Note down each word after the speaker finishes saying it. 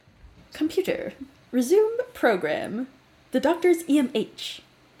Computer, resume program. The doctor's EMH.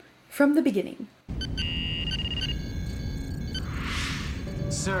 From the beginning.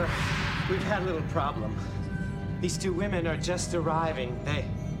 Sir, we've had a little problem. These two women are just arriving. They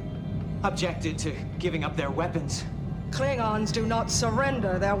objected to giving up their weapons. Klingons do not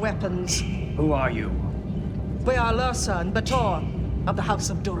surrender their weapons. Who are you? We are Lursa and Bator of the House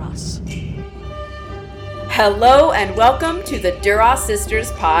of Duras. Hello and welcome to the Duras Sisters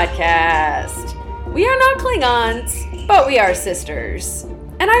podcast. We are not Klingons, but we are sisters.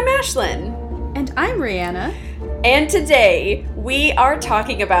 And I'm Ashlyn. And I'm Rihanna. And today we are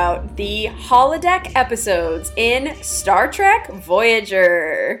talking about the holodeck episodes in Star Trek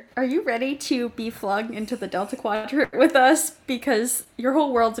Voyager. Are you ready to be flung into the Delta Quadrant with us? Because your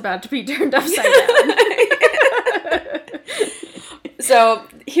whole world's about to be turned upside down. So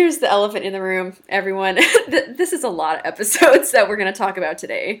here's the elephant in the room, everyone. This is a lot of episodes that we're going to talk about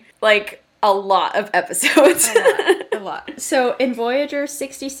today. Like, a lot of episodes. A lot. So in Voyager,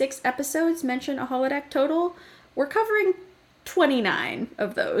 66 episodes mention a holodeck total. We're covering 29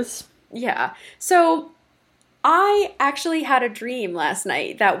 of those. Yeah. So I actually had a dream last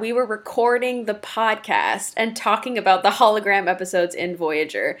night that we were recording the podcast and talking about the hologram episodes in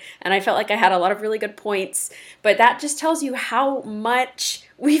Voyager. And I felt like I had a lot of really good points. But that just tells you how much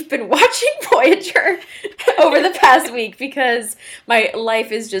we've been watching Voyager over the past week, because my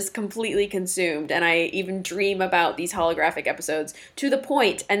life is just completely consumed. And I even dream about these holographic episodes to the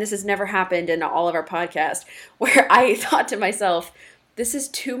point, and this has never happened in all of our podcasts, where I thought to myself, this is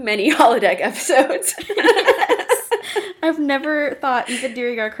too many holodeck episodes. Yes. I've never thought, even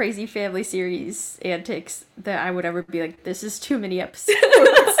during our crazy family series antics, that I would ever be like, this is too many episodes.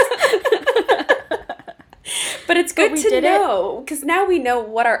 But it's good to know, because now we know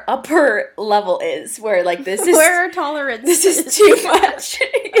what our upper level is, where like this is... Where our tolerance This is too much.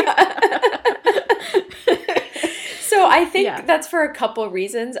 So I think that's for a couple of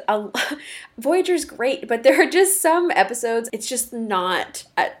reasons. Voyager's great, but there are just some episodes, it's just not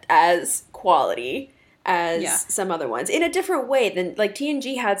as quality as some other ones. In a different way than, like,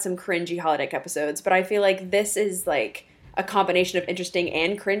 TNG had some cringy holodeck episodes, but I feel like this is like a combination of interesting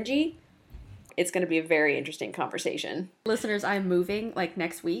and cringy. It's going to be a very interesting conversation. Listeners, I'm moving like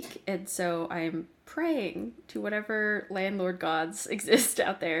next week, and so I'm praying to whatever landlord gods exist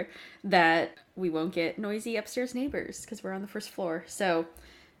out there that we won't get noisy upstairs neighbors, because we're on the first floor. So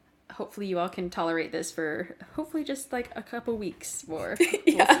hopefully you all can tolerate this for hopefully just like a couple weeks more.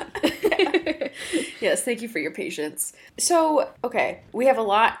 Yeah. Yes, thank you for your patience. So, okay, we have a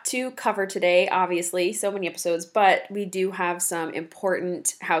lot to cover today, obviously, so many episodes, but we do have some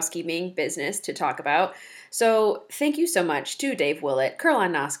important housekeeping business to talk about. So, thank you so much to Dave Willett,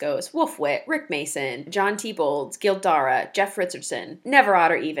 Caroline Noskos, Wolfwit, Rick Mason, John T. Bolds, Gildara, Jeff Richardson, Never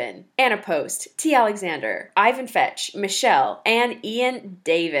Otter Even, Anna Post, T. Alexander, Ivan Fetch, Michelle, and Ian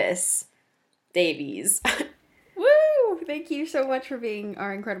Davies. Woo! Thank you so much for being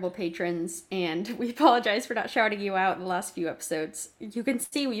our incredible patrons, and we apologize for not shouting you out in the last few episodes. You can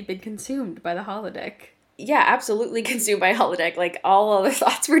see we've been consumed by the holodeck. Yeah, absolutely consumed by holodeck. Like, all other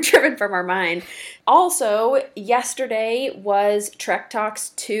thoughts were driven from our mind. Also, yesterday was Trek Talks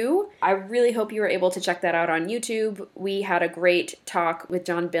 2. I really hope you were able to check that out on YouTube. We had a great talk with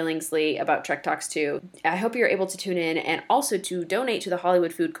John Billingsley about Trek Talks 2. I hope you're able to tune in and also to donate to the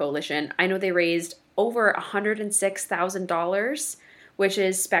Hollywood Food Coalition. I know they raised over $106,000, which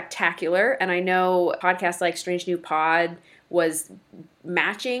is spectacular. And I know podcasts like Strange New Pod was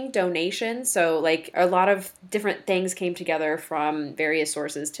matching donations. So like a lot of different things came together from various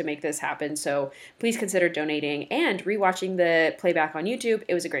sources to make this happen. So please consider donating and rewatching the playback on YouTube.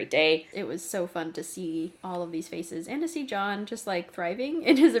 It was a great day. It was so fun to see all of these faces and to see John just like thriving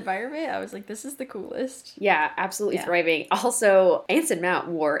in his environment. I was like, this is the coolest. Yeah, absolutely thriving. Also, Anson Mount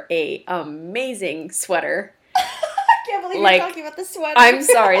wore a amazing sweater. I can't believe you're talking about the sweater. I'm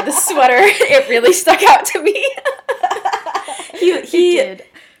sorry, the sweater, it really stuck out to me. He did.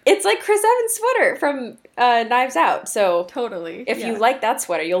 It's like Chris Evans' sweater from Knives Out. So totally. If you like that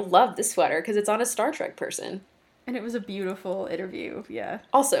sweater, you'll love this sweater because it's on a Star Trek person. And it was a beautiful interview. Yeah.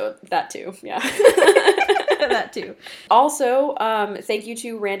 Also, that too. Yeah. That too. Also, thank you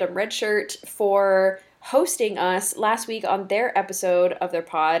to Random Red Shirt for hosting us last week on their episode of their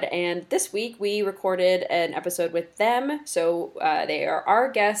pod. And this week we recorded an episode with them. So they are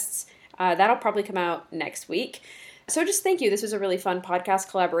our guests. That'll probably come out next week. So just thank you. This was a really fun podcast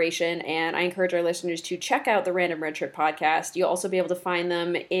collaboration, and I encourage our listeners to check out the Random Redshirt podcast. You'll also be able to find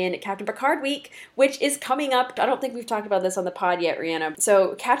them in Captain Picard Week, which is coming up. I don't think we've talked about this on the pod yet, Rihanna.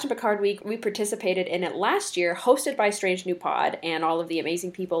 So Captain Picard Week, we participated in it last year, hosted by Strange New Pod and all of the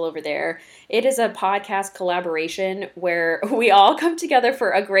amazing people over there. It is a podcast collaboration where we all come together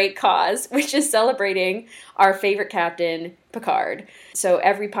for a great cause, which is celebrating our favorite captain, Picard. So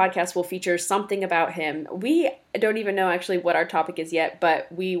every podcast will feature something about him. We don't even know actually what our topic is yet, but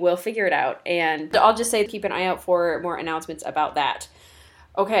we will figure it out. And I'll just say keep an eye out for more announcements about that.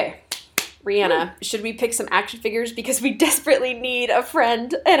 Okay, Rihanna, should we pick some action figures? Because we desperately need a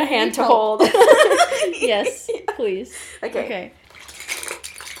friend and a hand to hold. Yes, please. Okay.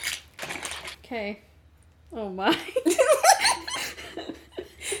 Okay. Oh my.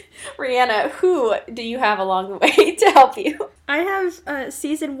 Rihanna, who do you have along the way to help you? I have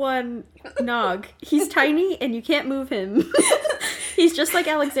season 1 Nog. He's tiny and you can't move him. He's just like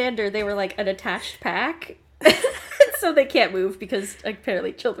Alexander. They were like an attached pack. So they can't move because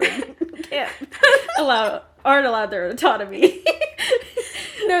apparently children aren't allowed their autonomy.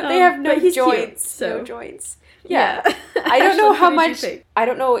 No, they have no joints. Cute, so. No joints. Yeah. I don't know how much. I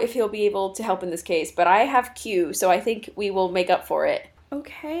don't know if he'll be able to help in this case, but I have Q, so I think we will make up for it.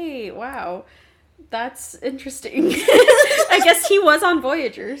 Okay, wow. That's interesting. I guess he was on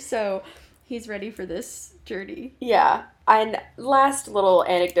Voyager, so he's ready for this journey. Yeah. And last little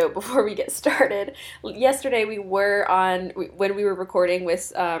anecdote before we get started. Yesterday when we were recording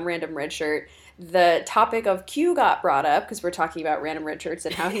with Random Redshirt, the topic of Q got brought up because we're talking about Random Redshirts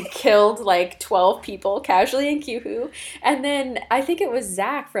and how he killed like 12 people casually in Q-Who. And then I think it was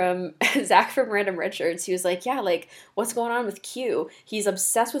Zach from Random Redshirts. He was like, yeah, like what's going on with Q? He's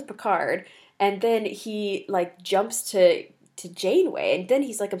obsessed with Picard. And then he like jumps to Janeway, and then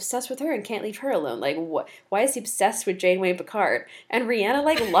he's like obsessed with her and can't leave her alone. Like, what? Why is he obsessed with Janeway and Picard? And Rihanna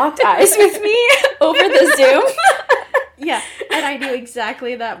like locked eyes with me over the Zoom. Yeah, and I knew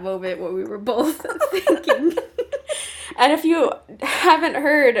exactly that moment what we were both thinking. And if you haven't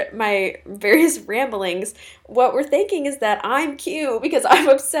heard my various ramblings, what we're thinking is that I'm Q because I'm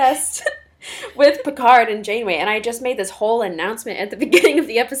obsessed with Picard and Janeway. And I just made this whole announcement at the beginning of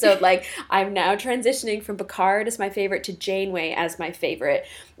the episode, like, I'm now transitioning from Picard as my favorite to Janeway as my favorite.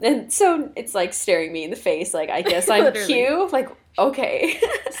 And so it's like staring me in the face, like, I guess I'm Q. Like, okay.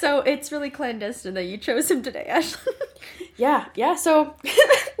 So it's really clandestine that you chose him today, Ashley. Yeah, so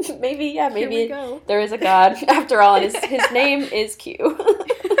maybe there is a God after all, and his name is Q.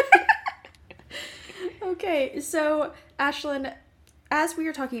 Okay, so Ashlyn, as we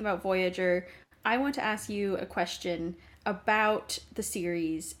were talking about Voyager, I want to ask you a question about the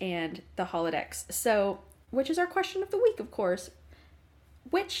series and the holodecks. So, which is our question of the week, of course.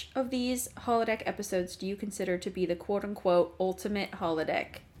 Which of these holodeck episodes do you consider to be the quote-unquote ultimate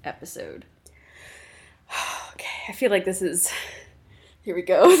holodeck episode? Okay, I feel like this is... Here we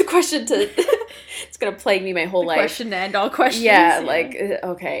go. The question to... It's going to plague me my whole life. Question to end all questions. Yeah, like,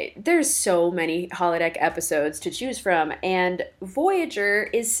 okay. There's so many holodeck episodes to choose from, and Voyager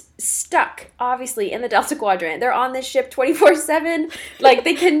is stuck, obviously, in the Delta Quadrant. They're on this ship 24/7. Like,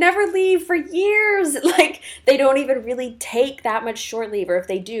 they can never leave for years. Like, they don't even really take that much short leave, or if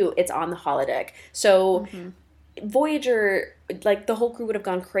they do, it's on the holodeck. So... Mm-hmm. Voyager, like, the whole crew would have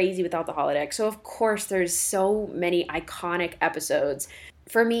gone crazy without the holodeck. So, of course, there's so many iconic episodes.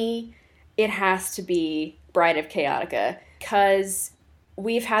 For me, it has to be Bride of Chaotica, because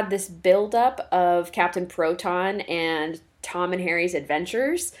we've had this buildup of Captain Proton and Tom and Harry's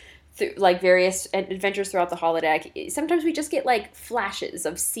adventures, like various adventures throughout the holodeck. Sometimes we just get like flashes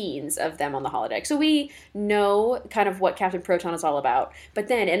of scenes of them on the holodeck, so we know kind of what Captain Proton is all about. But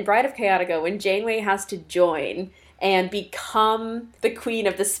then in Bride of Chaotica, when Janeway has to join and become the queen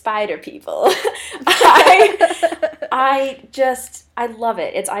of the spider people, I love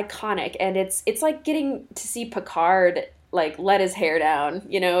it. It's iconic, and it's like getting to see Picard like let his hair down,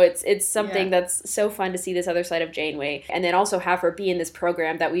 you know. It's something that's so fun to see this other side of Janeway, and then also have her be in this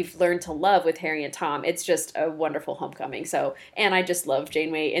program that we've learned to love with Harry and Tom. It's just a wonderful homecoming. So, and I just love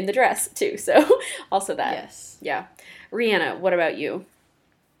Janeway in the dress too, so also that. Yes. Yeah. Rihanna, what about you?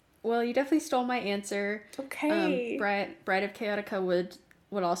 Well, you definitely stole my answer. Okay. Bride of Chaotica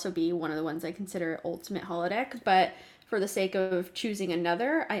would also be one of the ones I consider ultimate holodeck, but for the sake of choosing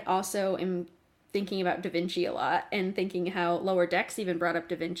another, I also am thinking about Da Vinci a lot, and thinking how Lower Decks even brought up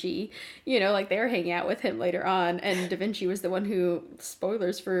Da Vinci. You know, like, they were hanging out with him later on, and Da Vinci was the one who,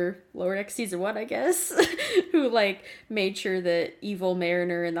 spoilers for Lower Decks season 1, I guess, who, like, made sure that evil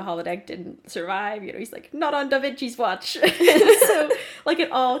Mariner in the holodeck didn't survive. You know, he's like, not on Da Vinci's watch. So, like,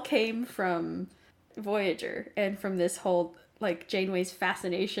 it all came from Voyager and from this whole like Janeway's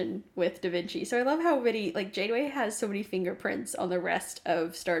fascination with Da Vinci. So I love how many like Janeway has so many fingerprints on the rest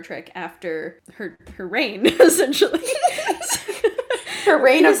of Star Trek after her reign, essentially. Her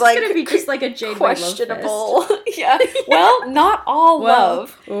reign of like gonna be just like a Janeway questionable. Yeah. Well, not all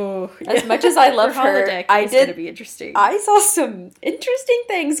love. Oh, as much as I love her, it's gonna be interesting. I saw some interesting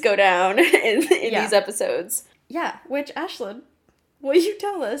things go down in these episodes. Yeah, which Ashlyn, will you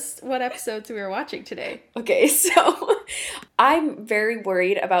tell us what episodes we were watching today? Okay, so I'm very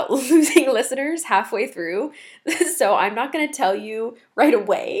worried about losing listeners halfway through, so I'm not going to tell you right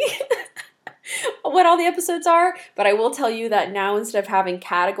away what all the episodes are, but I will tell you that now instead of having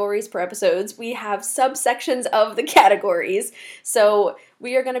categories per episodes, we have subsections of the categories. So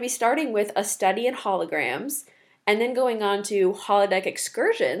we are going to be starting with A Study in Holograms, and then going on to holodeck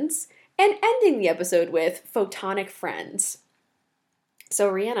excursions, and ending the episode with photonic friends. So,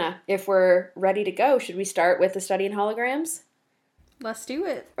 Rihanna, if we're ready to go, should we start with the study in holograms? Let's do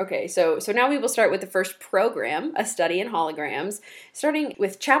it. Okay, so now we will start with the first program, A Study in Holograms, starting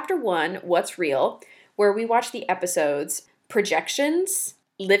with Chapter 1, What's Real, where we watch the episodes Projections,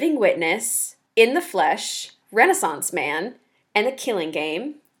 Living Witness, In the Flesh, Renaissance Man, and The Killing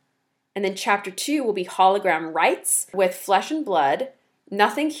Game. And then Chapter 2 will be Hologram Rights with Flesh and Blood,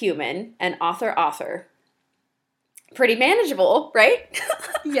 Nothing Human, and Author. Pretty manageable, right?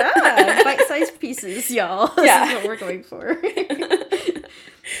 Yeah, bite-sized pieces, y'all. This is what we're going for.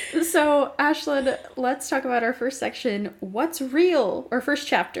 So, Ashlyn, let's talk about our first section, What's Real? Or first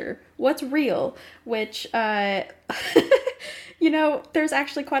chapter, What's Real? Which, there's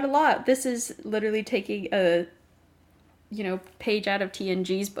actually quite a lot. This is literally taking a, page out of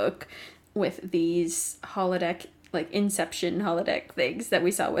TNG's book with these holodeck, like Inception holodeck things that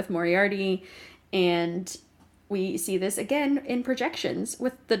we saw with Moriarty, and we see this again in Projections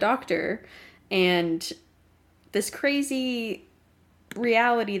with the Doctor and this crazy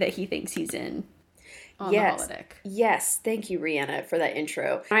reality that he thinks he's in on the holodeck. Yes, thank you, Rihanna, for that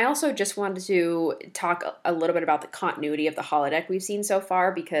intro. I also just wanted to talk a little bit about the continuity of the holodeck we've seen so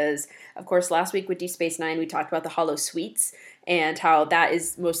far because, of course, last week with Deep Space Nine, we talked about the holo suites and how that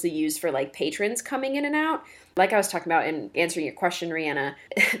is mostly used for, like, patrons coming in and out. Like I was talking about in answering your question, Rihanna,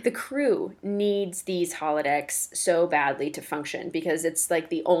 the crew needs these holodecks so badly to function because it's like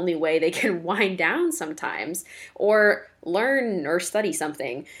the only way they can wind down sometimes or learn or study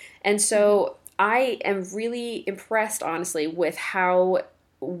something. And so I am really impressed, honestly, with how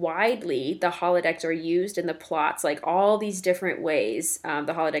widely the holodecks are used in the plots, like all these different ways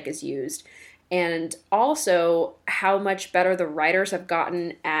the holodeck is used. And also how much better the writers have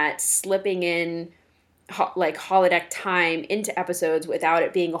gotten at slipping in holodeck time into episodes without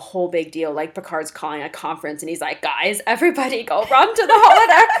it being a whole big deal. Like Picard's calling a conference and he's like, guys, everybody go run to the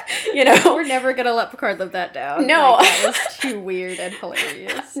holodeck. We're never gonna let Picard live that down. No. That was too weird and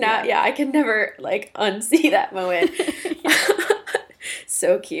hilarious. I can never unsee that moment.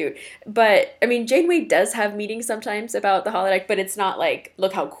 So cute. But I mean, Janeway does have meetings sometimes about the holodeck, but it's not like,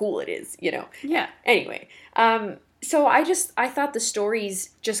 look how cool it is, Yeah. Anyway, so I thought the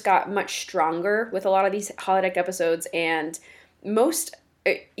stories just got much stronger with a lot of these holodeck episodes, and so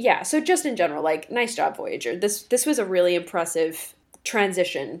just in general, nice job, Voyager. This was a really impressive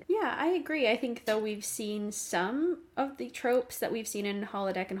transition. Yeah, I agree. I think though we've seen some of the tropes that we've seen in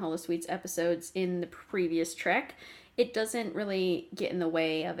holodeck and holosuites episodes in the previous Trek, it doesn't really get in the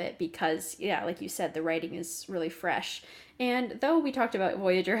way of it because, like you said, the writing is really fresh. And though we talked about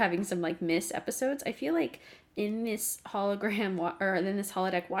Voyager having some miss episodes, I feel like in this in this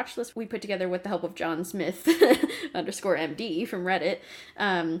holodeck watch list we put together with the help of John Smith _MD from Reddit,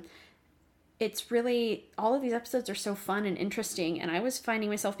 it's really, all of these episodes are so fun and interesting, and I was finding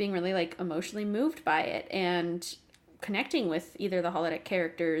myself being really emotionally moved by it and connecting with either the holodeck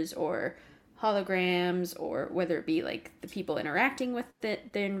characters or holograms, or whether it be the people interacting with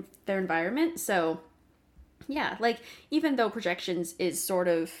their environment. So yeah, even though Projections is sort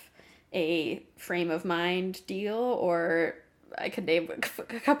of a frame of mind deal, or I could name a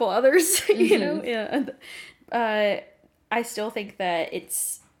couple others, I still think that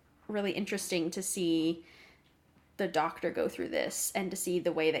it's really interesting to see the Doctor go through this and to see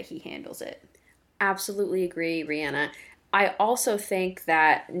the way that he handles it. Absolutely agree, Rihanna. I also think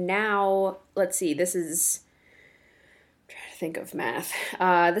that now, let's see, I'm trying to think of math.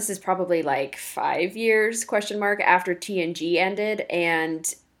 This is probably 5 years, after TNG ended,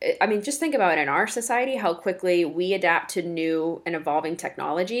 and I mean, just think about it in our society, how quickly we adapt to new and evolving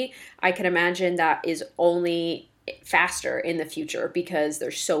technology. I can imagine that is only faster in the future because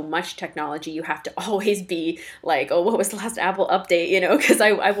there's so much technology. You have to always be like, oh, what was the last Apple update, you know, because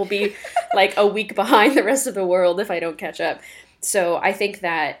I will be like a week behind the rest of the world if I don't catch up. So I think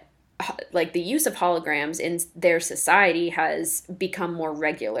that like the use of holograms in their society has become more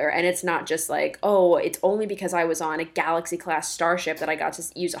regular, and it's not just like, oh, it's only because I was on a galaxy class starship that I got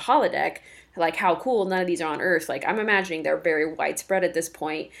to use a holodeck. Like, how cool, none of these are on Earth. Like, I'm imagining they're very widespread at this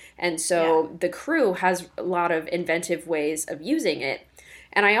point. And so the crew has a lot of inventive ways of using it.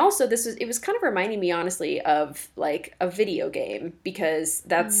 And I also, it was kind of reminding me, honestly, of like a video game, because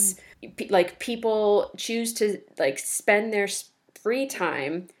that's like people choose to like spend their free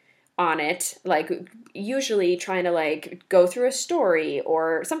time on it, like usually trying to like go through a story,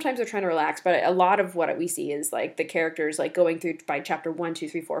 or sometimes they're trying to relax. But a lot of what we see is like the characters like going through by chapter 1, 2,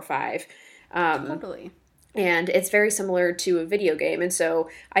 3, 4, 5. Totally. And it's very similar to a video game. And so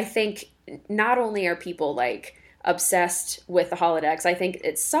I think not only are people like obsessed with the holodecks, I think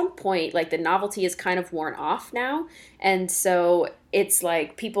at some point like the novelty is kind of worn off now. And so it's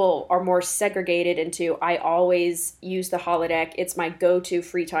like people are more segregated into, I always use the holodeck, it's my go-to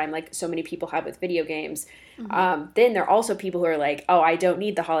free time, like so many people have with video games. Then there are also people who are like, oh, I don't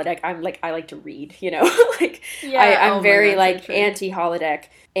need the holodeck, I'm like, I like to read, you know. Like I'm very like anti-holodeck,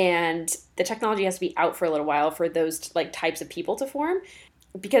 and the technology has to be out for a little while for those like types of people to form.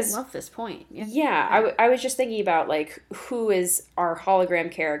 Because love this point. I was just thinking about like who is our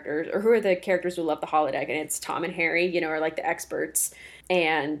hologram characters, or who are the characters who love the holodeck, and it's Tom and Harry, you know, are like the experts,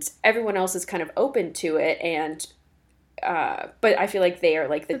 and everyone else is kind of open to it, and but I feel like they are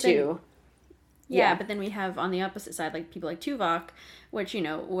like the two. But then we have on the opposite side like people like Tuvok, which, you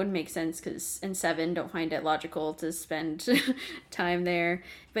know, wouldn't make sense because in 7 don't find it logical to spend time there.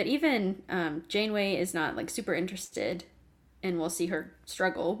 But even Janeway is not like super interested, and we'll see her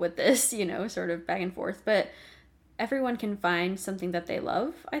struggle with this, you know, sort of back and forth. But everyone can find something that they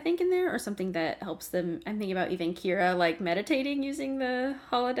love, I think, in there, or something that helps them. I'm thinking about even Kira, like, meditating using the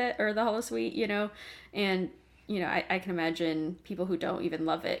holodeck or the holosuite, you know. And, you know, I can imagine people who don't even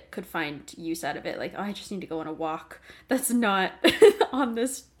love it could find use out of it. Like, oh, I just need to go on a walk. That's not on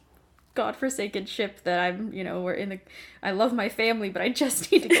this godforsaken ship that I'm, you know, I love my family, but I just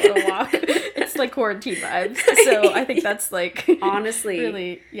need to go on a walk. It's like quarantine vibes. So I think that's like, honestly,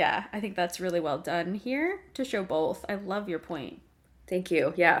 really, I think that's really well done here to show both. I love your point. Thank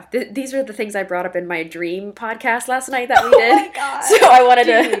you. Yeah. These are the things I brought up in my dream podcast last night that we did. Oh my God. So I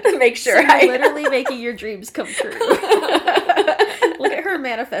wanted to make sure. So you're literally making your dreams come true. Look at her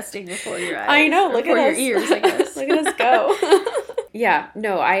manifesting before your eyes. I know. Look at your ears, I guess. Look at us go. Yeah.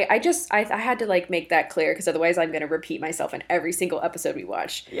 No, I had to like make that clear, because otherwise I'm going to repeat myself in every single episode we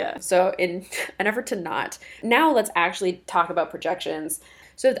watch. Yeah. So in an effort to not. Now let's actually talk about projections.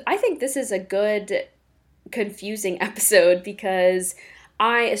 So I think this is a good confusing episode, because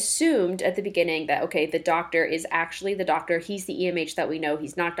I assumed at the beginning that, okay, the doctor is actually the doctor. He's the EMH that we know.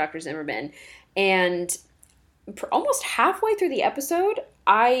 He's not Dr. Zimmerman. And almost halfway through the episode,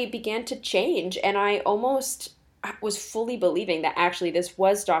 I began to change, and I almost was fully believing that actually this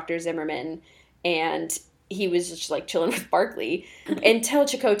was Dr. Zimmerman, and he was just like chilling with Barkley until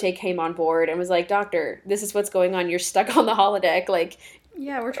Chakotay came on board and was like, Doctor, this is what's going on. You're stuck on the holodeck. Like,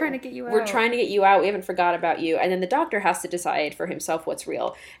 yeah, we're trying to get you out. We're trying to get you out. We haven't forgot about you. And then the doctor has to decide for himself what's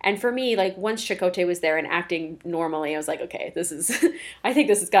real. And for me, like, once Chakotay was there and acting normally, I was like, okay, I think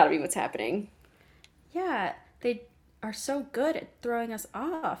this has got to be what's happening. Yeah, they are so good at throwing us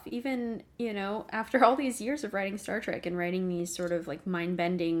off. Even, you know, after all these years of writing Star Trek and writing these sort of, like,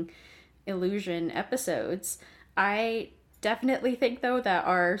 mind-bending illusion episodes, I definitely think, though, that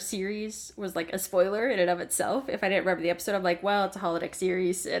our series was like a spoiler in and of itself. If I didn't remember the episode, I'm like, well, it's a holodeck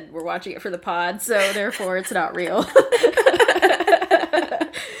series and we're watching it for the pod, so therefore it's not real.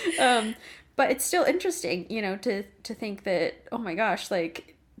 But it's still interesting, you know, to think that, oh my gosh,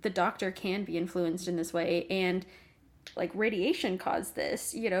 like, the doctor can be influenced in this way, and like radiation caused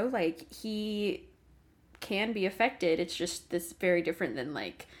this, you know, like he can be affected. It's just this very different than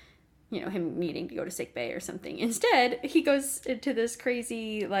like, you know, him needing to go to sick bay or something. Instead, he goes into this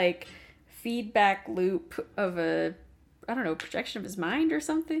crazy, like, feedback loop of projection of his mind or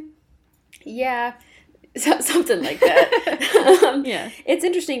something. Yeah, something like that. Yeah. It's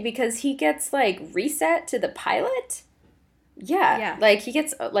interesting because he gets, like, reset to the pilot. Yeah. Like, he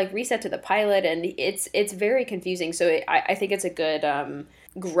gets, like, reset to the pilot, and it's very confusing. So I think it's a good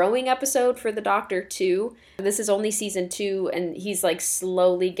growing episode for the Doctor, too. This is only season 2, and he's, like,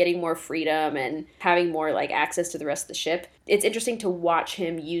 slowly getting more freedom and having more, like, access to the rest of the ship. It's interesting to watch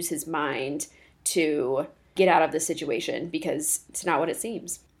him use his mind to get out of the situation, because it's not what it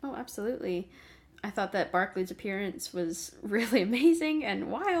seems. Oh, absolutely. I thought that Barclay's appearance was really amazing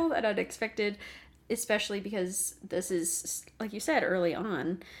and wild and unexpected, especially because this is, like you said, early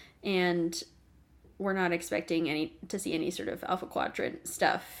on, and we're not expecting to see any sort of Alpha Quadrant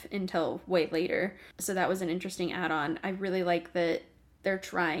stuff until way later. So that was an interesting add-on. I really like that they're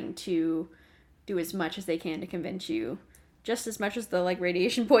trying to do as much as they can to convince you, just as much as the like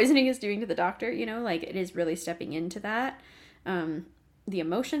radiation poisoning is doing to the Doctor, you know, like it is really stepping into that, the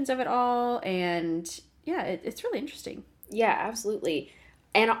emotions of it all, and yeah, it's really interesting. Yeah, absolutely.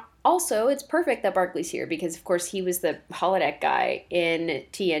 And also, it's perfect that Barclay's here because, of course, he was the holodeck guy in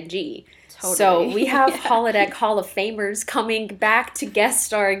TNG. Totally. So we have holodeck Hall of Famers coming back to guest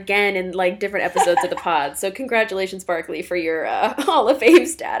star again in like different episodes of the pod. So congratulations, Barclay, for your Hall of Fame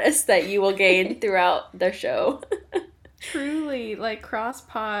status that you will gain throughout the show. Truly, like cross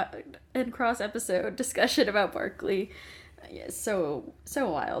pod and cross episode discussion about Barclay. Yeah, so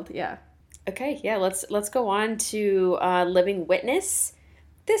wild, yeah. Okay, yeah, let's go on to Living Witness.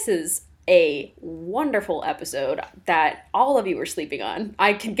 This is a wonderful episode that all of you were sleeping on.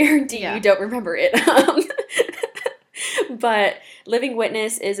 I can guarantee you don't remember it. But Living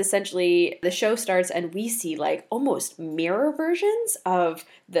Witness is essentially, the show starts and we see like almost mirror versions of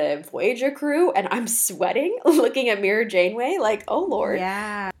the Voyager crew, and I'm sweating looking at Mirror Janeway, like, oh Lord.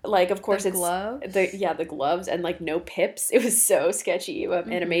 Yeah. Like, of course, the it's gloves. The gloves and like no pips. It was so sketchy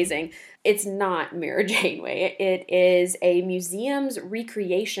and amazing. It's not Mirror Janeway. It is a museum's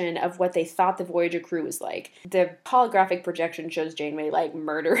recreation of what they thought the Voyager crew was like. The holographic projection shows Janeway like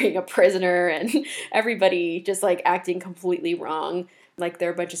murdering a prisoner and everybody just like acting completely wrong. Like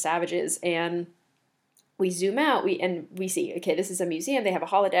they're a bunch of savages. And we zoom out we see, okay, this is a museum. They have a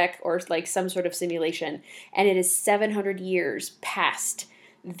holodeck or like some sort of simulation. And it is 700 years past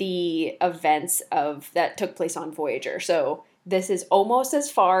the events that took place on Voyager. So this is almost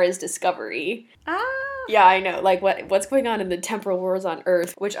as far as Discovery. Yeah, I know. Like what's going on in the temporal worlds on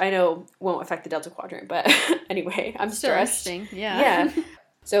Earth, which I know won't affect the Delta Quadrant, but anyway, I'm stressed. Yeah.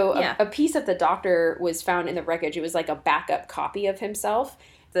 So a piece of the Doctor was found in the wreckage. It was like a backup copy of himself.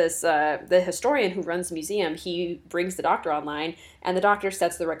 This the historian who runs the museum, he brings the Doctor online, and the Doctor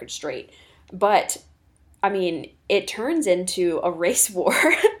sets the record straight. But I mean, it turns into a race war,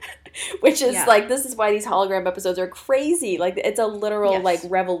 which is like, this is why these hologram episodes are crazy. Like, it's a literal, like,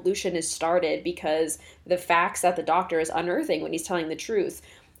 revolution is started because the facts that the Doctor is unearthing when he's telling the truth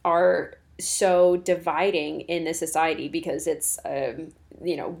are so dividing in the society because it's,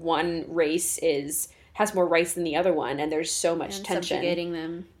 one race has more rights than the other one, and there's so much tension. Subjugating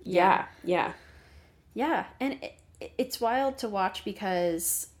them. Yeah. And it's wild to watch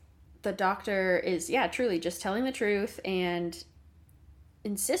because the Doctor is, truly just telling the truth and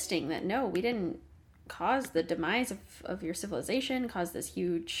insisting that, no, we didn't cause the demise of your civilization, cause this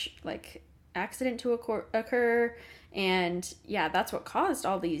huge, like, accident to occur. And, that's what caused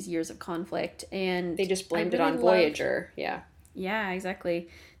all these years of conflict. And they just blamed it on Voyager. Yeah, exactly.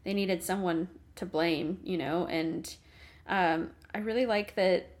 They needed someone to blame, and I really like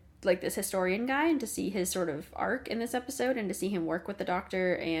that, like, this historian guy, and to see his sort of arc in this episode, and to see him work with the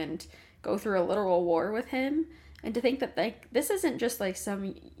Doctor and go through a literal war with him, and to think that, like, this isn't just like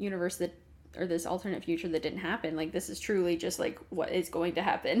some universe or this alternate future that didn't happen. Like, this is truly just like what is going to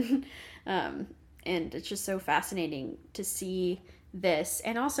happen. And it's just so fascinating to see this.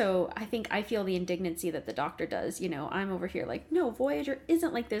 And also, I feel the indignancy that the Doctor does. I'm over here like, no, Voyager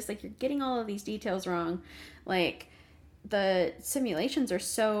isn't like this. Like, you're getting all of these details wrong. Like, the simulations are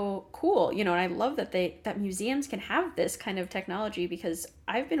so cool, and I love that museums can have this kind of technology, because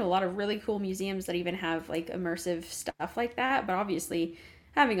I've been to a lot of really cool museums that even have like immersive stuff like that. But obviously,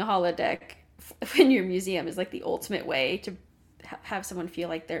 having a holodeck in your museum is like the ultimate way to have someone feel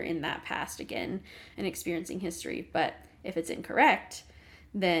like they're in that past again and experiencing history. But if it's incorrect,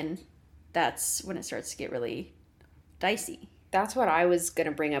 then that's when it starts to get really dicey. That's what I was going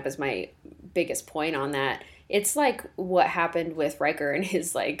to bring up as my biggest point on that. It's like what happened with Riker and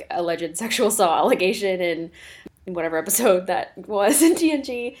his like alleged sexual assault allegation in whatever episode that was in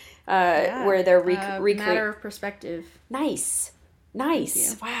TNG, where they're Matter of Perspective. Nice.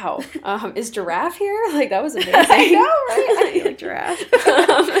 Wow. Is Giraffe here? Like, that was amazing. I know, right? I feel like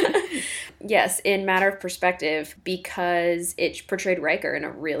Giraffe. Yes, in Matter of Perspective, because it portrayed Riker in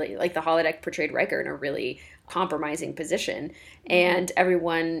a really, like, the holodeck portrayed Riker in a really compromising position, and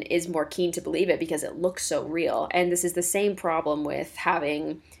everyone is more keen to believe it because it looks so real. And this is the same problem with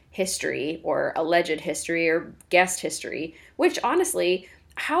having history or alleged history or guessed history, which honestly,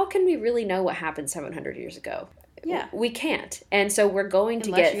 how can we really know what happened 700 years ago? Yeah. We can't. And so we're going to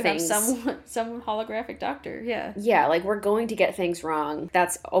Unless get you things... have some holographic doctor, yeah. Yeah, like we're going to get things wrong.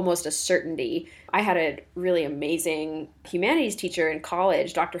 That's almost a certainty. I had a really amazing humanities teacher in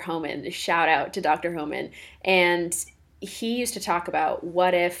college, Dr. Homan. Shout out to Dr. Homan. And he used to talk about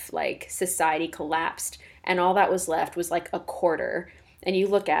what if like society collapsed and all that was left was like a quarter. And you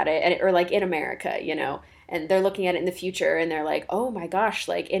look at it, and or like in America, you know, and they're looking at it in the future and they're like, oh my gosh,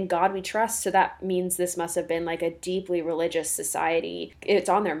 like in God we trust. So that means this must have been like a deeply religious society. It's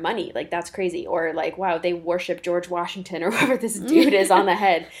on their money. Like that's crazy. Or like, wow, they worship George Washington or whoever this dude is on the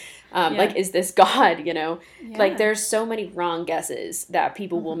head. Like, is this God, you know? Yeah. Like there's so many wrong guesses that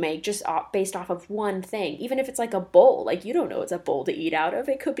people will make just based off of one thing. Even if it's like a bowl, like you don't know it's a bowl to eat out of.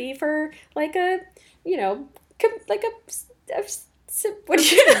 It could be for like a, you know, like a what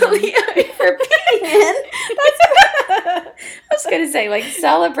do you know? For peeing. I was gonna say like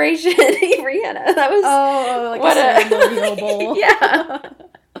celebration, Rihanna. That was like what a ceremonial bowl. Yeah.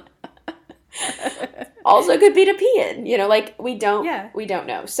 Also could be to pee in. You know, like we don't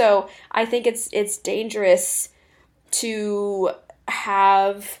know. So I think it's dangerous to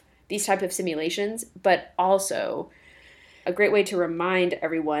have these type of simulations, but also a great way to remind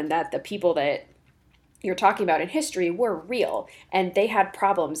everyone that the people that you're talking about in history were real, and they had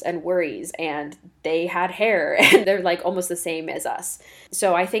problems and worries, and they had hair, and they're like almost the same as us.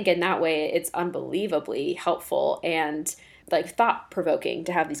 So I think in that way it's unbelievably helpful and like thought-provoking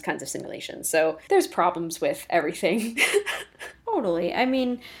to have these kinds of simulations. So there's problems with everything. Totally. I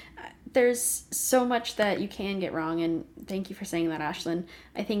mean, there's so much that you can get wrong, and thank you for saying that, Ashlyn.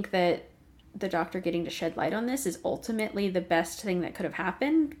 I think that the doctor getting to shed light on this is ultimately the best thing that could have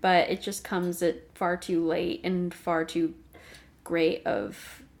happened, but it just comes at far too late and far too great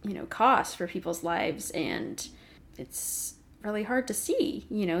of, you know, cost for people's lives, and it's really hard to see,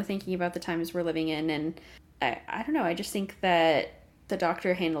 you know, thinking about the times we're living in. And I don't know, I just think that the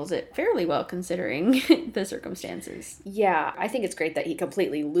doctor handles it fairly well considering the circumstances. Yeah, I think it's great that he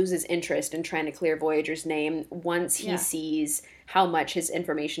completely loses interest in trying to clear Voyager's name once he sees how much his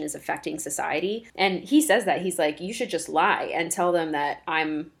information is affecting society. And he says that. He's like, you should just lie and tell them that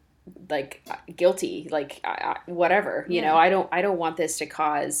I'm like guilty, like whatever, you know, I don't want this to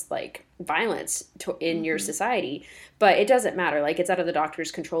cause like violence in your society. But it doesn't matter. Like it's out of the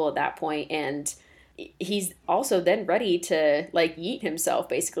doctor's control at that point. And he's also then ready to like yeet himself,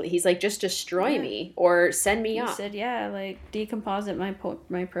 basically. He's like, just destroy me or send me off. He said, like decomposite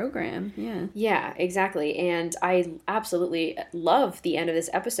my program. Yeah, exactly. And I absolutely love the end of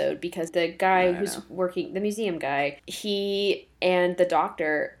this episode because the guy who's working, the museum guy, he and the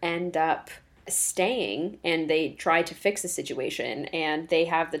doctor end up staying, and they try to fix the situation, and they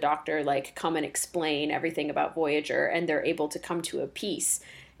have the doctor like come and explain everything about Voyager, and they're able to come to a peace.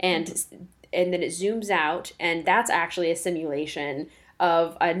 And then it zooms out, and that's actually a simulation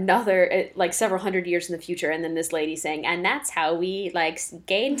of another, like several hundred years in the future. And then this lady saying, and that's how we like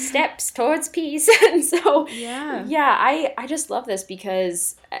gain steps towards peace. And so, I just love this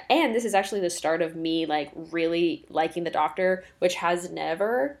because, and this is actually the start of me like really liking the Doctor, which has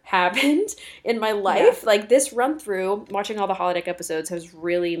never happened in my life. Like this run through, watching all the holodeck episodes has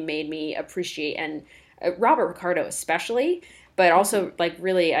really made me appreciate, and Robert Ricardo especially, but also, like,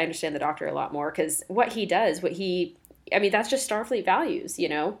 really, I understand the Doctor a lot more because what he does, I mean, that's just Starfleet values, you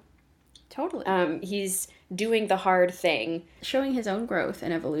know? Totally. He's doing the hard thing. Showing his own growth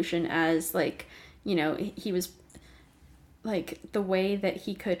and evolution as, like, you know, he was, like, the way that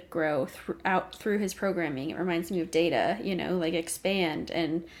he could grow through his programming. It reminds me of Data, you know, like, expand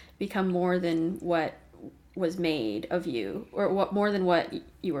and become more than what was made of you, or what more than what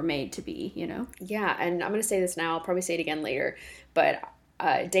you were made to be, you know? Yeah, and I'm going to say this now, I'll probably say it again later, but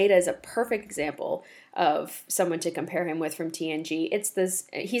Data is a perfect example of someone to compare him with from TNG. It's this,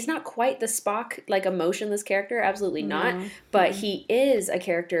 he's not quite the Spock, like, emotionless character, absolutely not, but he is a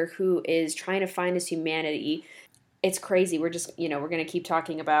character who is trying to find his humanity. It's crazy. We're just, you know, we're going to keep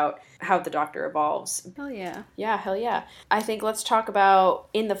talking about how the Doctor evolves. Hell yeah. Yeah, hell yeah. I think let's talk about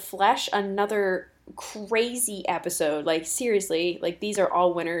In the Flesh, another crazy episode. Like, seriously, like, these are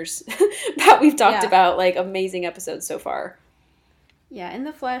all winners that we've talked about, like, amazing episodes so far. Yeah, In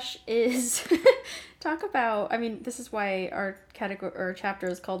the Flesh is talk about, I mean, this is why our category or chapter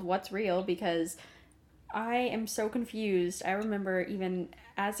is called What's Real, because I am so confused. I remember even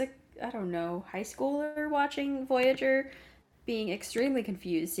as a, I don't know, high schooler watching Voyager, being extremely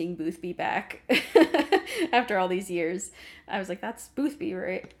confused seeing Boothby back after all these years. I was like, that's Boothby,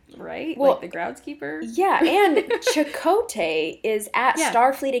 right? Well, like the groundskeeper? Yeah, and Chakotay is at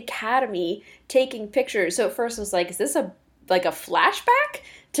Starfleet Academy taking pictures. So at first I was like, is this a flashback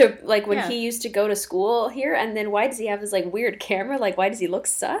to, like, when Yeah. he used to go to school here, and then why does he have this, like, weird camera? Like, why does he look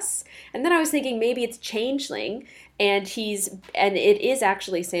sus? And then I was thinking maybe it's Changeling, and it is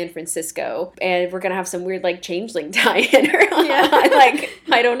actually San Francisco, and we're gonna have some weird, like, Changeling tie-in, or, like,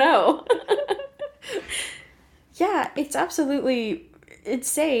 I don't know. Yeah, it's absolutely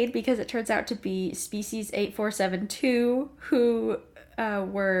insane because it turns out to be species 8472 who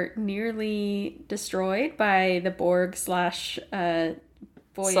were nearly destroyed by the Borg slash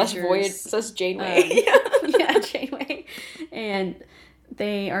Voyagers. Slash Janeway. Yeah, Janeway. And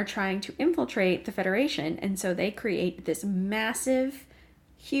they are trying to infiltrate the Federation, and so they create this massive,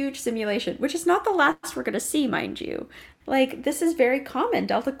 huge simulation, which is not the last we're going to see, mind you. Like, this is very common.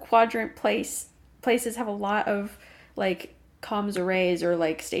 Delta Quadrant places have a lot of, like, comms arrays or,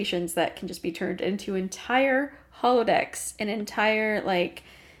 like, stations that can just be turned into entire holodecks and entire, like,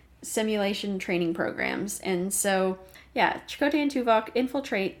 simulation training programs. And so, yeah, Chakotay and Tuvok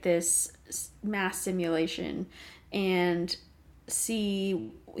infiltrate this mass simulation and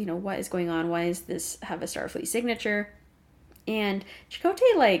see, you know, what is going on. Why does this have a Starfleet signature? And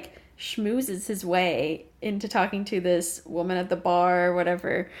Chakotay, like, schmoozes his way into talking to this woman at the bar or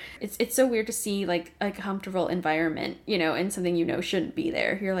whatever. It's so weird to see, like, a comfortable environment, you know, and something you know shouldn't be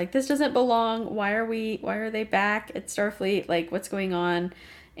there. You're like, this doesn't belong. Why are they back at Starfleet? Like, what's going on?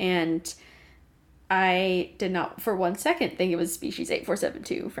 And I did not for one second think it was species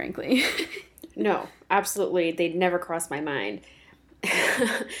 8472, frankly. No, absolutely. They'd never crossed my mind.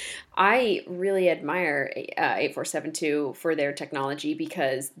 I really admire 8472 for their technology,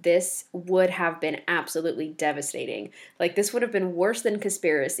 because this would have been absolutely devastating. Like, this would have been worse than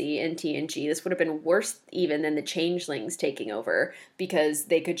Conspiracy in TNG. This would have been worse even than the Changelings taking over, because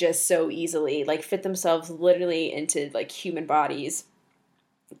they could just so easily, like, fit themselves literally into, like, human bodies.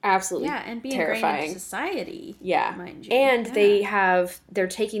 Absolutely, yeah, and be terrifying. ingrained into society. Yeah, mind you. and Yeah. they're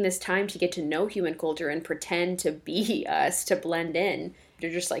taking this time to get to know human culture and pretend to be us, to blend in. They're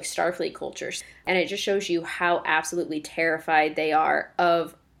just like Starfleet cultures, and it just shows you how absolutely terrified they are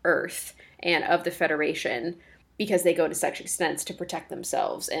of Earth and of the Federation, because they go to such extents to protect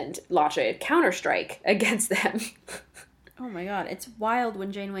themselves and launch a counterstrike against them. Oh my god, it's wild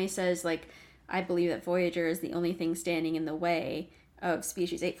when Janeway says, like, I believe that Voyager is the only thing standing in the way of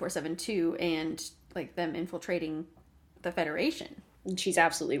species 8472 and, like, them infiltrating the Federation. And she's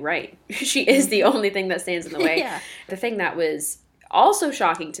absolutely right. She is the only thing that stands in the way. Yeah. The thing that was also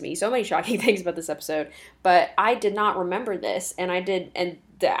shocking to me, so many shocking things about this episode, but I did not remember this, and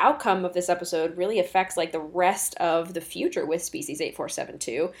the outcome of this episode really affects, like, the rest of the future with species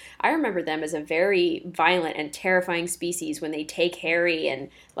 8472. I remember them as a very violent and terrifying species when they take Harry and,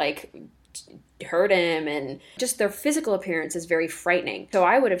 like, hurt him, and just their physical appearance is very frightening. So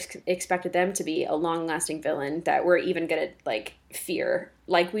I would have expected them to be a long-lasting villain that we're even gonna, like, fear,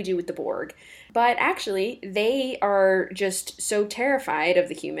 like we do with the Borg. But actually, they are just so terrified of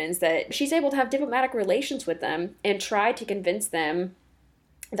the humans that she's able to have diplomatic relations with them and try to convince them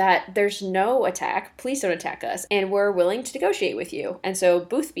that there's no attack, please don't attack us, and we're willing to negotiate with you. And so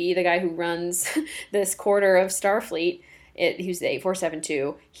Boothby, the guy who runs this quarter of Starfleet, who's the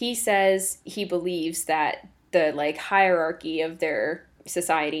 8472, he says he believes that the, like, hierarchy of their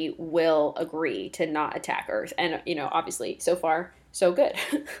society will agree to not attack Earth. And, you know, obviously, so far, so good.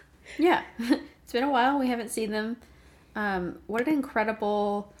 Yeah. It's been a while. We haven't seen them. What an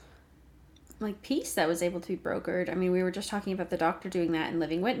incredible, like, peace that was able to be brokered. I mean, we were just talking about the Doctor doing that in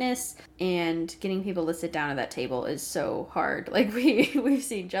Living Witness, and getting people to sit down at that table is so hard. Like, we've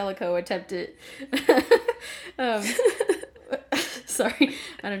seen Jellicoe attempt it. Sorry,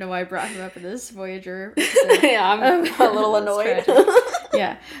 I don't know why I brought him up in this Voyager episode. Yeah, I'm a little annoyed.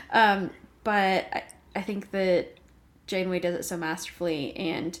 Yeah, but I think that Janeway does it so masterfully,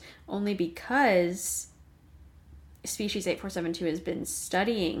 and only because species 8472 has been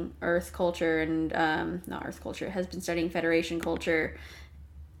studying Earth culture and not Earth culture, has been studying Federation culture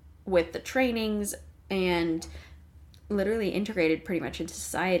with the trainings and literally integrated pretty much into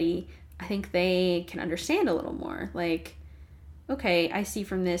society. I think they can understand a little more. Like, okay, I see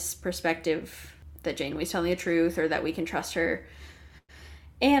from this perspective that Janeway's telling the truth, or that we can trust her,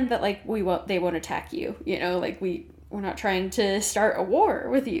 and that, like, they won't attack you. You know, like, we're not trying to start a war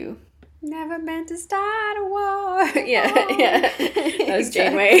with you. Never meant to start a war. Yeah. That was Exactly.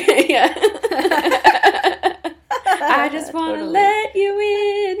 Janeway. Yeah. I just want to let you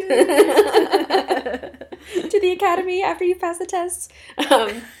in to the academy after you pass the tests.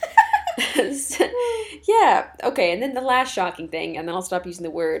 Yeah. Okay. And then the last shocking thing, and then I'll stop using the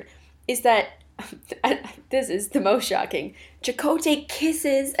word, is that this is the most shocking. Chakotay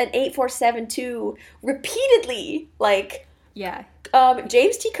kisses an 8472 repeatedly. Like, Yeah.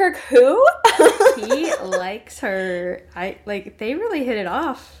 James T. Kirk, who? He likes her. They really hit it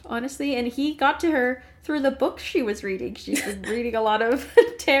off, honestly, and he got to her through the books she was reading. She's been reading a lot of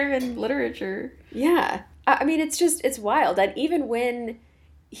Terran literature. Yeah. I mean, it's wild. And even when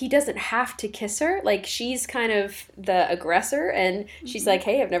he doesn't have to kiss her, like, she's kind of the aggressor, and she's like,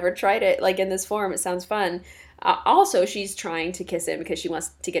 hey, I've never tried it, like, in this form, it sounds fun. Also, she's trying to kiss him because she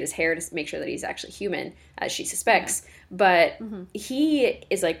wants to get his hair to make sure that he's actually human, as she suspects. Yeah. But he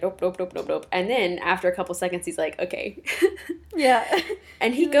is like, nope, nope, nope, nope, nope. And then after a couple seconds, he's like, okay. Yeah.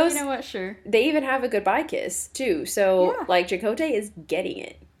 And he goes, you know what, sure. They even have a goodbye kiss, too. So, like, Chakotay is getting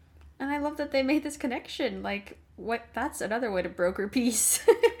it. And I love that they made this connection. Like, what? That's another way to broker peace.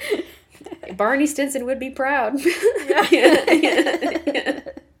 Barney Stinson would be proud. Yeah.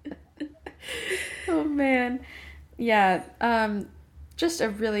 Oh, man. Yeah. Just a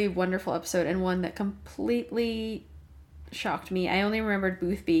really wonderful episode, and one that completely shocked me. I only remembered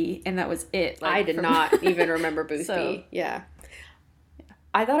Boothby, and that was it. Like, I did not even remember Boothby. So, yeah.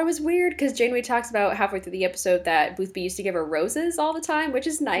 I thought it was weird because Janeway talks about halfway through the episode that Boothby used to give her roses all the time, which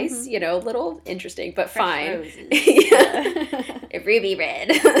is nice, you know, little interesting, but fresh fine. Roses. Yeah. Ruby red.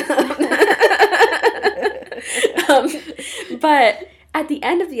 But at the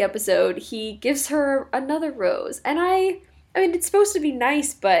end of the episode, he gives her another rose, and I mean, it's supposed to be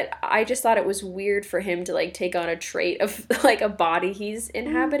nice, but I just thought it was weird for him to, like, take on a trait of, like, a body he's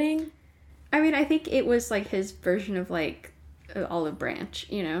inhabiting. I mean, I think it was, like, his version of, like, an olive branch,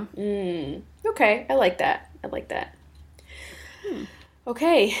 you know? Okay, I like that.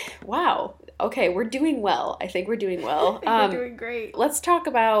 Okay, wow. Okay, we're doing well. I think we're doing well. We're doing great. Let's talk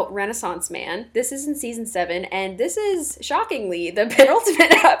about Renaissance Man. This is in season 7, and this is, shockingly, the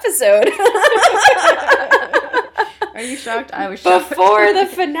penultimate episode. Are you shocked? I was shocked. Before the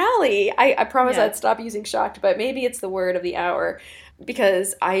finale. I promise I'd stop using shocked, but maybe it's the word of the hour.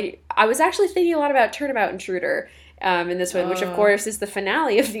 Because I was actually thinking a lot about Turnabout Intruder in this one, which of course is the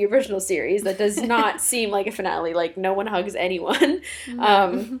finale of the original series. That does not seem like a finale. Like, no one hugs anyone.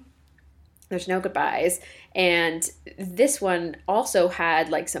 There's no goodbyes. And this one also had,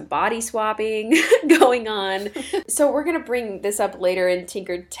 like, some body swapping going on. So we're going to bring this up later in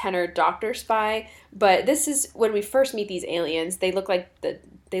Tinker Tenor Doctor Spy. But this is when we first meet these aliens. They look like the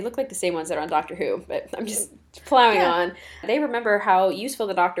same ones that are on Doctor Who, but I'm just plowing on. They remember how useful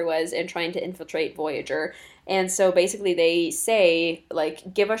the Doctor was in trying to infiltrate Voyager. And so basically they say,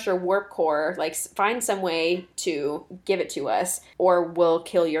 like, give us your warp core, like, find some way to give it to us, or we'll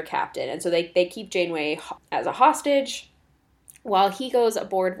kill your captain. And so they keep Janeway as a hostage while he goes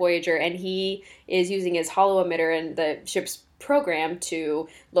aboard Voyager, and he is using his holo emitter and the ship's program to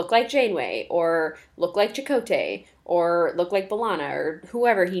look like Janeway, or look like Chakotay, or look like B'Elanna, or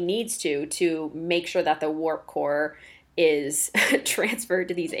whoever he needs to make sure that the warp core is transferred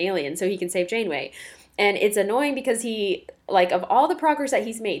to these aliens so he can save Janeway. And it's annoying because he, like, of all the progress that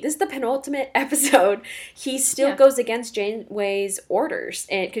he's made, this is the penultimate episode, he still goes against Janeway's orders.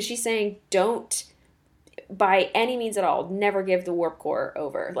 And because she's saying, don't, by any means at all, never give the warp core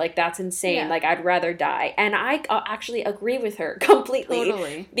over. Like, that's insane. Yeah. Like, I'd rather die. And I actually agree with her completely.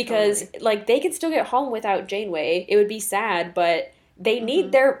 Totally. Because, like, they could still get home without Janeway. It would be sad, but they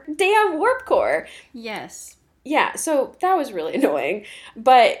need their damn warp core. Yes. Yeah, so that was really annoying.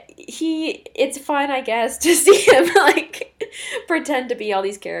 But it's fun, I guess, to see him, like, pretend to be all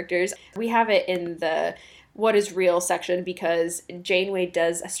these characters. We have it in the what is real section because Janeway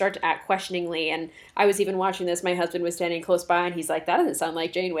does start to act questioningly. And I was even watching this. My husband was standing close by, and he's like, that doesn't sound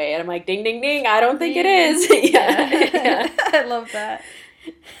like Janeway. And I'm like, ding, ding, ding, I don't think it is. Yeah. I love that.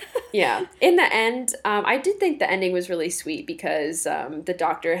 Yeah. In the end, I did think the ending was really sweet because the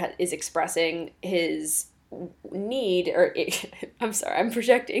Doctor is expressing his need, or I'm sorry, I'm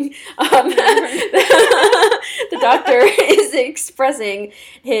projecting. The Doctor is expressing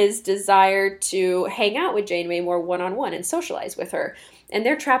his desire to hang out with Janeway more one-on-one and socialize with her. And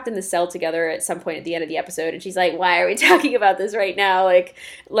they're trapped in the cell together at some point at the end of the episode. And she's like, why are we talking about this right now? Like,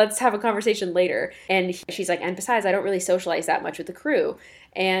 let's have a conversation later. And she's like, and besides, I don't really socialize that much with the crew.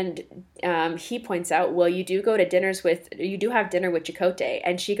 And he points out, well, you do have dinner with Chakotay.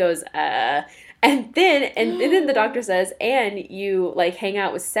 And she goes, And then the Doctor says, and you, like, hang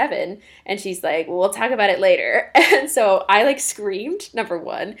out with Seven. And she's like, well, we'll talk about it later. And so I, like, screamed, number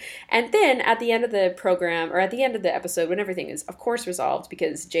one. And then at the end of the program, or at the end of the episode, when everything is, of course, resolved,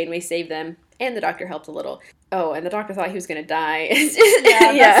 because Janeway saved them, and the Doctor helped a little. Oh, and the Doctor thought he was going to die. That's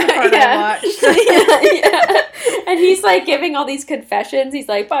the part I watched. And he's like giving all these confessions. He's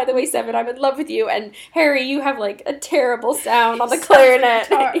like, by the way, Seven, I'm in love with you. And Harry, you have like a terrible sound on the clarinet.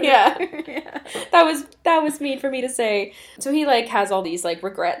 Yeah. That was mean for me to say. So he like has all these like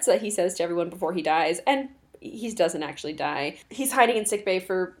regrets that he says to everyone before he dies. And he doesn't actually die. He's hiding in sickbay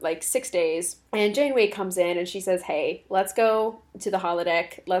for like 6 days. And Janeway comes in and she says, hey, let's go to the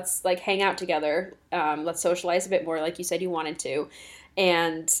holodeck. Let's like hang out together. Let's socialize a bit more like you said you wanted to.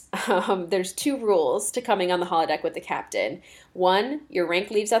 And there's 2 rules to coming on the holodeck with the captain. 1, your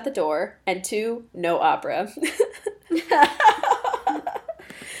rank leaves at the door. And 2, no opera.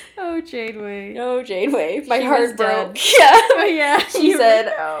 Oh, Janeway. Oh, Janeway. My heart broke. Yeah. Oh, yeah.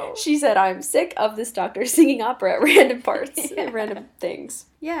 She said, I'm sick of this doctor singing opera at random parts, random things.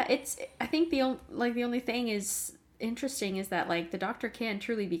 Yeah, I think the only thing is interesting is that, like, the doctor can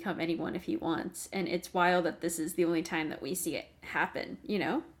truly become anyone if he wants. And it's wild that this is the only time that we see it happen, you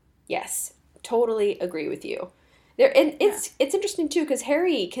know? Yes. Totally agree with you. It's interesting too because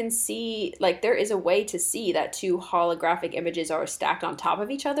Harry can see, like, there is a way to see that 2 holographic images are stacked on top of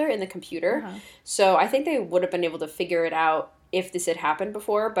each other in the computer. So I think they would have been able to figure it out if this had happened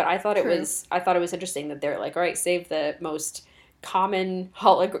before. But I thought it was interesting that they're like, all right, save the most common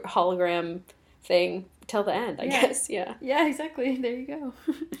hologram thing till the end. I guess. Yeah. Yeah. Exactly. There you go.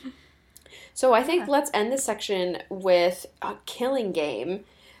 So I think let's end this section with a killing game,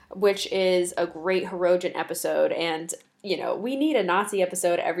 which is a great Hirogen episode. And, you know, we need a Nazi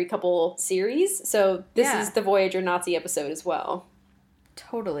episode every couple series. So this is the Voyager Nazi episode as well.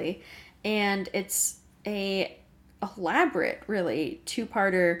 Totally. And it's a elaborate, really,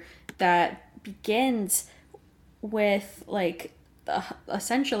 2-parter that begins with, like,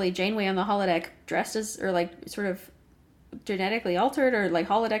 essentially Janeway on the holodeck dressed as, or, like, sort of genetically altered or, like,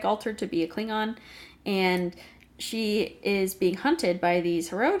 holodeck altered to be a Klingon. And she is being hunted by these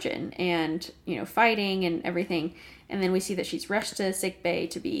Hirogen and, you know, fighting and everything. And then we see that she's rushed to sickbay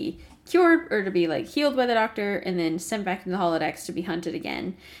to be cured or to be, like, healed by the doctor and then sent back to the holodecks to be hunted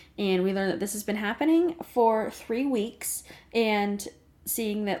again. And we learn that this has been happening for 3 weeks and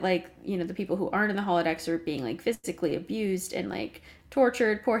seeing that, like, you know, the people who aren't in the holodecks are being, like, physically abused and, like,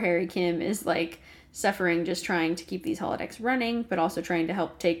 tortured. Poor Harry Kim is, like, suffering just trying to keep these holodecks running, but also trying to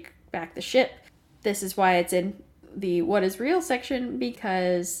help take back the ship. This is why it's in the what is real section,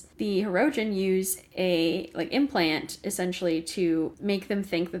 because the Hirogen use a, like, implant essentially to make them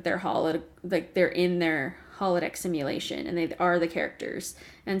think that they're in their holodeck simulation and they are the characters,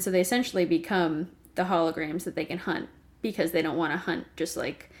 and so they essentially become the holograms that they can hunt because they don't want to hunt just,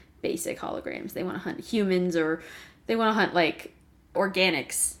 like, basic holograms. They want to hunt humans, or they want to hunt, like,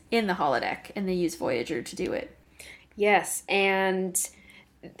 organics in the holodeck, and they use Voyager to do it. Yes, and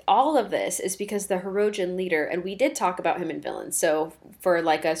all of this is because the Hirogen leader, and we did talk about him in Villains, so for,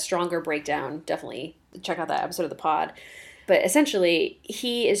 like, a stronger breakdown, definitely check out that episode of the pod. But essentially,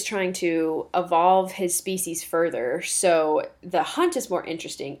 he is trying to evolve his species further, so the hunt is more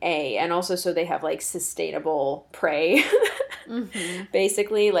interesting, and also so they have, like, sustainable prey.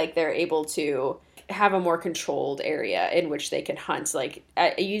 Basically, like, they're able to have a more controlled area in which they can hunt, like,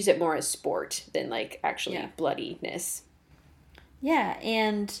 use it more as sport than, like, actually bloodiness. Yeah,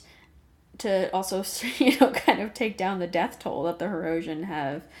 and to also, you know, kind of take down the death toll that the Hirogen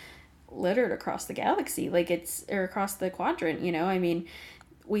have littered across the galaxy, like, or across the quadrant, you know? I mean,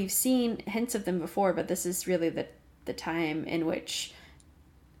 we've seen hints of them before, but this is really the time in which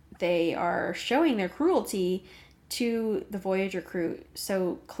they are showing their cruelty to the Voyager crew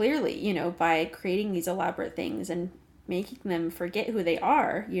so clearly, you know, by creating these elaborate things and making them forget who they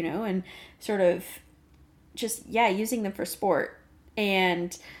are, you know, and sort of just, using them for sport.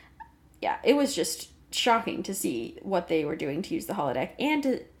 And it was just shocking to see what they were doing to use the holodeck.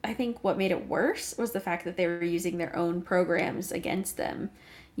 And I think what made it worse was the fact that they were using their own programs against them.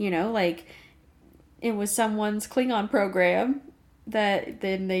 You know, like, it was someone's Klingon program that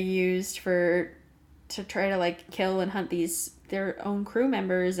then they used to try to, like, kill and hunt their own crew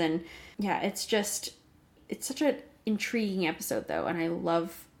members. And it's such an intriguing episode, though, and I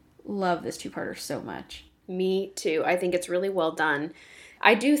love this 2-parter so much. Me too. I think it's really well done.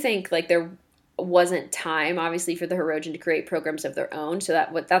 I do think, like, there wasn't time, obviously, for the Hirogen to create programs of their own, so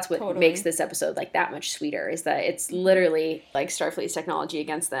that's what totally makes this episode, like, that much sweeter, is that it's literally, like, Starfleet's technology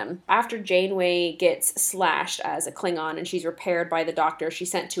against them. After Janeway gets slashed as a Klingon and she's repaired by the doctor,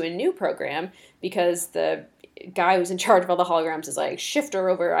 she's sent to a new program because the guy who's in charge of all the holograms is like, shift her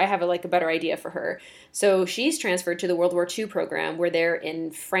over, I have a better idea for her. So she's transferred to the World War II program, where they're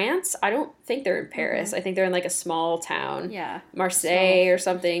in France. I don't think they're in Paris. I think they're in, like, a small town. Yeah. Marseille or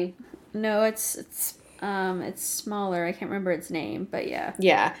something. No, it's It's smaller. I can't remember its name, but yeah.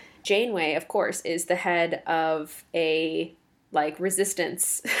 Yeah. Janeway, of course, is the head of a like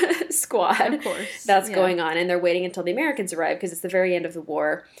resistance squad Of course. that's Yeah. going on, and they're waiting until the Americans arrive because it's the very end of the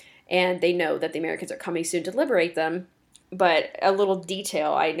war, and they know that the Americans are coming soon to liberate them. But a little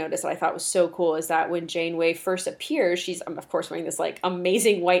detail I noticed that I thought was so cool is that when Janeway first appears, she's, of course, wearing this, like,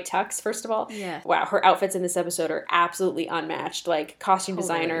 amazing white tux, first of all. Yeah. Wow, her outfits in this episode are absolutely unmatched. Like, costume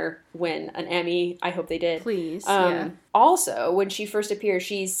designer win an Emmy. I hope they did. Please, yeah. Also, when she first appears,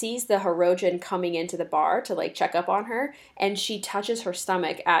 she sees the Hirogen coming into the bar to, like, check up on her, and she touches her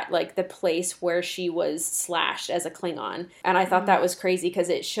stomach at, like, the place where she was slashed as a Klingon. And I thought that was crazy because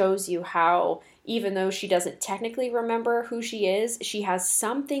it shows you how, even though she doesn't technically remember who she is, she has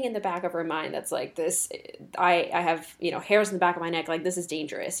something in the back of her mind that's like, this, I have, you know, hairs in the back of my neck, like, this is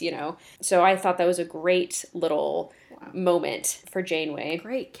dangerous, you know? So I thought that was a great little moment for Janeway.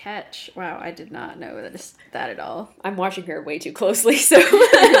 Great catch. Wow, I did not know that at all. I'm watching her way too closely, so.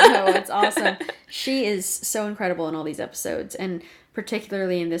 No, it's awesome. She is so incredible in all these episodes, and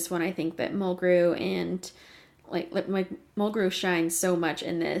particularly in this one, I think that Mulgrew and, like Mulgrew shines so much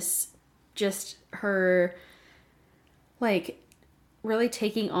in this. Just her, like, really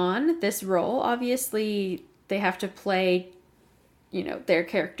taking on this role. Obviously, they have to play, you know, their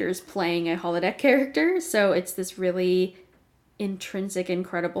characters playing a holodeck character. So it's this really intrinsic,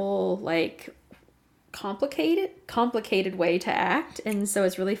 incredible, like, complicated way to act. And so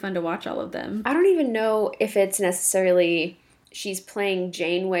it's really fun to watch all of them. I don't even know if it's necessarily she's playing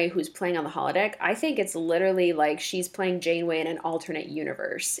Janeway who's playing on the holodeck. I think it's literally like she's playing Janeway in an alternate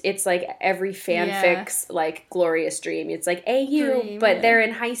universe. It's like every fanfic's like glorious dream. It's like AU, but they're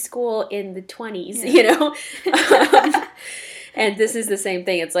in high school in the 20s, you know? And this is the same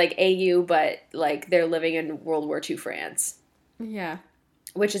thing. It's like AU, but like they're living in World War II France. Yeah.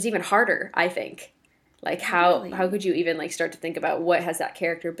 Which is even harder, I think. Like, how could you even, like, start to think about what has that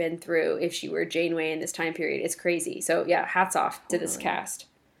character been through if she were Janeway in this time period? It's crazy. So, yeah, hats off to this cast.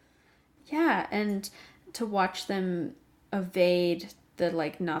 Yeah, and to watch them evade the,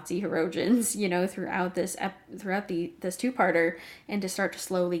 like, Nazi Hirogens, you know, throughout this two-parter, and to start to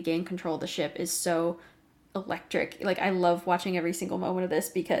slowly gain control of the ship is so electric. Like, I love watching every single moment of this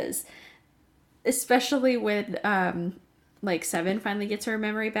because, especially when like Seven finally gets her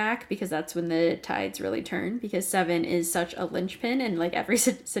memory back, because that's when the tides really turn, because Seven is such a linchpin in like every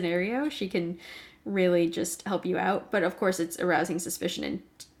scenario. She can really just help you out, but of course it's arousing suspicion in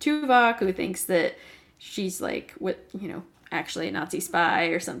Tuvok, who thinks that she's like, what, you know, actually a Nazi spy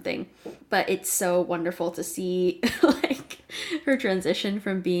or something. But it's so wonderful to see like her transition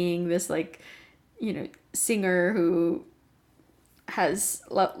from being this, like, you know, singer who has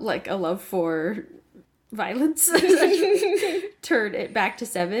like a love for violence, turn it back to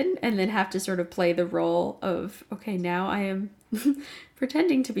Seven, and then have to sort of play the role of, okay, now I am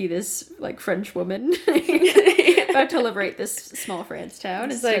pretending to be this like French woman about to liberate this small France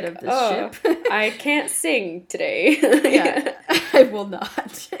town instead of this ship. I can't sing today. Yeah, I will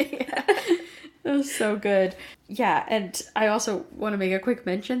not. Yeah. That was so good. Yeah, and I also want to make a quick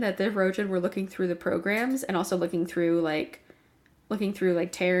mention that the Rojan were looking through the programs and also looking through like looking through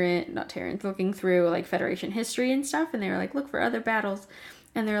like Federation history and stuff, and they were like, look for other battles,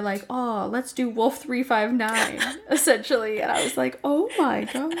 and they're like, oh, let's do Wolf 359 essentially, and I was like, oh my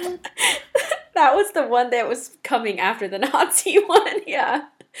god. That was the one that was coming after the Nazi one. Yeah,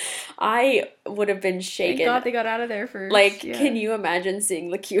 I would have been shaken. Thank God they got out of there first. Like, yeah. Can you imagine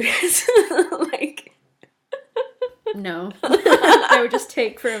seeing the cutest? Like, no. I would just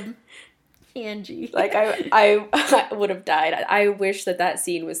take from Angie. Like, I would have died. I wish that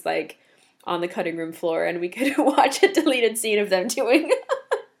scene was, like, on the cutting room floor and we could watch a deleted scene of them doing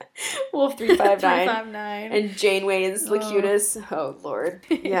Wolf 359. And Janeway is the cutest. Oh, Lord.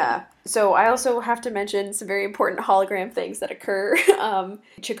 Yeah. So I also have to mention some very important hologram things that occur.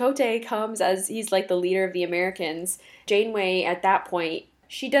 Chakotay comes as he's, like, the leader of the Americans. Janeway, at that point,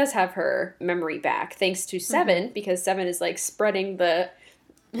 she does have her memory back, thanks to Seven, because Seven is, like, spreading the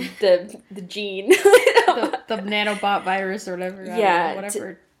gene. the nanobot virus or whatever. Yeah.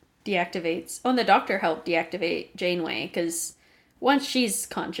 Whatever deactivates. Oh, and the doctor helped deactivate Janeway, because once she's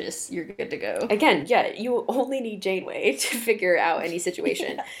conscious, you're good to go. Again, yeah, you only need Janeway to figure out any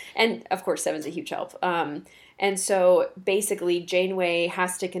situation. Yeah. And, of course, Seven's a huge help. And so, basically, Janeway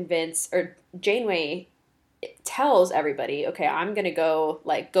tells everybody, okay, I'm going to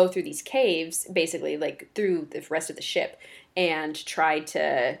go through these caves, basically, like, through the rest of the ship, and try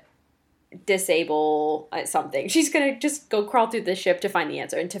to disable something. She's going to just go crawl through the ship to find the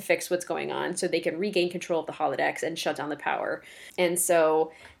answer and to fix what's going on so they can regain control of the holodecks and shut down the power. And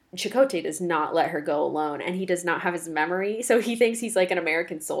so Chakotay does not let her go alone, and he does not have his memory, so he thinks he's like an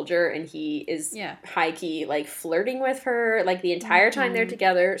American soldier, and he is high-key like flirting with her like the entire time they're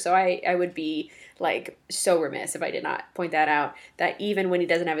together. So I would be like so remiss if I did not point that out, that even when he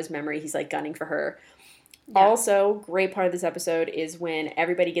doesn't have his memory, he's like gunning for her. Also, great part of this episode is when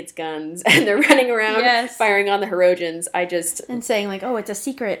everybody gets guns and they're running around firing on the Herodians. And saying like, oh, it's a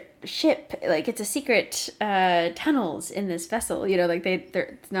secret ship, like it's a secret tunnels in this vessel, you know, like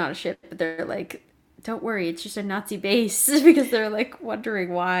it's not a ship, but they're like, don't worry, it's just a Nazi base, because they're like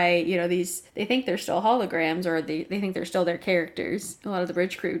wondering why, you know, they think they're still holograms, or they think they're still their characters. A lot of the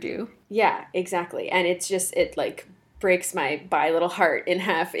bridge crew do. Yeah, exactly. And it like breaks my little heart in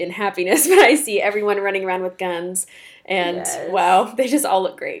half in happiness when I see everyone running around with guns, and wow, they just all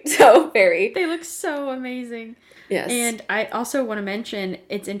look great. So they look so amazing. Yes. And I also want to mention,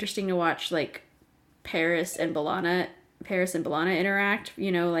 it's interesting to watch like Paris and B'Elanna interact,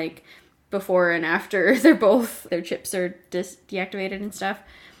 you know, like before and after their chips are deactivated and stuff.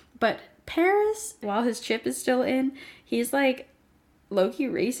 But Paris, while his chip is still in, he's like low-key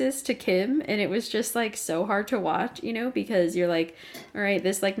racist to Kim, and it was just like so hard to watch, you know, because you're like, all right,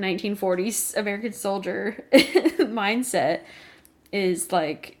 this like 1940s American soldier mindset is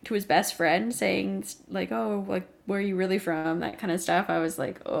like to his best friend saying like, oh, like, where are you really from, that kind of stuff. I was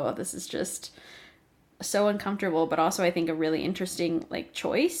like, oh, this is just so uncomfortable, but also I think a really interesting like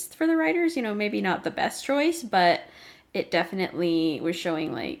choice for the writers, you know, maybe not the best choice, but it definitely was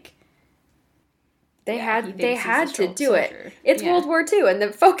showing like they had to do it. It's World War II, and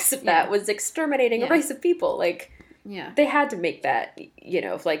the focus of that was exterminating a race of people. Like, they had to make that, you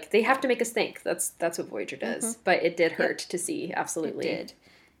know, like they have to make us think. That's what Voyager does. But it did hurt to see. Absolutely, it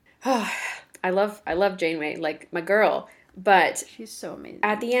did. I love Janeway, like my girl. But she's so amazing.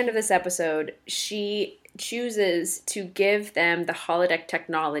 At the end of this episode, she chooses to give them the holodeck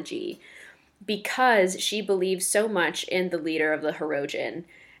technology because she believes so much in the leader of the Herodian.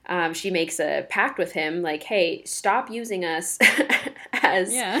 She makes a pact with him, like, hey, stop using us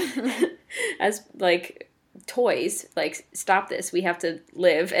as like toys. Like, stop this. We have to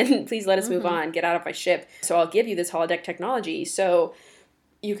live, and please let us move on. Get out of my ship. So I'll give you this holodeck technology so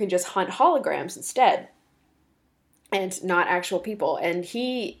you can just hunt holograms instead and not actual people. And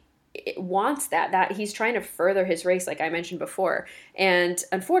he wants that he's trying to further his race, like I mentioned before. And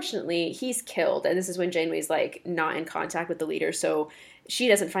unfortunately, he's killed. And this is when Janeway's like not in contact with the leader. So she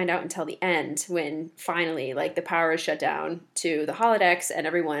doesn't find out until the end, when finally like the power is shut down to the holodecks and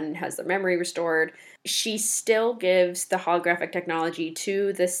everyone has their memory restored. She still gives the holographic technology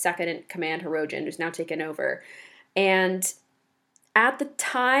to the second in command Herodian, who's now taken over. And at the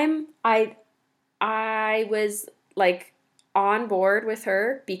time, I was like on board with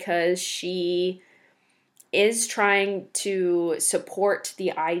her because she is trying to support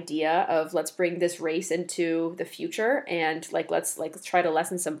the idea of let's bring this race into the future and like let's try to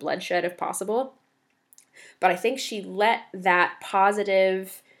lessen some bloodshed if possible. But I think she let that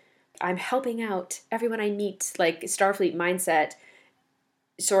positive, I'm helping out everyone I meet, like Starfleet mindset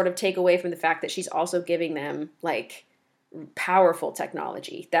sort of take away from the fact that she's also giving them like powerful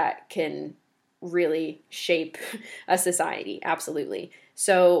technology that can really shape a society. Absolutely.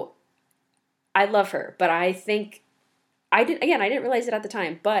 So I love her, but I think I didn't realize it at the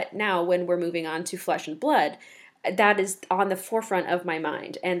time, but now when we're moving on to Flesh and Blood, that is on the forefront of my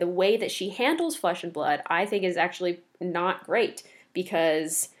mind. And the way that she handles Flesh and Blood, I think is actually not great,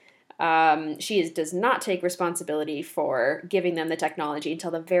 because she does not take responsibility for giving them the technology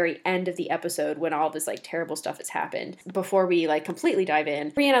until the very end of the episode, when all this like terrible stuff has happened. Before we like completely dive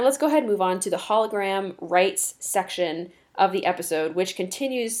in, Brianna, let's go ahead and move on to the hologram rights section of the episode, which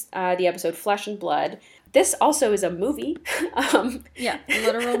continues the episode Flesh and Blood. This also is a movie.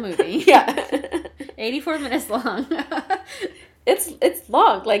 Literal movie. 84 minutes long. It's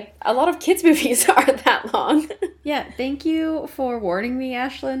long. Like, a lot of kids' movies are that long. Yeah, thank you for warning me,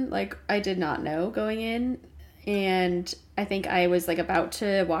 Ashlyn. Like, I did not know going in, and I think I was, like, about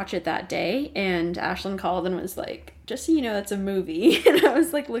to watch it that day, and Ashlyn called and was like, just so you know, that's a movie. And I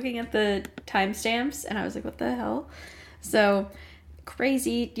was, like, looking at the timestamps, and I was like, what the hell? So,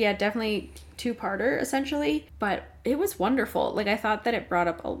 crazy. Yeah, definitely two-parter, essentially. But it was wonderful. Like, I thought that it brought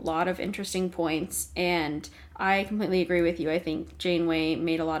up a lot of interesting points, and I completely agree with you. I think Janeway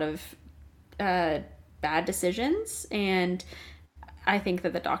made a lot of bad decisions, and I think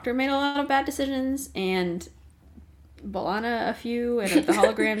that the Doctor made a lot of bad decisions, and B'Elanna a few, and the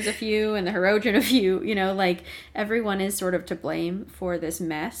holograms a few, and the Herodian a few. You know, like, everyone is sort of to blame for this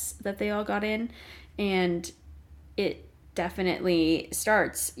mess that they all got in, and it definitely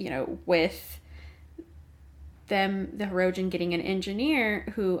starts, you know, with the Hirogen getting an engineer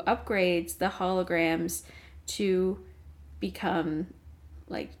who upgrades the holograms to become,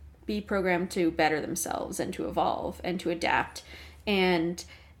 like, be programmed to better themselves and to evolve and to adapt. And,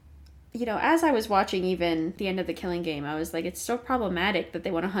 you know, as I was watching even the end of the Killing Game, I was like, it's so problematic that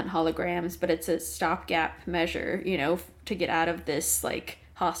they want to hunt holograms, but it's a stopgap measure, you know, to get out of this, like,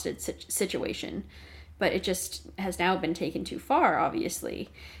 hostage situation. But it just has now been taken too far, obviously.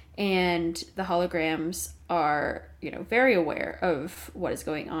 And the holograms are, you know, very aware of what is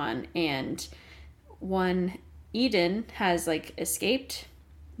going on. And one, Eden, has, like, escaped,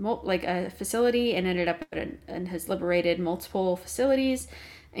 like, a facility and ended up and has liberated multiple facilities.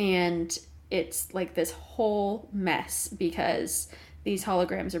 And it's, like, this whole mess because these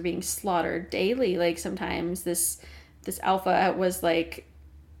holograms are being slaughtered daily. Like, sometimes this alpha was, like,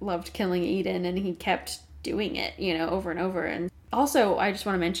 loved killing Eden, and he kept doing it, you know, over and over. And also, I just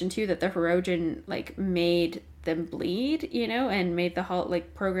want to mention too that the Hirogen, like, made them bleed, you know, and made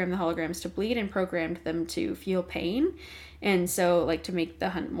programmed the holograms to bleed and programmed them to feel pain, and so, like, to make the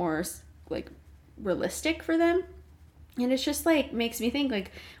hunt more, like, realistic for them. And it's just, like, makes me think,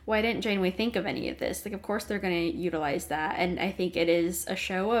 like, why didn't Janeway think of any of this? Like, of course they're going to utilize that. And I think it is a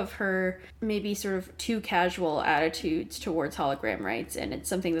show of her maybe sort of too casual attitudes towards hologram rights. And it's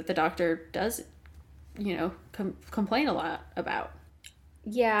something that the Doctor does, you know, complain a lot about.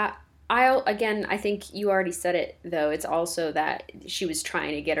 Yeah. I think you already said it, though. It's also that she was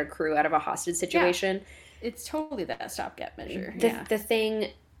trying to get her crew out of a hostage situation. Yeah. It's totally that stopgap measure. The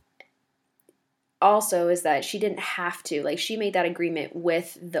thing also is that she didn't have to. Like, she made that agreement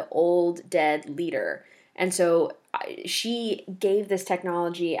with the old dead leader. And so she gave this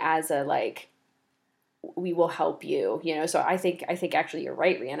technology as a, like, we will help you, you know? So I think actually you're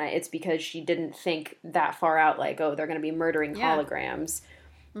right, Rhianna. It's because she didn't think that far out, like, oh, they're going to be murdering holograms.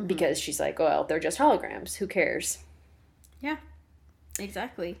 Mm-hmm. Because she's like, well, they're just holograms. Who cares? Yeah,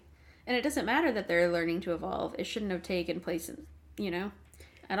 exactly. And it doesn't matter that they're learning to evolve. It shouldn't have taken place, you know,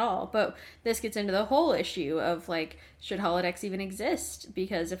 at all. But this gets into the whole issue of, like, should holodecks even exist?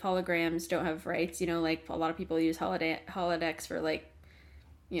 Because if holograms don't have rights, you know, like, a lot of people use holodecks for, like,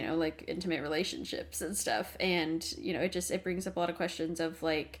 you know, like, intimate relationships and stuff. And, you know, it brings up a lot of questions of,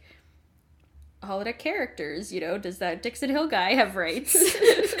 like, holodeck characters, you know, does that Dixon Hill guy have rights?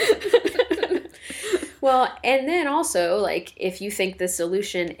 Well, and then also, like, if you think the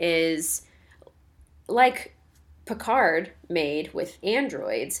solution is, like Picard made with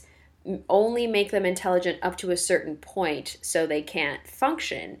androids, only make them intelligent up to a certain point so they can't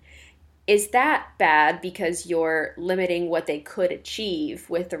function, is that bad because you're limiting what they could achieve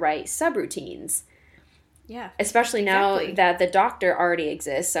with the right subroutines? Yeah. Especially now that the Doctor already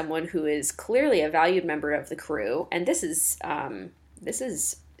exists, someone who is clearly a valued member of the crew, and this is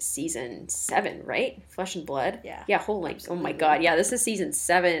season 7, right? Flesh and Blood. Yeah. Yeah. Oh my God. Yeah. This is season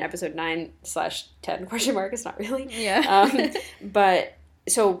 7, episode 9/10 question mark. It's not really. Yeah. But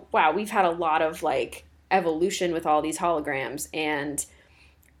so wow, we've had a lot of, like, evolution with all these holograms, and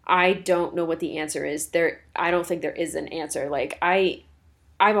I don't know what the answer is. I don't think there is an answer. Like, I'm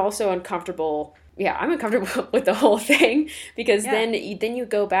also uncomfortable. Yeah, I'm uncomfortable with the whole thing because then you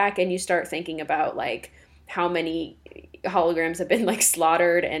go back and you start thinking about, like, how many holograms have been, like,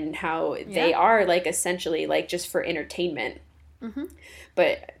 slaughtered and how they are, like, essentially, like, just for entertainment. Mm-hmm.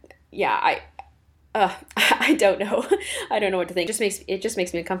 But yeah, I don't know. I don't know what to think. It just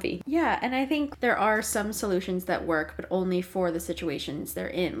makes me uncomfy. Yeah, and I think there are some solutions that work, but only for the situations they're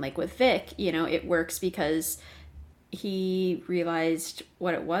in. Like with Vic, you know, it works because he realized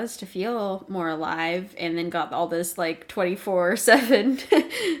what it was to feel more alive, and then got all this, like,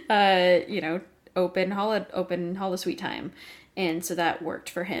 24/7, you know, open holosuite time. And so that worked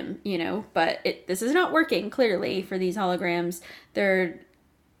for him, you know, but this is not working clearly for these holograms. They're,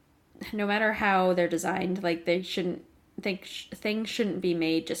 no matter how they're designed, like, they shouldn't things shouldn't be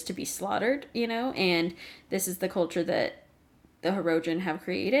made just to be slaughtered, you know, and this is the culture that the Hirogen have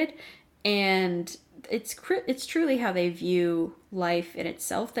created. And it's truly how they view life in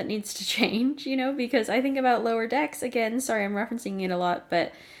itself that needs to change, you know, because I think about Lower Decks, again, sorry, I'm referencing it a lot,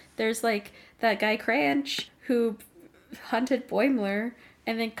 but there's, like, that guy Cranch who hunted Boimler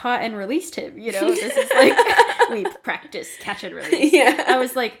and then caught and released him, you know. This is like, we practice catch and release. Yeah. I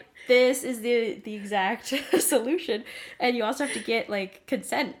was like, this is the exact solution. And you also have to get, like,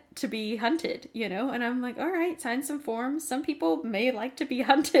 consent to be hunted, you know? And I'm like, all right, sign some forms. Some people may like to be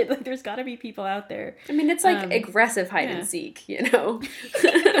hunted. Like, there's got to be people out there. I mean, it's like aggressive hide and seek, you know?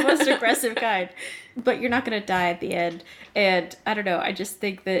 The most aggressive kind. But you're not going to die at the end. And I don't know, I just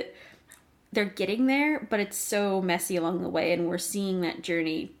think that they're getting there, but it's so messy along the way, and we're seeing that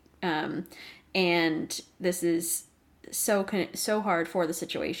journey. And this is so hard for the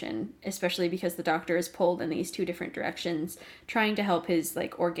situation, especially because the Doctor is pulled in these two different directions, trying to help his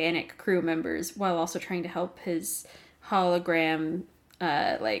like organic crew members while also trying to help his hologram,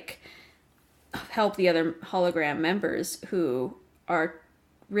 help the other hologram members who are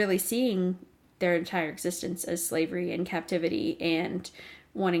really seeing their entire existence as slavery and captivity and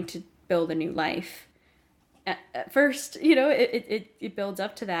wanting to build a new life. At first, it builds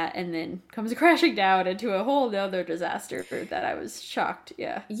up to that and then comes crashing down into a whole other disaster that I was shocked.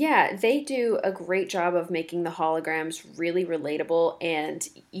 Yeah. Yeah, they do a great job of making the holograms really relatable, and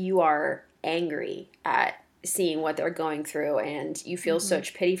you are angry at seeing what they're going through, and you feel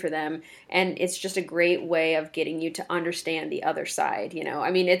such pity for them, and it's just a great way of getting you to understand the other side.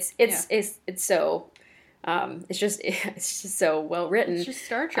 I mean, it's so it's just so well written. It's just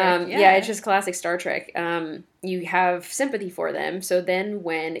Star Trek. Yeah, it's just classic Star Trek. You have sympathy for them. So then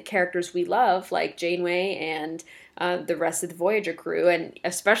when characters we love, like Janeway and the rest of the Voyager crew, and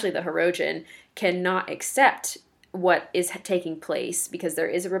especially the Hirogen, cannot accept what is taking place because there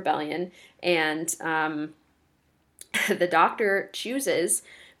is a rebellion, and the Doctor chooses,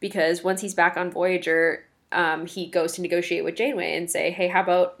 because once he's back on Voyager, he goes to negotiate with Janeway and say, hey, how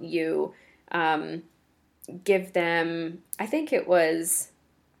about you give them, I think it was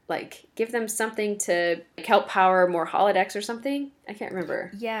give them something to help power more holodecks or something. I can't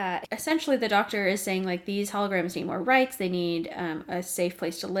remember. Yeah. Essentially, the Doctor is saying, these holograms need more rights. They need a safe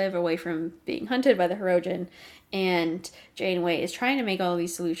place to live away from being hunted by the Hirogen. And Janeway is trying to make all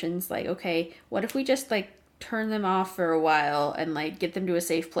these solutions. Okay, what if we just, turn them off for a while and, get them to a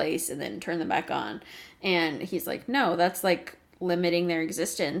safe place and then turn them back on? And he's like, no, that's, limiting their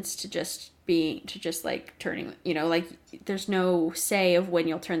existence to just turning, there's no say of when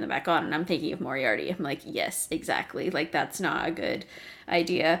you'll turn them back on. And I'm thinking of Moriarty. I'm like, yes, exactly. That's not a good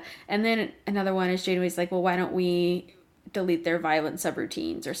idea. And then another one is Janeway's like, well, why don't we delete their violent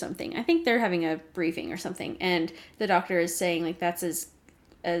subroutines or something? I think they're having a briefing or something. And the Doctor is saying, that's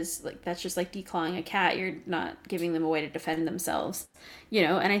that's just declawing a cat. You're not giving them a way to defend themselves,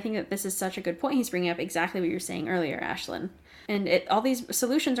 and I think that this is such a good point. He's bringing up exactly what you were saying earlier, Ashlyn. And all these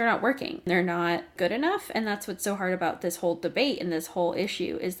solutions are not working. They're not good enough. And that's what's so hard about this whole debate and this whole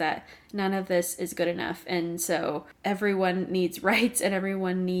issue, is that none of this is good enough. And so everyone needs rights, and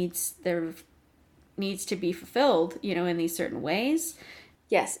everyone needs to be fulfilled, in these certain ways.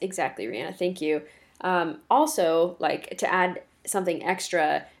 Yes, exactly, Rihanna. Thank you. Also, to add something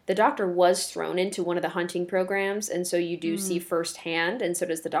extra, the Doctor was thrown into one of the hunting programs, and so you do see firsthand, and so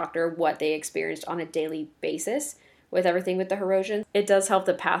does the Doctor, what they experienced on a daily basis with everything with the Hirogen. It does help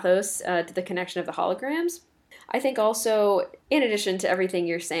the pathos to the connection of the holograms. I think also, in addition to everything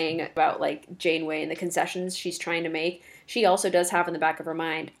you're saying about Janeway and the concessions she's trying to make, she also does have in the back of her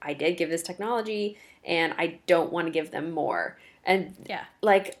mind, I did give this technology and I don't want to give them more. And yeah,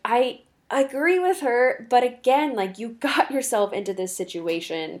 I agree with her, but again, you got yourself into this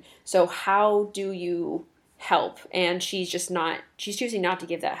situation, so how do you help? And she's choosing not to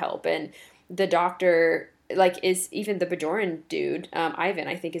give that help. And the Doctor, is even the Bajoran dude, Ivan,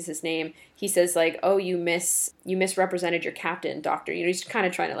 I think is his name. He says oh, you misrepresented your captain, Doctor. He's kind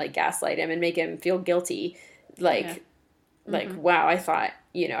of trying to gaslight him and make him feel guilty. Wow, I thought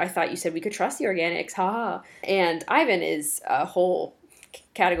you said we could trust the organics, haha. And Ivan is a whole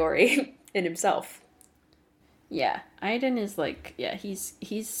category in himself. Yeah, Iden is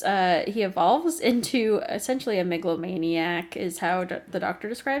he evolves into essentially a megalomaniac, is how the Doctor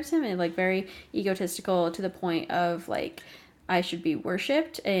describes him, and very egotistical to the point of I should be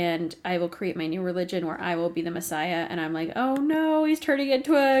worshipped and I will create my new religion where I will be the Messiah. And I'm like, oh no, he's turning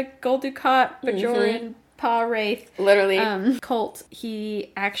into a Gul Dukat Bajoran Pa Wraith literally cult.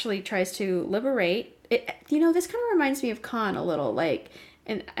 He actually tries to liberate it. This kind of reminds me of Khan a little,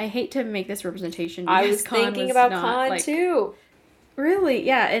 and I hate to make this representation. I was thinking about Khan too. Really?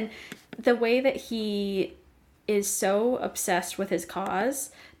 Yeah. And the way that he is so obsessed with his cause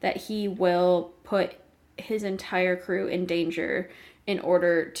that he will put his entire crew in danger in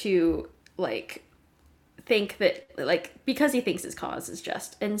order to think that because he thinks his cause is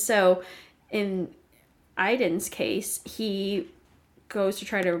just. And so in Iden's case, he goes to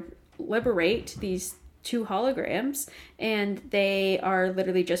try to liberate these two holograms, and they are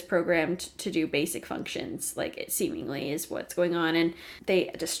literally just programmed to do basic functions, it seemingly is what's going on. And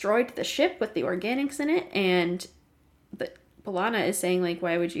they destroyed the ship with the organics in it, and B'Elanna is saying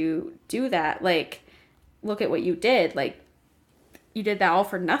why would you do that? Look at what you did. You did that all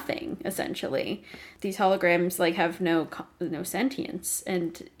for nothing, essentially. These holograms have no sentience,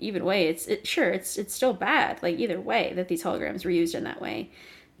 and either way it's still bad. Either way that these holograms were used in that way.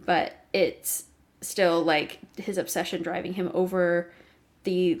 but it's still like his obsession driving him over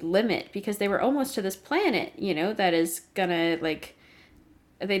the limit, because they were almost to this planet, you know, that is gonna like,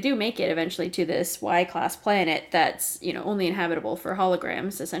 they do make it eventually to this Y-class planet that's, you know, only inhabitable for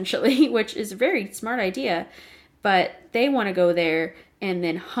holograms, essentially, which is a very smart idea. But they want to go there and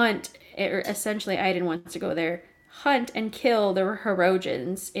then hunt, or essentially Aiden wants to go there, hunt and kill the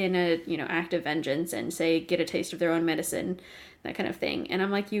Herodians in a, you know, act of vengeance and say, get a taste of their own medicine, that kind of thing. And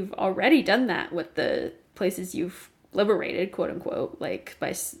I'm like, you've already done that with the places you've liberated, quote unquote, like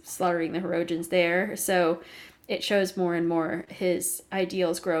by slaughtering the Herodians there. So it shows more and more his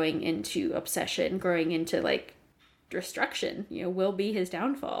ideals growing into obsession, growing into like destruction, you know, will be his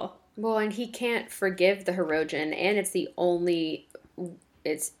downfall. Well, and he can't forgive the Herodian, and it's the only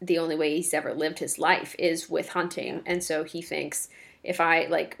way he's ever lived his life is with hunting. Yeah. And so he thinks, if I,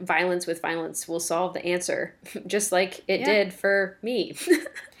 like, violence with violence will solve the answer, just like it did for me.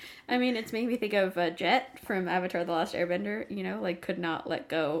 I mean, it's made me think of Jet from Avatar: The Last Airbender, you know, like, could not let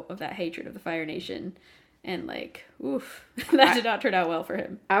go of that hatred of the Fire Nation. And, like, oof, that did not turn out well for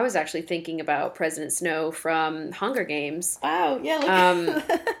him. I was actually thinking about President Snow from Hunger Games. Wow, yeah.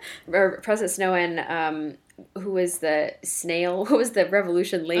 Or President Snow and, who was the snail? What was the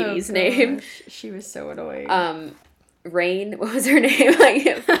revolution lady's name? She was so annoying. Rain, what was her name? Like,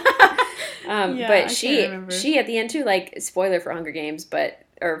 yeah, but she at the end too, like, spoiler for Hunger Games,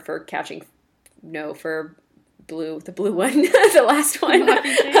 or for for the blue one, the last one.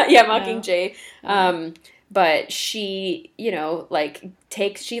 Mockingjay? Yeah, Mockingjay. No. But she, you know, like,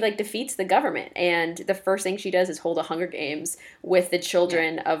 she defeats the government, and the first thing she does is hold a Hunger Games with the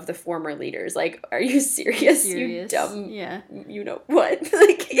children of the former leaders. Like, are you serious? You dumb, you know what?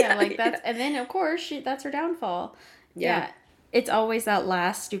 Like, that's, and then of course that's her downfall. Yeah. It's always that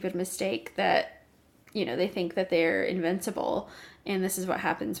last stupid mistake that, you know, they think that they're invincible, and this is what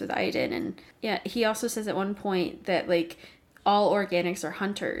happens with Aiden. And yeah, he also says at one point that, like, all organics are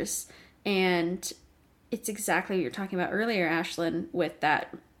hunters, and it's exactly what you're talking about earlier, Ashlyn, with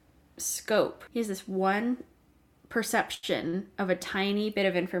that scope. He has this one perception of a tiny bit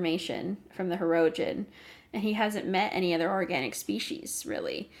of information from the Herodian, and he hasn't met any other organic species,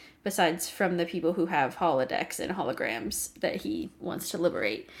 really, besides from the people who have holodecks and holograms that he wants to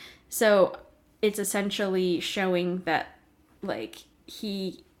liberate. So it's essentially showing that, like,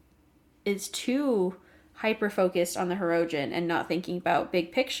 he is too hyper-focused on the Herodian and not thinking about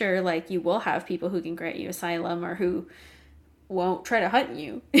big picture. Like, you will have people who can grant you asylum or who won't try to hunt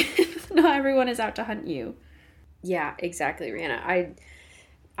you. Not everyone is out to hunt you. Yeah, exactly, Rihanna.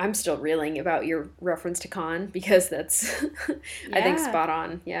 I'm still reeling about your reference to Khan, because that's, I think, spot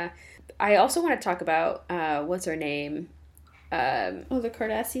on. Yeah. I also want to talk about, what's her name? The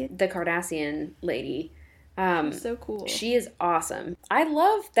Cardassian? The Cardassian lady. She's so cool. She is awesome. I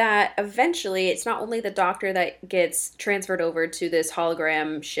love that eventually it's not only the Doctor that gets transferred over to this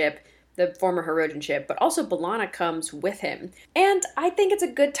hologram ship, the former Herodian ship, but also B'Elanna comes with him. And I think it's a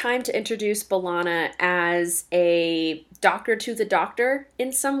good time to introduce B'Elanna as a doctor to the Doctor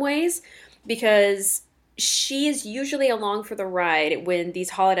in some ways, because she is usually along for the ride when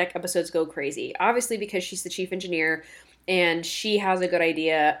these holodeck episodes go crazy. Obviously, because she's the chief engineer, and she has a good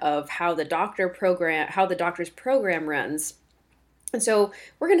idea of how the Doctor's program runs. And so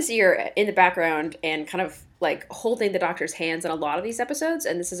we're going to see her in the background and kind of like holding the Doctor's hands in a lot of these episodes.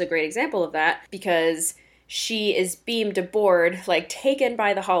 And this is a great example of that, because she is beamed aboard, like, taken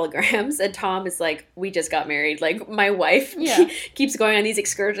by the holograms. And Tom is like, we just got married. Like, my wife keeps going on these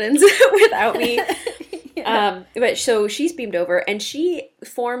excursions without me. But so she's beamed over, and she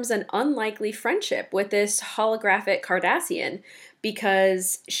forms an unlikely friendship with this holographic Cardassian,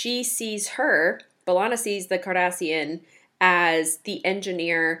 because she sees B'Elanna sees the Cardassian as the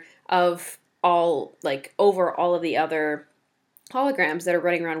engineer of all, like, over all of the other holograms that are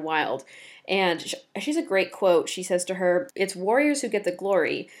running around wild. And she's a great quote. She says to her, "It's warriors who get the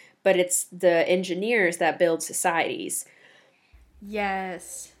glory, but it's the engineers that build societies."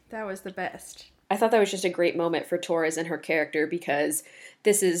 Yes, that was the best. I thought that was just a great moment for Torres and her character, because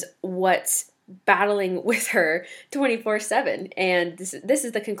this is what's battling with her 24/7. And this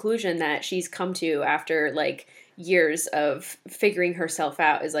is the conclusion that she's come to after, like, years of figuring herself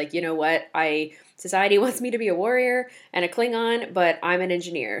out, is like, you know what, society wants me to be a warrior and a Klingon, but I'm an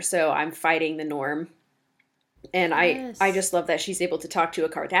engineer, so I'm fighting the norm. And I just love that she's able to talk to a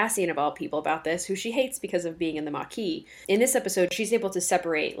Cardassian, of all people, about this, who she hates because of being in the Maquis. In this episode, she's able to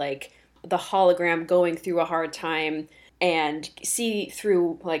separate, like, the hologram going through a hard time and see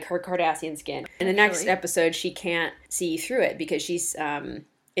through, like, her Cardassian skin. In the next episode, she can't see through it because it's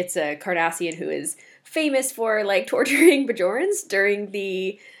it's a Cardassian who is famous for, like, torturing Bajorans during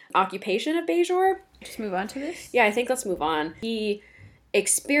the occupation of Bajor. Just move on to this? Yeah, I think let's move on. He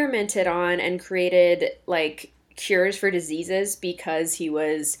experimented on and created, like, cures for diseases because he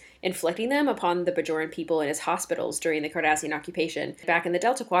was inflicting them upon the Bajoran people in his hospitals during the Cardassian occupation. Back in the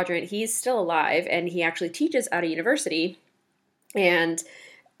Delta Quadrant, he's still alive, and he actually teaches at a university, and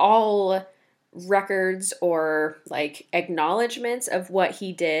all records or, like, acknowledgments of what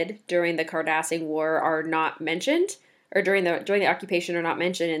he did during the Cardassian War are not mentioned, or during the occupation are not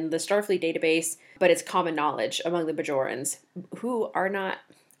mentioned in the Starfleet database, but it's common knowledge among the Bajorans, who are not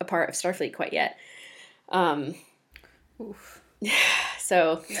a part of Starfleet quite yet. Oof.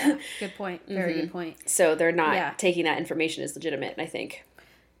 So, yeah, good point. Very good point. So they're not taking that information as legitimate, I think.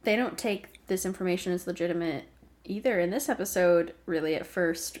 They don't take this information as legitimate either in this episode, really, at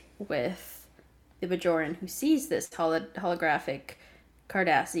first, with the Bajoran who sees this holographic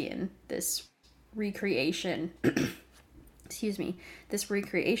Cardassian, this recreation, excuse me, this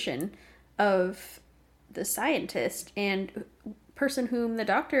recreation of the scientist and person whom the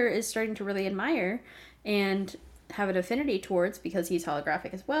Doctor is starting to really admire and have an affinity towards because he's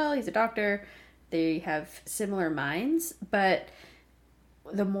holographic as well. He's a doctor. They have similar minds, but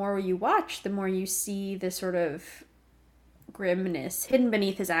the more you watch, the more you see the sort of grimness hidden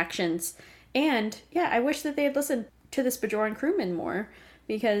beneath his actions. And yeah, I wish that they had listened to this Bajoran crewman more,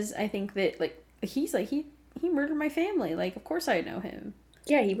 because I think that, like, he's like, he murdered my family. Like, of course I know him.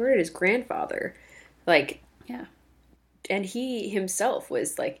 Yeah, he murdered his grandfather. Like, yeah. And he himself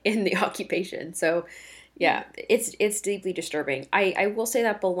was, like, in the occupation. So yeah, it's deeply disturbing. I will say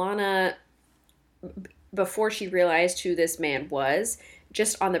that B'Elanna, before she realized who this man was,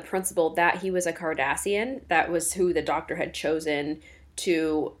 just on the principle that he was a Cardassian, that was who the Doctor had chosen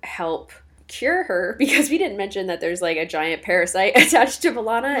to help cure her, because we didn't mention that there's, like, a giant parasite attached to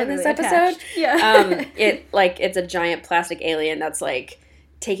B'Elanna in this episode. Attached. Yeah. It's a giant plastic alien that's, like,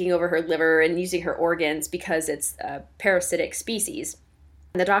 taking over her liver and using her organs because it's a parasitic species.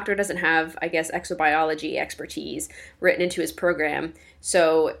 And the Doctor doesn't have, I guess, exobiology expertise written into his program.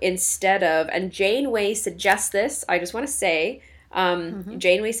 So instead of, and Janeway suggests this, I just want to say,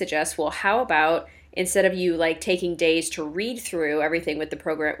 Janeway suggests, well, how about instead of you, like, taking days to read through everything with the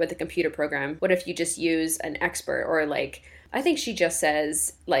program, with the computer program, what if you just use an expert? Or, like, I think she just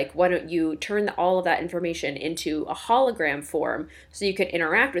says, like, why don't you turn all of that information into a hologram form so you can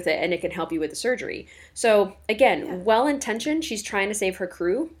interact with it and it can help you with the surgery. So, again, well-intentioned. She's trying to save her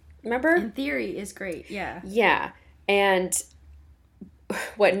crew, remember? In theory is great, yeah. Yeah. And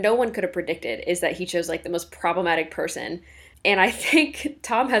what no one could have predicted is that he chose, like, the most problematic person. And I think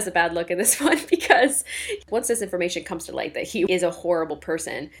Tom has a bad look in this one, because once this information comes to light that he is a horrible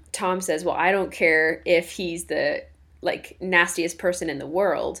person, Tom says, well, I don't care if he's the, like, nastiest person in the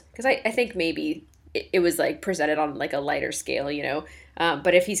world, because I think maybe it was, like, presented on, like, a lighter scale, you know,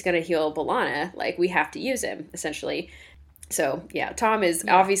 but if he's going to heal B'Elanna, like, we have to use him, essentially. So, yeah, Tom is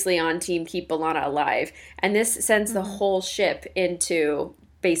obviously on team keep B'Elanna alive, and this sends the whole ship into,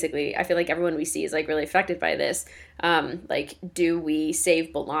 basically, I feel like everyone we see is, like, really affected by this. Like, do we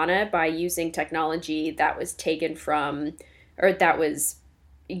save B'Elanna by using technology that was taken from, or that was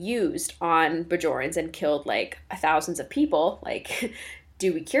used on Bajorans and killed, like, thousands of people? Like,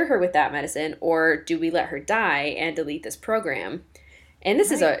 do we cure her with that medicine, or do we let her die and delete this program? And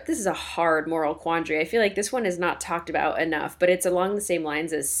this is a hard moral quandary. I feel like this one is not talked about enough, but it's along the same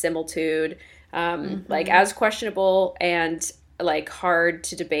lines as similitude, like, as questionable and, like, hard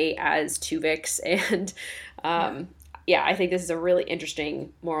to debate as Tuvix. And I think this is a really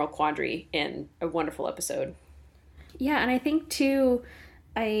interesting moral quandary and a wonderful episode. Yeah, and I think too,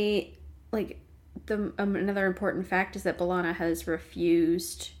 another important fact is that B'Elanna has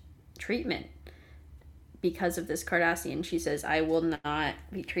refused treatment because of this Cardassian. She says, I will not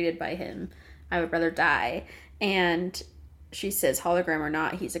be treated by him. I would rather die. And she says, hologram or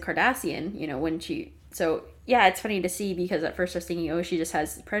not, he's a Cardassian, you know, so yeah, it's funny to see, because at first I was thinking, oh, she just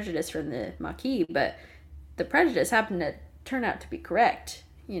has prejudice from the Maquis, but the prejudice happened to turn out to be correct,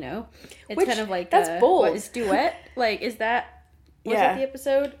 you know? It's kind of like, that's bold. What is Duet? Like, was that the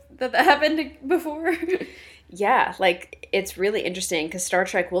episode that happened before? Yeah, like, it's really interesting, because Star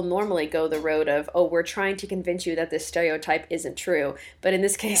Trek will normally go the road of, oh, we're trying to convince you that this stereotype isn't true. But in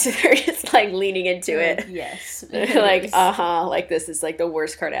this case, they're just, like, leaning into it. Yes. Like, like, this is, like, the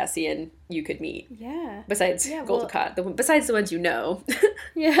worst Cardassian you could meet. Yeah. Besides Goldcott, besides the ones you know.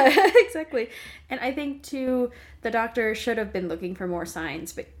 Yeah, exactly. And I think, too, the Doctor should have been looking for more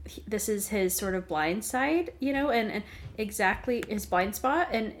signs, but this is his sort of blind side, you know, and exactly his blind spot,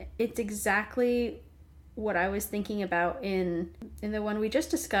 and it's exactly what I was thinking about in in the one we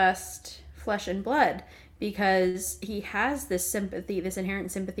just discussed, Flesh and Blood, because he has this sympathy, this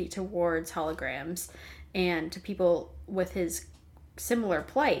inherent sympathy towards holograms and to people with his similar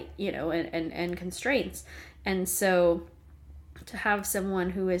plight, you know, and constraints. And so to have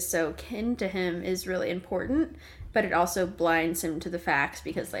someone who is so kin to him is really important, but it also blinds him to the facts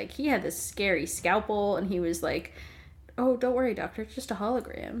because, like, he had this scary scalpel and he was like, oh, don't worry, doctor, it's just a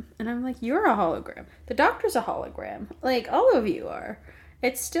hologram. And I'm like, you're a hologram. The doctor's a hologram. Like, all of you are.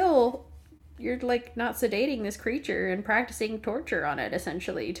 It's still, you're, like, not sedating this creature and practicing torture on it,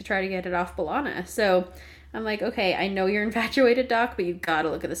 essentially, to try to get it off B'Elanna. So I'm like, okay, I know you're infatuated, Doc, but you've got to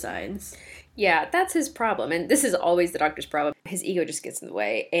look at the signs. Yeah, that's his problem. And this is always the doctor's problem. His ego just gets in the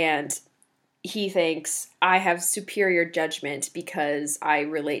way. And he thinks, I have superior judgment because I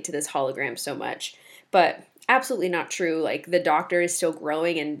relate to this hologram so much. But absolutely not true. Like, the doctor is still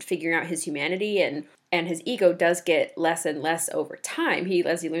growing and figuring out his humanity, and his ego does get less and less over time.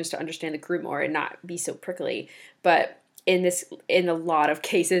 As he learns to understand the crew more and not be so prickly. But in a lot of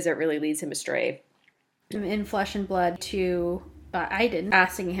cases, it really leads him astray. In Flesh and Blood to Aiden,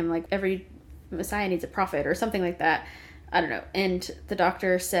 asking him, like, every Messiah needs a prophet or something like that. I don't know. And the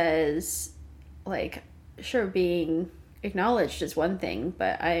doctor says, like, sure, being acknowledged is one thing,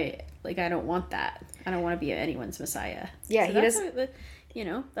 but I don't want that. I don't want to be anyone's Messiah. Yeah, so he does. You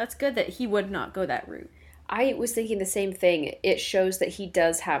know, that's good that he would not go that route. I was thinking the same thing. It shows that he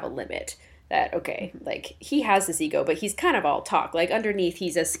does have a limit. That, okay, like, he has this ego, but he's kind of all talk. Like, underneath,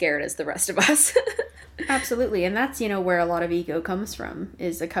 he's as scared as the rest of us. Absolutely. And that's, you know, where a lot of ego comes from,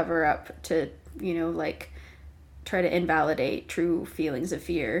 is a cover-up to, you know, like, try to invalidate true feelings of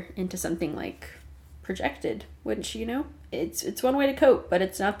fear into something, like, projected, which, you know, it's one way to cope, but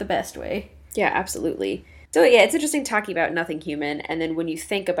it's not the best way. Yeah, absolutely. So, yeah, it's interesting talking about Nothing Human, and then when you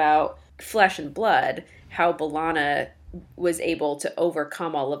think about Flesh and Blood, how B'Elanna was able to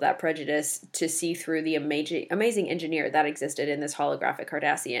overcome all of that prejudice to see through the amazing engineer that existed in this holographic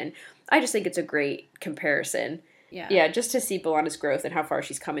Cardassian. I just think it's a great comparison. Yeah, just to see B'Elanna's growth and how far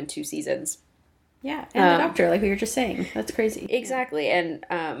she's come in 2 seasons. Yeah, and the doctor, like we were just saying. That's crazy. Exactly.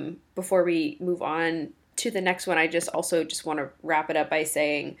 And before we move on to the next one, I just want to wrap it up by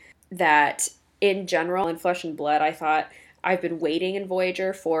saying that in general, in Flesh and Blood, I thought I've been waiting in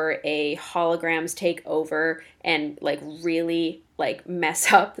Voyager for a holograms take over and, like, really, like,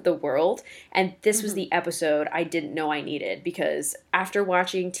 mess up the world. And this was the episode I didn't know I needed, because after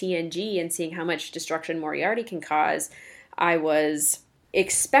watching TNG and seeing how much destruction Moriarty can cause, I was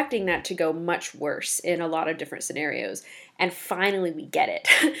expecting that to go much worse in a lot of different scenarios. And finally we get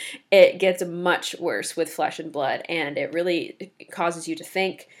it. It gets much worse with Flesh and Blood, and it really causes you to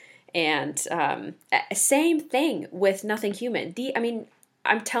think. And same thing with Nothing Human.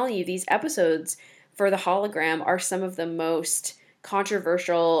 I'm telling you, these episodes for the hologram are some of the most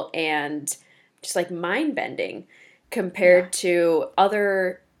controversial and just, like, mind-bending compared to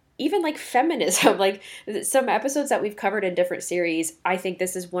other, even, like, feminism. Like, some episodes that we've covered in different series, I think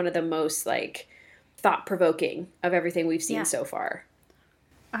this is one of the most, like, thought-provoking of everything we've seen so far.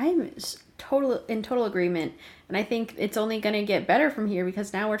 I'm in total agreement, and I think it's only going to get better from here,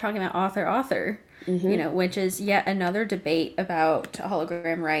 because now we're talking about author, you know, which is yet another debate about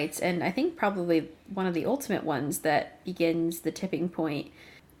hologram rights, and I think probably one of the ultimate ones that begins the tipping point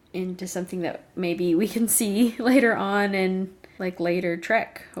into something that maybe we can see later on in, like, later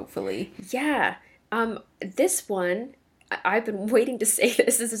Trek, hopefully. Yeah. This one, I've been waiting to say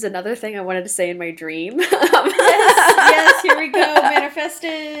this. This is another thing I wanted to say in my dream. Yes, here we go. Manifest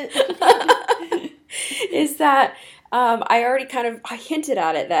it. Is that I hinted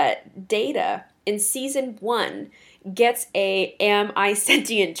at it, that Data in season 1 gets a Am I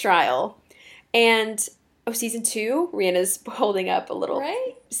Sentient trial. And, season 2, Rhianna's holding up a little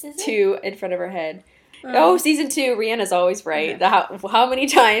 2 in front of her head. Season 2, Rhianna's always right. Okay. How many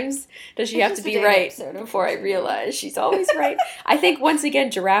times does she have to be right before I realize she's always right? I think once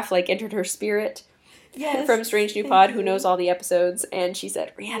again Giraffe, like, entered her spirit from Strange New Pod, who knows all the episodes, and she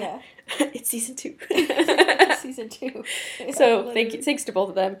said, Rhianna, it's season 2. It's season 2. So thanks to both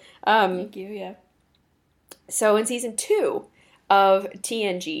of them. Thank you, yeah. So in season 2 of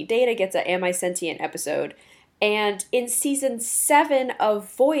TNG, Data gets a Am I Sentient episode. And in season 7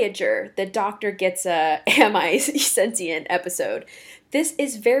 of Voyager, the Doctor gets a Am I Sentient episode. This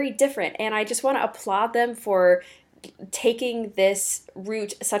is very different, and I just want to applaud them for taking this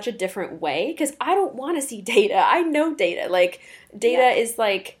route such a different way, because I don't want to see Data. I know Data. Like, Data is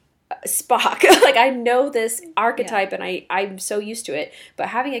like Spock. Like, I know this archetype, and I'm so used to it. But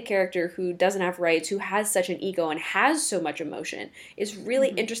having a character who doesn't have rights, who has such an ego and has so much emotion, is really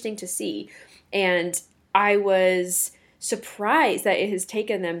interesting to see. And I was surprised that it has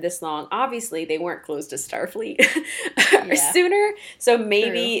taken them this long. Obviously, they weren't close to Starfleet sooner, so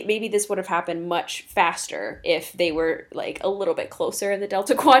maybe this would have happened much faster if they were like a little bit closer in the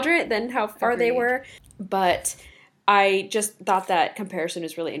Delta Quadrant than how far they were. But I just thought that comparison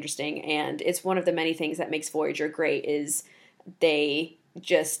was really interesting, and it's one of the many things that makes Voyager great is they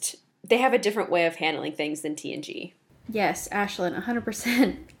have a different way of handling things than TNG. Yes, Ashlyn,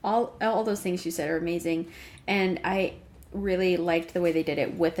 100%. All those things you said are amazing, and I really liked the way they did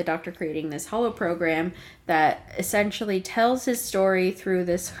it with the Doctor creating this holo program that essentially tells his story through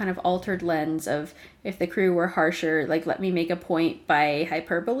this kind of altered lens of if the crew were harsher, like let me make a point by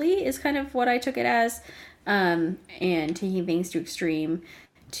hyperbole is kind of what I took it as, and taking things to extreme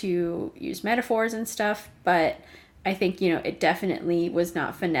to use metaphors and stuff, but I think, it definitely was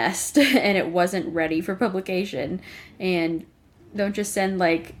not finessed and it wasn't ready for publication. And don't just send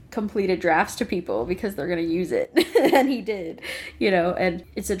like completed drafts to people because they're going to use it. And he did, and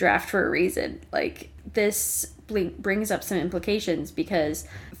it's a draft for a reason. Like this brings up some implications because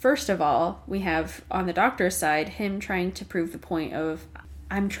first of all, we have on the Doctor's side, him trying to prove the point of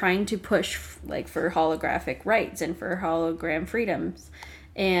I'm trying to push like for holographic rights and for hologram freedoms.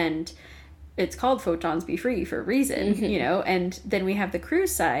 And it's called Photons Be Free for a reason, and then we have the crew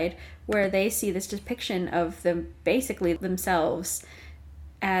side where they see this depiction of them basically themselves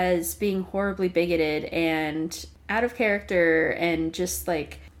as being horribly bigoted and out of character and just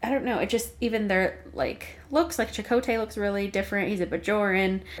like, I don't know, it just, even their like looks, like Chakotay looks really different, he's a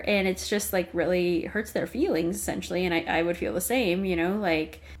Bajoran, and it's just like really hurts their feelings essentially, and I would feel the same,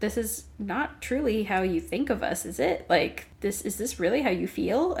 like this is not truly how you think of us, is it? Like is this really how you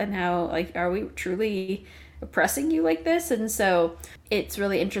feel, and how like are we truly oppressing you like this? And so it's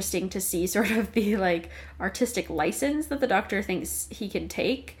really interesting to see sort of the like artistic license that the Doctor thinks he can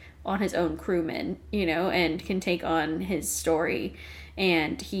take on his own crewmen, and can take on his story.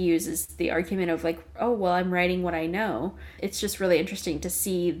 And he uses the argument of like, oh, well, I'm writing what I know. It's just really interesting to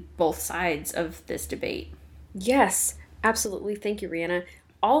see both sides of this debate. Yes, absolutely. Thank you, Rhianna.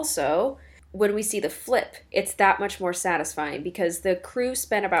 Also, when we see the flip, it's that much more satisfying because the crew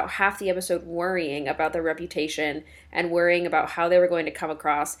spent about half the episode worrying about their reputation and worrying about how they were going to come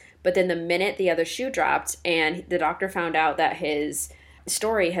across. But then the minute the other shoe dropped and the Doctor found out that his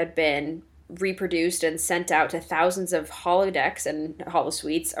story had been reproduced and sent out to thousands of holodecks and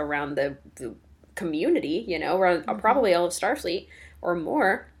holosuites around the community, around probably all of Starfleet or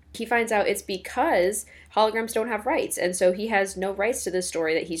more, he finds out it's because holograms don't have rights, and so he has no rights to this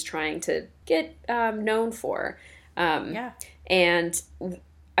story that he's trying to get known for. And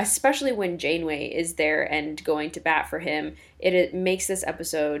especially when Janeway is there and going to bat for him, it makes this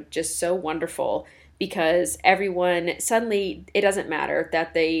episode just so wonderful. Because everyone, suddenly, it doesn't matter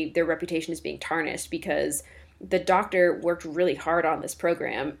that their reputation is being tarnished because the Doctor worked really hard on this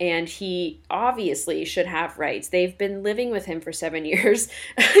program and he obviously should have rights. They've been living with him for 7 years,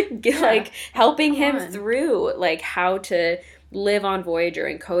 helping him through like how to live on Voyager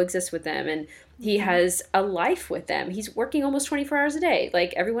and coexist with them. And he has a life with them. He's working almost 24 hours a day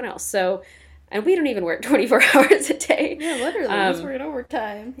like everyone else. So, and we don't even work 24 hours a day. Yeah, literally. We're working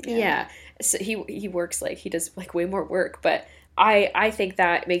overtime. Yeah. So he works he does way more work, but I think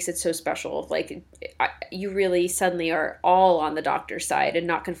that makes it so special. Like you really suddenly are all on the Doctor's side and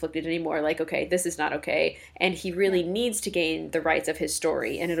not conflicted anymore. Like, okay, this is not okay. And he really needs to gain the rights of his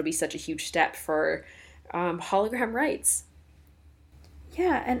story. And it'll be such a huge step for hologram rights.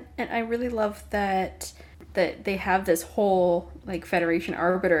 Yeah. And I really love that they have this whole like Federation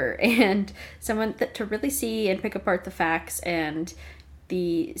arbiter and someone to really see and pick apart the facts and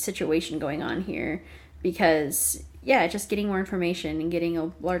the situation going on here, because just getting more information and getting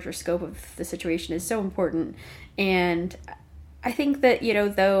a larger scope of the situation is so important. And I think that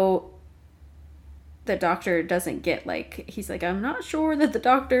though the Doctor doesn't get he's like, I'm not sure that that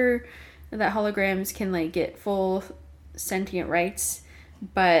holograms can get full sentient rights,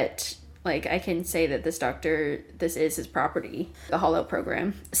 but I can say that this Doctor, this is his property, the holo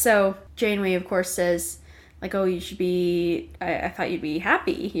program. So Janeway of course says oh, you should be, I thought you'd be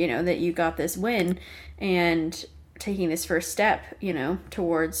happy, that you got this win and taking this first step,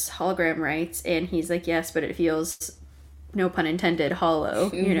 towards hologram rights. And he's like, yes, but it feels, no pun intended, hollow,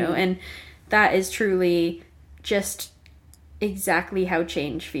 and that is truly just exactly how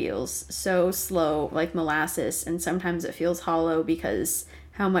change feels. So slow, like molasses, and sometimes it feels hollow because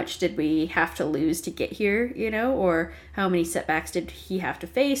how much did we have to lose to get here, or how many setbacks did he have to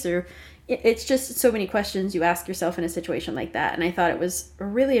face, or it's just so many questions you ask yourself in a situation like that. And I thought it was a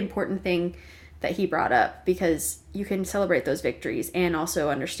really important thing that he brought up, because you can celebrate those victories and also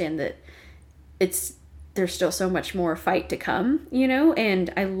understand that it's there's still so much more fight to come, you know?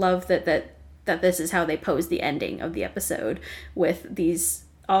 And I love that this is how they pose the ending of the episode with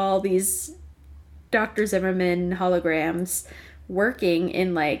all these Dr. Zimmerman holograms working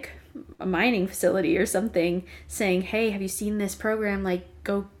in like a mining facility or something, saying, hey, have you seen this program? Like,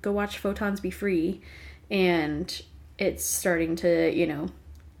 go watch Photons Be Free. And it's starting to, you know,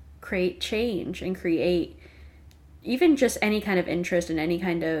 create change and create even just any kind of interest and any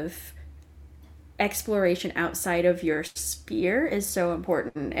kind of exploration outside of your sphere is so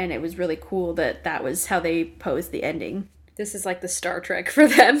important. And it was really cool that was how they posed the ending. This is like the Star Trek for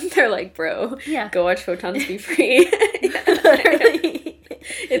them. They're like, bro, go watch Photons Be Free. Literally.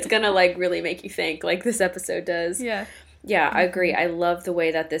 It's gonna like really make you think, like this episode does. Yeah. Yeah, I agree. I love the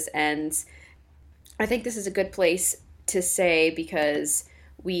way that this ends. I think this is a good place to say, because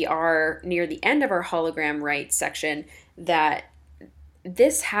we are near the end of our hologram rights section, that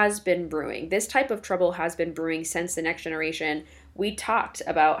this has been brewing. This type of trouble has been brewing since The Next Generation. We talked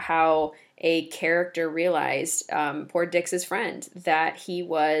about how a character realized, poor Dix's friend, that he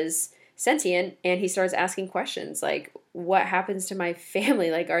was sentient, and he starts asking questions like, what happens to my family?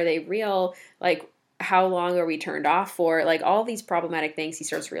 Like, are they real? Like, how long are we turned off for? Like, all these problematic things he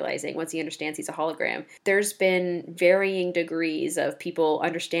starts realizing once he understands he's a hologram. There's been varying degrees of people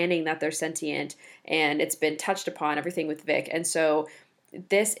understanding that they're sentient, and it's been touched upon, everything with Vic. And so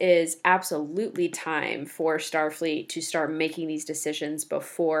this is absolutely time for Starfleet to start making these decisions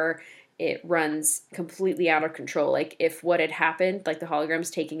before it runs completely out of control. Like, if what had happened, like the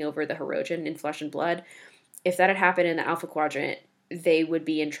holograms taking over the Hirogen in Flesh and Blood, if that had happened in the Alpha Quadrant, they would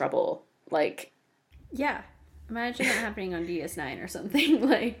be in trouble. Like, yeah. Imagine that happening on DS9 or something.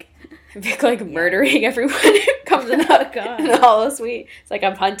 Like, Vic, like, murdering everyone who comes in the Hollow Suite. It's like,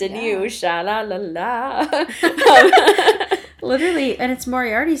 I'm hunting you. Sha-la-la-la. Literally, and it's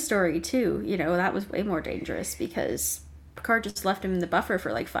Moriarty's story, too. You know, that was way more dangerous because Picard just left him in the buffer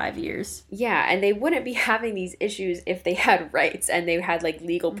for like 5 years. Yeah, and they wouldn't be having these issues if they had rights and they had like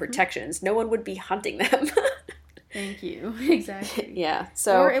legal protections. No one would be hunting them. Thank you. Exactly. Yeah.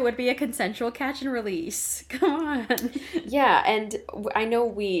 So, or it would be a consensual catch and release. Come on. Yeah, and I know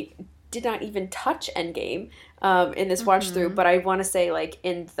we did not even touch Endgame in this watch through, but I want to say, like,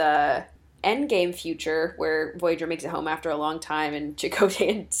 in the Endgame future, where Voyager makes it home after a long time and Chakotay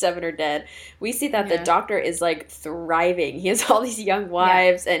and Seven are dead, we see that the Doctor is, like, thriving. He has all these young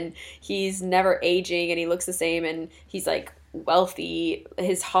wives, and he's never aging, and he looks the same, and he's, like, wealthy.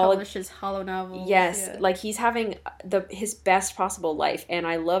 Publishes holo novels. Yes, like, he's having his best possible life, and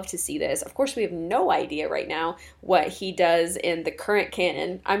I love to see this. Of course, we have no idea right now what he does in the current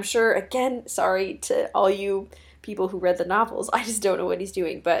canon. I'm sure, again, sorry to all you people who read the novels, I just don't know what he's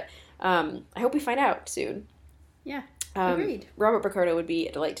doing, but I hope we find out soon. Yeah, agreed. Robert Picardo would be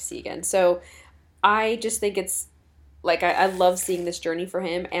a delight to see again. So I just think it's, like, I love seeing this journey for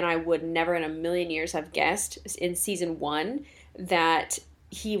him, and I would never in a million years have guessed in season 1 that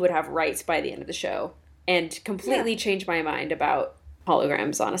he would have rights by the end of the show, and completely change my mind about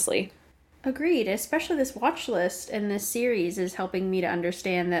holograms, honestly. Agreed. Especially this watch list and this series is helping me to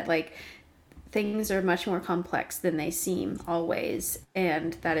understand that, like, things are much more complex than they seem always,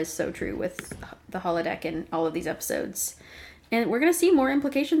 and that is so true with the holodeck and all of these episodes. And we're going to see more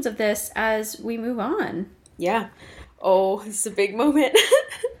implications of this as we move on. Yeah. Oh, this is a big moment.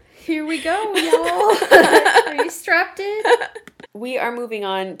 Here we go, y'all. Are you strapped in? We are moving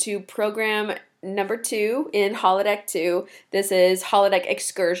on to program number 2 in Holodeck 2. This is Holodeck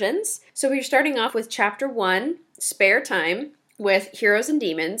Excursions. So we're starting off with Chapter 1, Spare Time, with Heroes and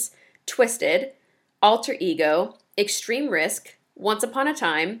Demons, Twisted, Alter Ego, Extreme Risk, Once Upon a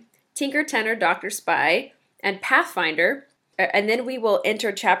Time, Tinker Tenor Dr. Spy, and Pathfinder. And then we will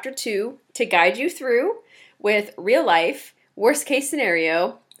enter Chapter 2 to guide you through with Real Life, Worst Case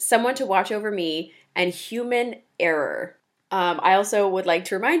Scenario, Someone to Watch Over Me, and Human Error. I also would like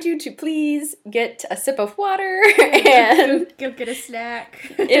to remind you to please get a sip of water and go get a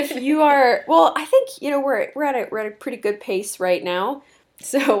snack. If you are, well, I think, you know, we're at a pretty good pace right now.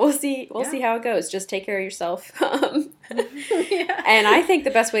 So we'll see how it goes. Just take care of yourself. And I think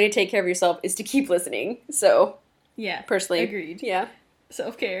the best way to take care of yourself is to keep listening. So yeah, personally, agreed. Yeah,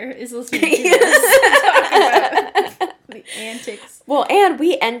 self-care is listening to this. Talking about the antics. Well, and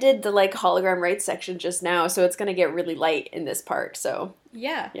we ended the, like, hologram rights section just now, so it's gonna get really light in this part. So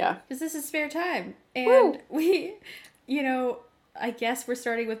yeah, because this is spare time, and we, you know, I guess we're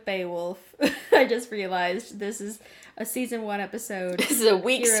starting with Beowulf. I just realized this is a season 1 episode. This is a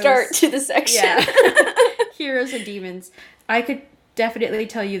weak start to the section. Yeah. Heroes and Demons. I could definitely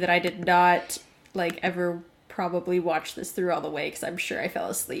tell you that I did not, like, ever probably watch this through all the way because I'm sure I fell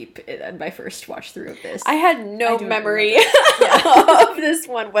asleep in my first watch through of this. I had no memory of this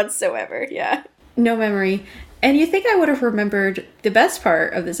one whatsoever. Yeah. No memory. And you think I would have remembered the best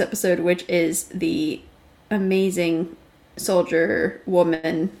part of this episode, which is the amazing soldier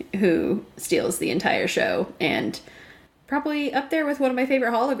woman who steals the entire show and probably up there with one of my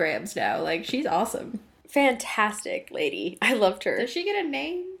favorite holograms now. Like, she's awesome. Fantastic lady. I loved her. Does she get a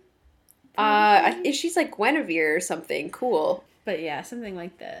name? She's like Guinevere or something. Cool. But yeah, something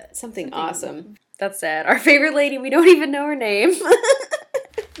like that. Something awesome. That's sad. Our favorite lady, we don't even know her name.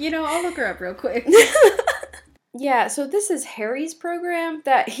 You know, I'll look her up real quick. Yeah, so this is Harry's program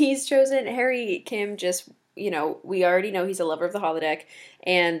that he's chosen. Harry Kim just, we already know he's a lover of the holodeck,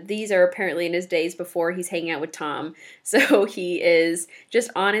 and these are apparently in his days before he's hanging out with Tom. So he is just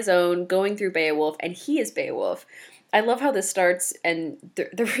on his own, going through Beowulf, and he is Beowulf. I love how this starts, and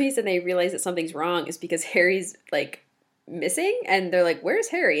the reason they realize that something's wrong is because Harry's, like, missing, and they're like, where's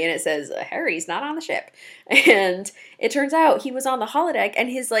Harry? And it says, Harry's not on the ship. And it turns out he was on the holodeck, and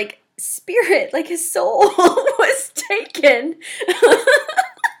his, like, spirit, like his soul was taken.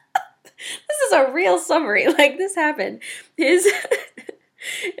 This is a real summary. Like, this happened. His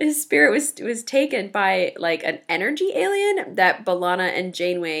spirit was taken by, like, an energy alien that B'Elanna and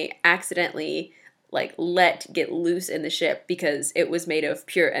Janeway accidentally, like, let get loose in the ship because it was made of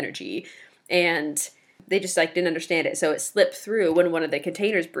pure energy. And they just, like, didn't understand it. So it slipped through when one of the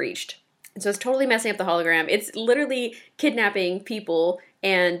containers breached. And so it's totally messing up the hologram. It's literally kidnapping people,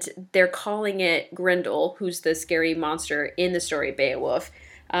 and they're calling it Grendel, who's the scary monster in the story Beowulf.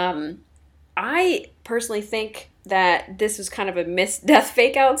 I personally think that this was kind of a missed death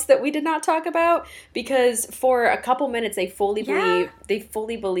fake-outs that we did not talk about, because for a couple minutes they fully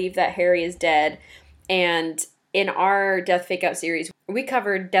believe that Harry is dead. And in our death fake-out series, we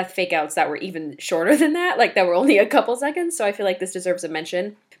covered death fake-outs that were even shorter than that, like that were only a couple seconds. So I feel like this deserves a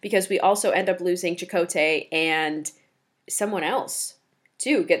mention, because we also end up losing Chakotay, and someone else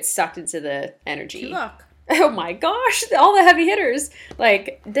too gets sucked into the energy. Tuvok. Oh my gosh, all the heavy hitters.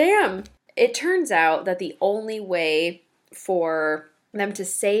 Like, damn. It turns out that the only way for them to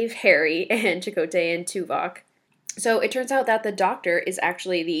save Harry and Chakotay and Tuvok, so it turns out that the doctor is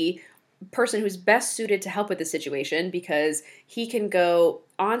actually the person who's best suited to help with the situation, because he can go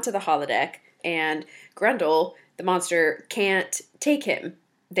onto the holodeck, and Grendel, the monster, can't take him,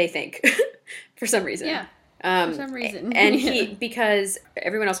 they think, for some reason. Yeah. For some reason. And he, because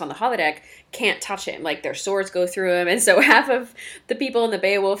everyone else on the holodeck can't touch him. Like, their swords go through him. And so half of the people in the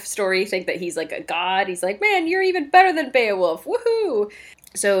Beowulf story think that he's like a god. He's like, man, you're even better than Beowulf. Woohoo!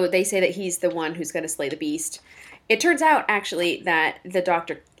 So they say that he's the one who's going to slay the beast. It turns out, actually, that the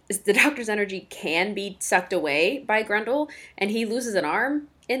doctor's energy can be sucked away by Grendel, and he loses an arm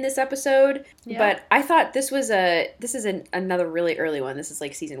in this episode. Yeah. But I thought this is another really early one. This is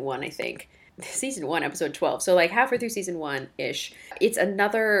like season 1, I think. Season 1, episode 12. So like halfway through season 1-ish. It's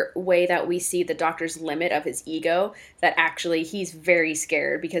another way that we see the doctor's limit of his ego, that actually he's very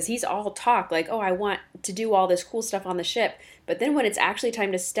scared, because he's all talk like, oh, I want to do all this cool stuff on the ship. But then when it's actually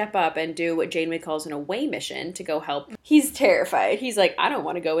time to step up and do what Janeway calls an away mission to go help, he's terrified. He's like, I don't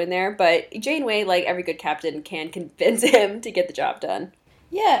want to go in there. But Janeway, like every good captain, can convince him to get the job done.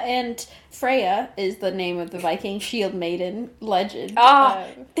 Yeah, and Freya is the name of the Viking shield maiden legend.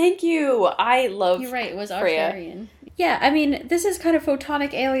 Thank you. I love You're right, it was Freya. Arthurian. Yeah, I mean, this is kind of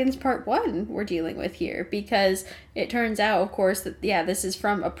Photonic Aliens Part 1 we're dealing with here, because it turns out, of course, that, yeah, this is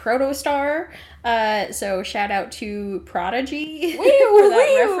from a protostar, so shout out to Prodigy for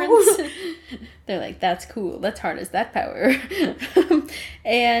that reference. They're like, that's cool, let's harness that power.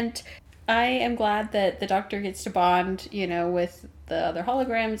 And I am glad that the Doctor gets to bond, with the other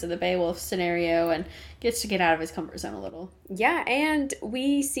holograms and the Beowulf scenario, and gets to get out of his comfort zone a little. Yeah, and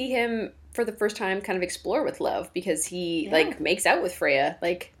we see him for the first time kind of explore with love, because he makes out with Freya.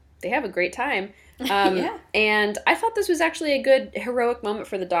 Like, they have a great time. Yeah. And I thought this was actually a good heroic moment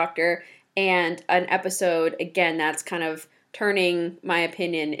for the Doctor, and an episode, again, that's kind of turning my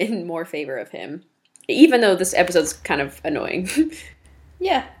opinion in more favor of him. Even though this episode's kind of annoying.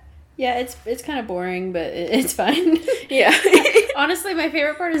 Yeah. Yeah, it's kind of boring, but it's fine. Yeah. Honestly, my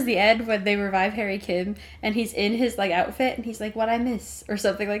favorite part is the end when they revive Harry Kim, and he's in his, like, outfit, and he's like, what I miss, or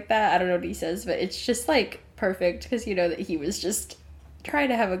something like that. I don't know what he says, but it's just, like, perfect, because you know that he was just trying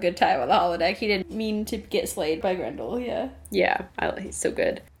to have a good time on the holodeck. He didn't mean to get slayed by Grendel, yeah. Yeah, he's so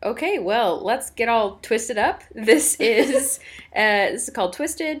good. Okay, well, let's get all twisted up. This is called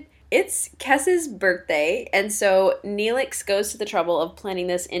Twisted. it's Kess's birthday, and so Neelix goes to the trouble of planning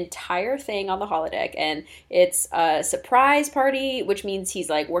this entire thing on the holodeck, and it's a surprise party, which means he's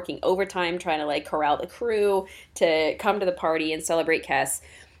like working overtime trying to like corral the crew to come to the party and celebrate Kess.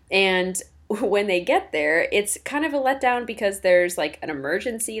 And when they get there, it's kind of a letdown because there's like an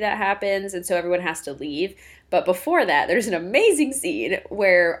emergency that happens, and so everyone has to leave. But before that, there's an amazing scene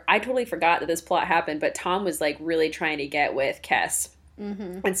where I totally forgot that this plot happened, but Tom was like really trying to get with Kess.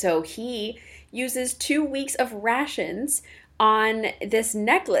 Mm-hmm. And so he uses 2 weeks of rations on this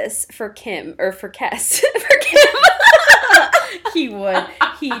necklace for Kim, or for Kess. For Kim. He would.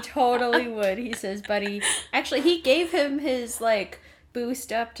 He totally would. He says, buddy. Actually, he gave him his like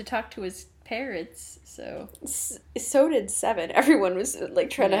boost up to talk to his parents. So did Seven. Everyone was like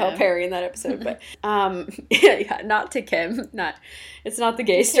trying to help Harry in that episode, but yeah, not to Kim. It's not the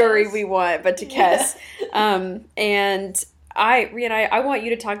gay story we want, but to Kess. And I want you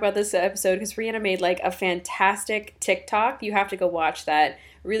to talk about this episode because Rihanna made like a fantastic TikTok. You have to go watch that.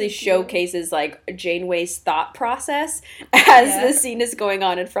 Really showcases like Janeway's thought process as the scene is going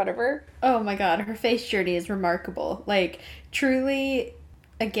on in front of her. Oh my god, her face journey is remarkable. Like, truly,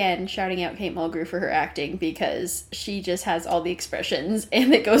 again, shouting out Kate Mulgrew for her acting because she just has all the expressions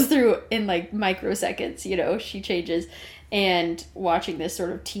and it goes through in like microseconds, you know, she changes. And watching this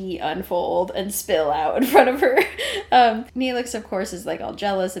sort of tea unfold and spill out in front of her. Neelix, of course, is like all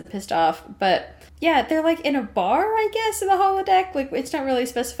jealous and pissed off. But yeah, they're like in a bar, I guess, in the holodeck. Like, it's not really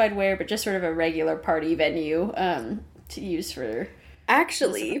specified where, but just sort of a regular party venue to use for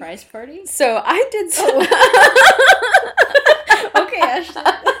actually a surprise party. So I did so. Okay, Ashley,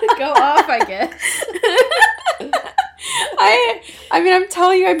 go off, I guess. I mean, I'm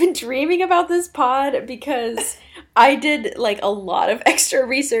telling you, I've been dreaming about this pod because I did like a lot of extra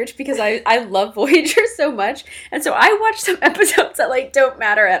research because I love Voyager so much, and so I watched some episodes that like don't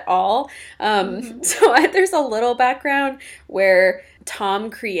matter at all. So there's a little background where Tom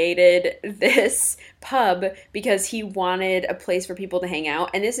created this pub because he wanted a place for people to hang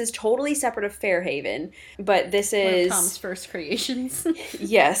out, and this is totally separate of Fairhaven, but this is one of Tom's first creations.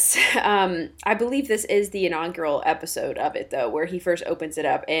 Yes. I believe this is the inaugural episode of it, though, where he first opens it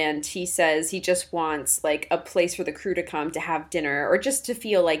up, and he says he just wants like a place for the crew to come to have dinner, or just to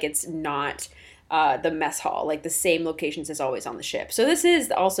feel like it's not the mess hall, like the same locations as always on the ship. So this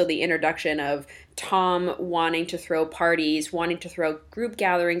is also the introduction of Tom wanting to throw parties, wanting to throw group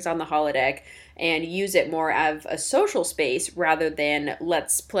gatherings on the holodeck, and use it more as a social space rather than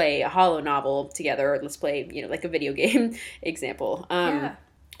let's play a holo novel together, or let's play, you know, like a video game example.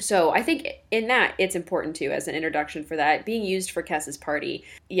 So I think in that, it's important, too, as an introduction for that, being used for Kess's party.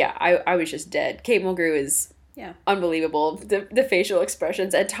 Yeah, I was just dead. Kate Mulgrew is unbelievable. The facial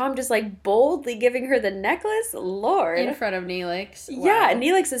expressions. And Tom just, like, boldly giving her the necklace. Lord. In front of Neelix. Wow. Yeah,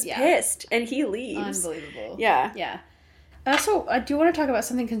 Neelix is pissed, and he leaves. Unbelievable. Yeah. Yeah. So I do want to talk about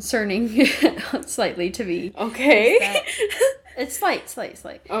something concerning slightly to me. Okay. It's slight.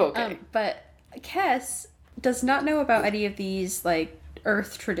 Oh, okay. But Kess does not know about any of these, like,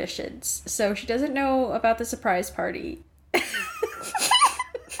 Earth traditions. So she doesn't know about the surprise party.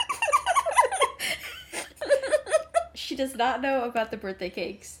 She does not know about the birthday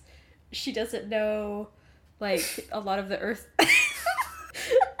cakes. She doesn't know, like, a lot of the Earth...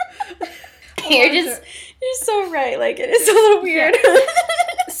 You're so right. Like, it is a little weird. Yeah.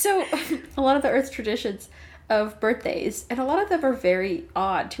 So, a lot of the Earth traditions of birthdays, and a lot of them are very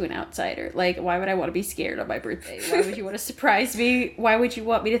odd to an outsider. Like, why would I want to be scared on my birthday? Why would you want to surprise me? Why would you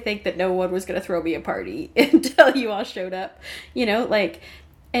want me to think that no one was going to throw me a party until you all showed up? You know, like...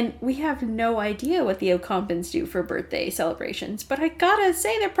 And we have no idea what the Ocampans do for birthday celebrations. But I gotta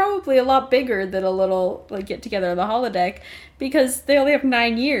say, they're probably a lot bigger than a little, like, get-together on the holodeck. Because they only have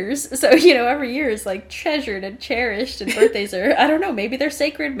 9 years. So, you know, every year is, like, treasured and cherished. And birthdays are, I don't know, maybe they're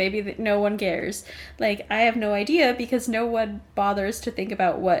sacred. Maybe no one cares. Like, I have no idea because no one bothers to think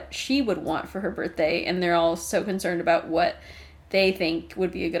about what she would want for her birthday. And they're all so concerned about what they think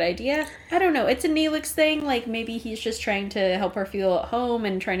would be a good idea. I don't know. It's a Neelix thing. Like, maybe he's just trying to help her feel at home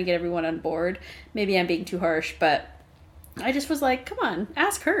and trying to get everyone on board. Maybe I'm being too harsh, but I just was like, come on,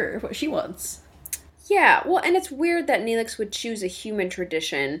 ask her what she wants. Yeah, well, and it's weird that Neelix would choose a human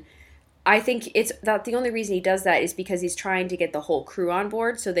tradition. I think it's that the only reason he does that is because he's trying to get the whole crew on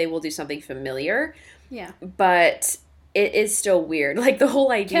board, so they will do something familiar. Yeah. But... it is still weird. Like, the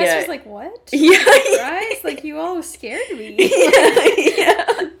whole idea... Cass was like, what? Yeah. Right? Like, you all scared me.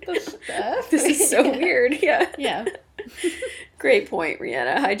 Yeah. This is so Yeah. Weird. Yeah. Yeah. Great point,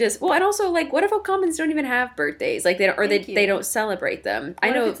 Rihanna. Well, and also, like, what if Ocampans don't even have birthdays? Like, they don't, or they don't celebrate them. What I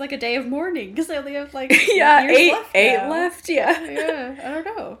know if it's like a day of mourning because they only have like eight left left. Yeah. Yeah, I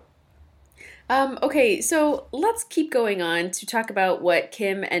don't know. Okay, so let's keep going on to talk about what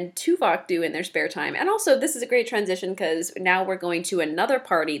Kim and Tuvok do in their spare time. And also, this is a great transition because now we're going to another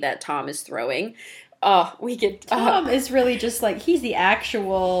party that Tom is throwing. We get... Tom is really just like, he's the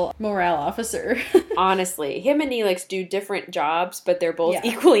actual morale officer. Honestly, him and Neelix do different jobs, but they're both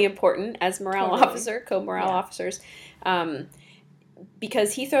equally important as co-morale officers.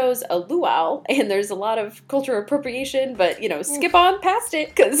 Because he throws a luau, and there's a lot of cultural appropriation, but, skip on past it,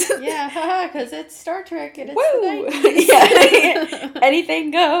 because... Yeah, because it's Star Trek, and it's Woo! the 90s. Yeah, anything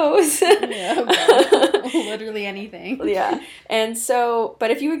goes. Literally anything. Yeah, and so,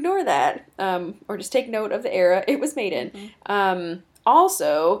 but if you ignore that, or just take note of the era it was made in,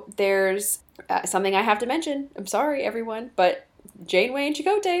 also, there's something I have to mention. I'm sorry, everyone, but Janeway and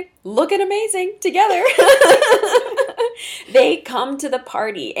Chakotay looking amazing together. They come to the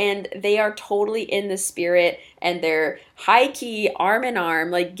party and they are totally in the spirit, and they're high-key arm in arm,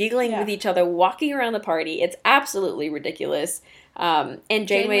 like giggling with each other, walking around the party. It's absolutely ridiculous. And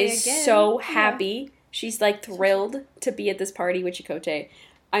Janeway's so happy. She's like thrilled to be at this party with Chakotay.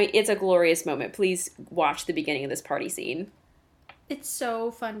 I mean, it's a glorious moment. Please watch the beginning of this party scene. It's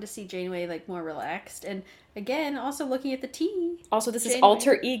so fun to see Janeway like more relaxed, and again, also looking at the tea. Also, this is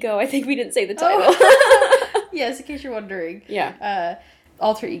Alter Ego. I think we didn't say the title. Yes, in case you're wondering. Yeah.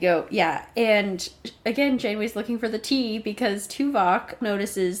 Alter Ego. Yeah. And again, Janeway's looking for the tea because Tuvok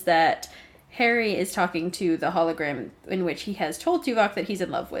notices that Harry is talking to the hologram in which he has told Tuvok that he's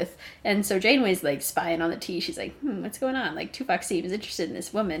in love with. And so Janeway's like spying on the tea. She's like, what's going on? Like, Tuvok seems interested in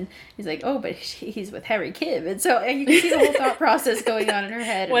this woman. He's like, oh, but he's with Harry Kim. And so you can see the whole thought process going on in her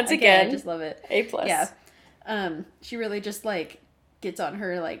head. And Once again, I just love it. A+. Yeah. She really just like gets on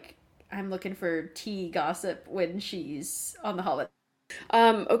her like, I'm looking for tea gossip when she's on the holiday.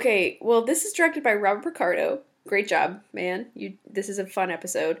 Okay, well, this is directed by Robert Picardo. Great job, man. This is a fun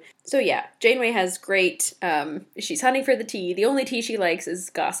episode. So yeah, Janeway has great, she's hunting for the tea. The only tea she likes is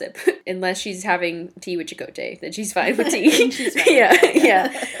gossip. Unless she's having tea with Chakotay, then she's fine with tea.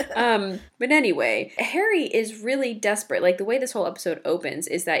 Yeah. But anyway, Harry is really desperate. Like, the way this whole episode opens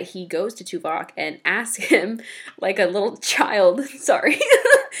is that he goes to Tuvok and asks him, like a little child, sorry.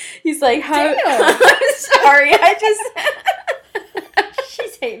 He's like, how... I'm sorry,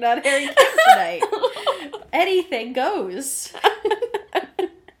 She's hating on Harry Kim tonight. Anything goes.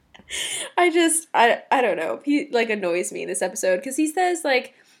 I don't know. He like annoys me in this episode because he says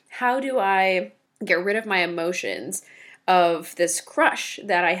like, how do I get rid of my emotions of this crush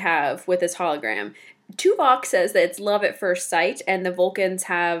that I have with this hologram? Tuvok says that it's love at first sight, and the Vulcans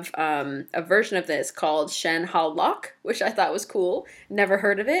have a version of this called Shen Hal Lok, which I thought was cool. Never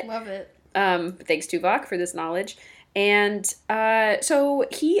heard of it. Love it. Thanks, Tuvok, for this knowledge. And so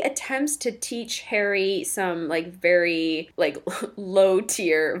he attempts to teach Harry some like very like low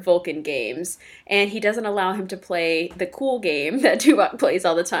tier Vulcan games, and he doesn't allow him to play the cool game that Tuvok plays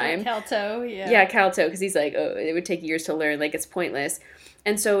all the time. Calto, yeah. Yeah, Calto, because he's like, oh, it would take years to learn, like it's pointless.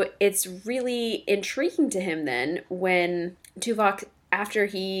 And so it's really intriguing to him then when Tuvok, after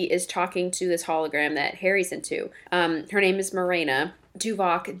he is talking to this hologram that Harry sent to, her name is Morena.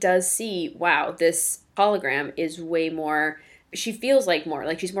 Tuvok does see, wow, this hologram is way more, she feels like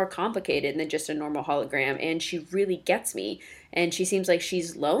she's more complicated than just a normal hologram, and she really gets me, and she seems like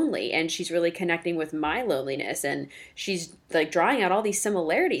she's lonely, and she's really connecting with my loneliness, and she's like drawing out all these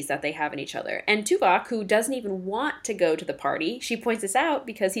similarities that they have in each other. And Tuvok, who doesn't even want to go to the party, she points this out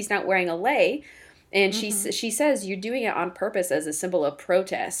because he's not wearing a lei. And she says, you're doing it on purpose as a symbol of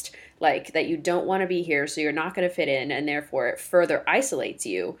protest, like that you don't want to be here, so you're not going to fit in, and therefore it further isolates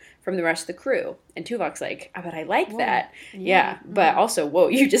you from the rest of the crew. And Tuvok's like, oh, but I like that. Yeah. But also, whoa,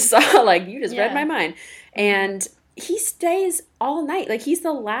 you just saw, like, you just read my mind. And he stays all night. Like, he's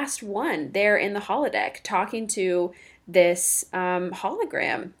the last one there in the holodeck talking to this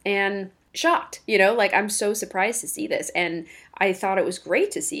hologram. And shocked, like, I'm so surprised to see this, and I thought it was great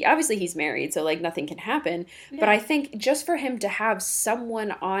to see. Obviously he's married, so like nothing can happen, but I think just for him to have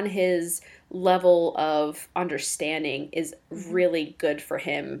someone on his level of understanding is really good for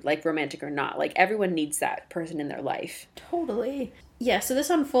him, like romantic or not. Like, everyone needs that person in their life. Totally. Yeah, so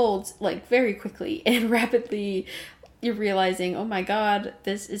this unfolds like very quickly and rapidly. You're realizing, oh my god,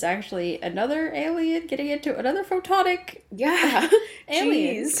 this is actually another alien getting into another photonic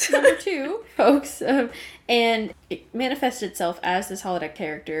alien. Number 2, folks. And it manifests itself as this holodeck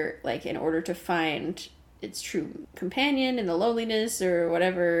character, like, in order to find its true companion in the loneliness or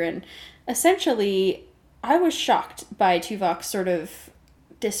whatever. And essentially, I was shocked by Tuvok's sort of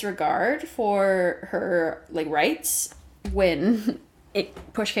disregard for her, like, rights when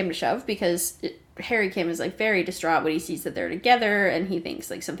it push came to shove, because Harry Kim is like very distraught when he sees that they're together, and he thinks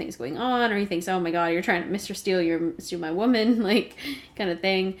like something's going on, or he thinks, oh my god, you're trying to Mr. Steele, you're my woman, like kind of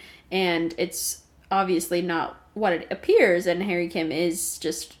thing. And it's obviously not what it appears, and Harry Kim is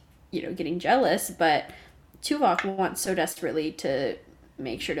just, getting jealous, but Tuvok wants so desperately to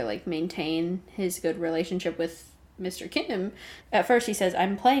make sure to like maintain his good relationship with Mr. Kim. At first he says,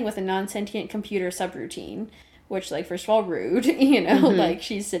 I'm playing with a non-sentient computer subroutine, which, like, first of all, rude, like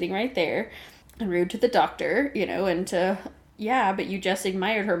she's sitting right there. And rude to the doctor, and to, but you just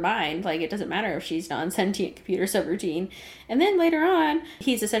admired her mind. Like, it doesn't matter if she's non-sentient computer subroutine. And then later on,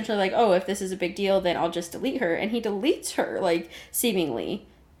 he's essentially like, oh, if this is a big deal, then I'll just delete her. And he deletes her, like, seemingly,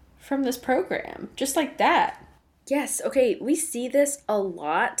 from this program. Just like that. Yes, okay, we see this a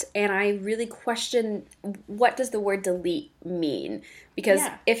lot, and I really question, what does the word delete mean? Because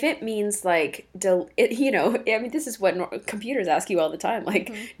if it means, like, this is what computers ask you all the time,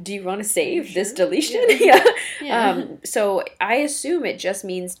 like, do you want to save this deletion? So I assume it just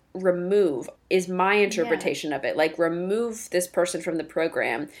means remove, is my interpretation of it. Like, remove this person from the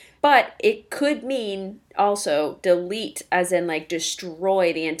program. But it could mean also delete, as in, like,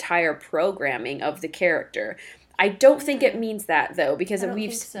 destroy the entire programming of the character. I don't think it means that, though, because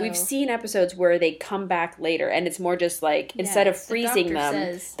we've seen episodes where they come back later, and it's more just like, instead of freezing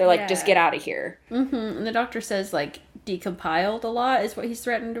them, they're like, just get out of here. And the doctor says, like, decompiled a lot is what he's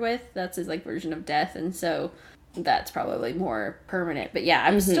threatened with. That's his, like, version of death, and so that's probably more permanent. But yeah,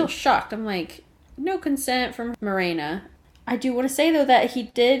 I'm still shocked. I'm like, no consent from Morena. I do want to say, though, that he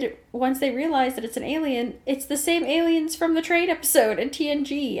did, once they realized that it's an alien, it's the same aliens from the train episode in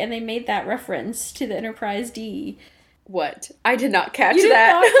TNG, and they made that reference to the Enterprise D. What? I did not catch you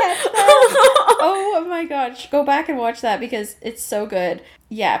that. Did not catch that? Oh my gosh. Go back and watch that because it's so good.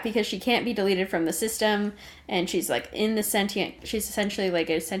 Yeah, because she can't be deleted from the system, and she's like she's essentially like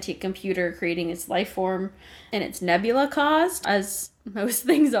a sentient computer creating its life form, and it's nebula caused, as most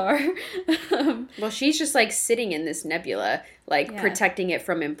things are. Well, she's just like sitting in this nebula, like protecting it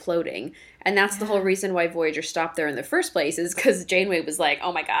from imploding. And that's the whole reason why Voyager stopped there in the first place, is because Janeway was like,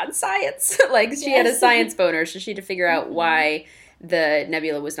 oh my god, science! Like, she had a science boner, so she had to figure out why the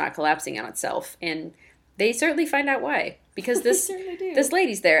nebula was not collapsing on itself. And they certainly find out why. Because this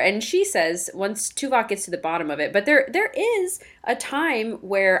lady's there, and she says, once Tuvok gets to the bottom of it, but there is a time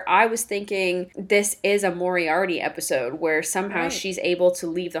where I was thinking this is a Moriarty episode, where somehow she's able to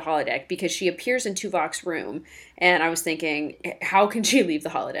leave the holodeck, because she appears in Tuvok's room, and I was thinking, how can she leave the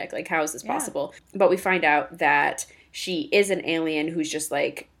holodeck? Like, how is this possible? But we find out that she is an alien who's just,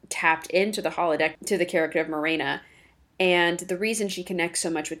 like, tapped into the holodeck to the character of Morena. And the reason she connects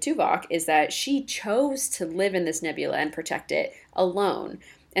so much with Tuvok is that she chose to live in this nebula and protect it alone.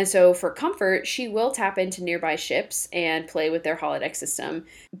 And so for comfort, she will tap into nearby ships and play with their holodeck system,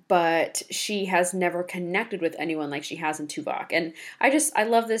 but she has never connected with anyone like she has in Tuvok. And I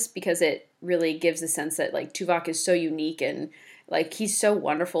love this because it really gives the sense that, like, Tuvok is so unique, and, like, he's so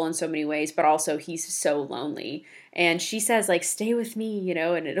wonderful in so many ways, but also he's so lonely. And she says, like, stay with me,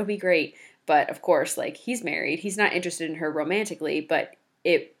 and it'll be great. But, of course, like, he's married. He's not interested in her romantically, but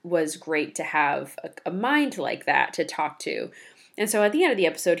it was great to have a mind like that to talk to. And so at the end of the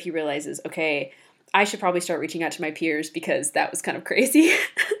episode, he realizes, okay, I should probably start reaching out to my peers, because that was kind of crazy.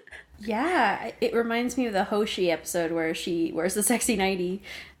 Yeah, it reminds me of the Hoshi episode where she wears the sexy nightie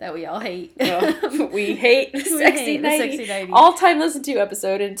that we all hate. We hate the sexy nightie. All-time listen to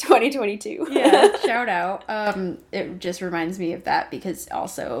episode in 2022. Yeah, shout out. It just reminds me of that, because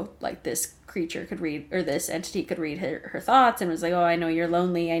also, like, this creature could read, or this entity could read her thoughts, and was like, oh, I know you're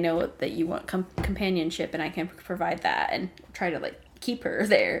lonely, I know that you want companionship, and I can provide that, and try to, like, keep her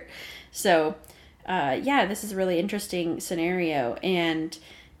there. So, this is a really interesting scenario, and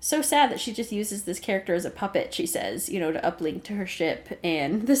so sad that she just uses this character as a puppet, she says, to uplink to her ship,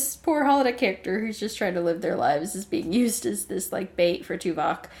 and this poor holodeck character who's just trying to live their lives is being used as this, like, bait for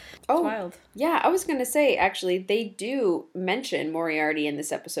Tuvok. It's wild. Yeah, I was going to say, actually, they do mention Moriarty in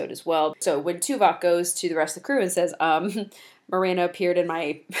this episode as well. So when Tuvok goes to the rest of the crew and says, Morena appeared in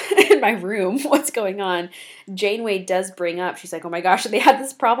my in my room, what's going on? Janeway does bring up, she's like, oh my gosh, they had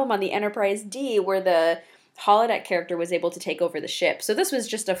this problem on the Enterprise D where the holodeck character was able to take over the ship. So this was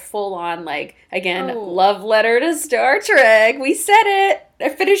just a full-on, like, again, love letter to Star Trek. We said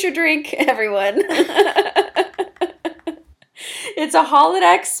it. Finish your drink, everyone. It's a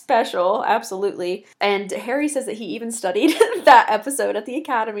holodeck special, absolutely. And Harry says that he even studied that episode at the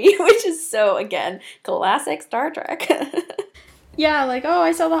Academy, which is so, again, classic Star Trek. Yeah, like, oh,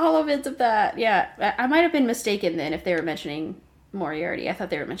 I saw the holovids of that. Yeah, I might have been mistaken then if they were mentioning Moriarty. I thought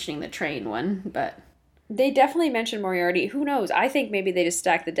they were mentioning the train one, but... They definitely mentioned Moriarty. Who knows? I think maybe they just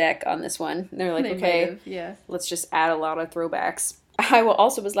stacked the deck on this one. And they're like, They okay, might have, yeah. let's just add a lot of throwbacks. I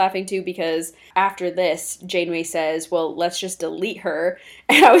also was laughing too because after this, Janeway says, well, let's just delete her.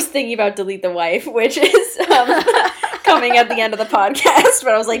 And I was thinking about delete the wife, which is coming at the end of the podcast.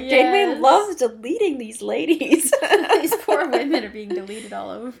 But I was like, Janeway loves deleting these ladies. These poor women are being deleted all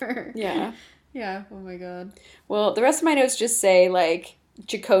over. Yeah. Yeah, oh my god. Well, the rest of my notes just say, like,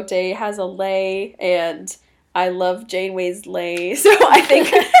 Chakotay has a lay, and I love Janeway's lay. So I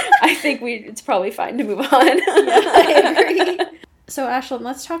think it's probably fine to move on. Yeah, I agree. So, Ashlyn,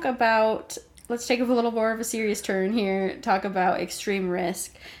 let's take a little more of a serious turn here, talk about Extreme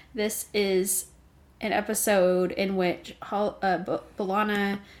Risk. This is an episode in which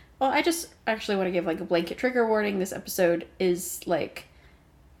B'Elanna... Well, I just actually want to give, like, a blanket trigger warning. This episode is, like,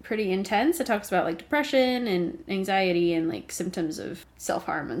 pretty intense. It talks about, like, depression and anxiety and, like, symptoms of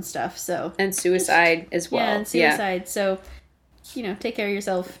self-harm and stuff, so... And suicide as well. Yeah, and suicide. Yeah. So, you know, take care of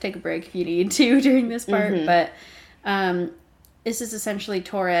yourself. Take a break if you need to during this part. Mm-hmm. But this is essentially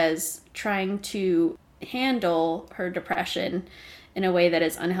Torres trying to handle her depression in a way that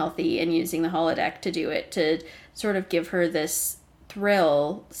is unhealthy and using the holodeck to do it, to sort of give her this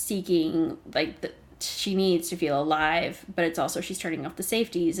thrill seeking, like, she needs to feel alive, but it's also she's turning off the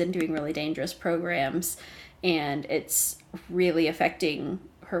safeties and doing really dangerous programs, and it's really affecting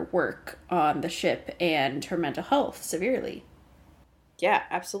her work on the ship and her mental health severely. Yeah,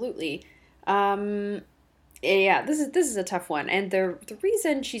 absolutely. Yeah, this is a tough one, and the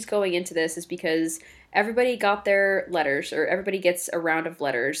reason she's going into this is because everybody got their letters, or everybody gets a round of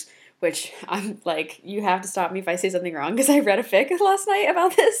letters, which I'm like, you have to stop me if I say something wrong, because I read a fic last night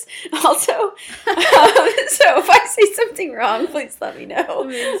about this also. So if I say something wrong, please let me know.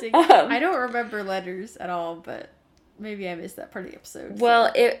 Amazing. I don't remember letters at all, but maybe I missed that part of the episode.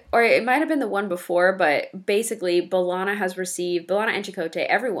 Well, so. it might have been the one before, but basically B'Elanna and Chakotay,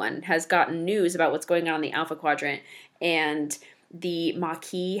 everyone has gotten news about what's going on in the Alpha Quadrant, and the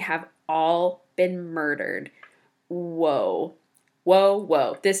Maquis have all been murdered. Whoa.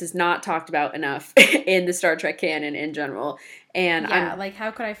 This is not talked about enough in the Star Trek canon in general. And yeah, like, how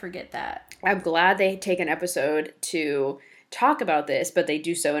could I forget that? I'm glad they take an episode to talk about this, but they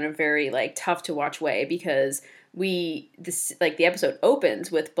do so in a very, like, tough to watch way, because the episode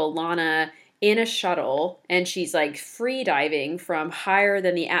opens with B'Elanna in a shuttle, and she's, like, free diving from higher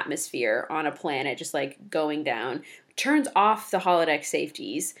than the atmosphere on a planet, just, like, going down, turns off the holodeck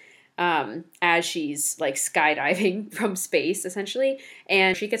safeties, as she's, like, skydiving from space, essentially,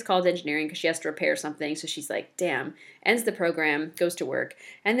 and she gets called to engineering because she has to repair something, so she's like, damn, ends the program, goes to work,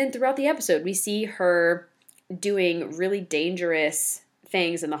 and then throughout the episode, we see her doing really dangerous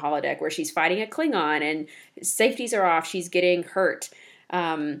things in the holodeck, where she's fighting a Klingon, and safeties are off, she's getting hurt,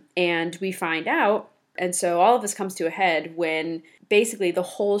 and we find out, and so all of this comes to a head when basically the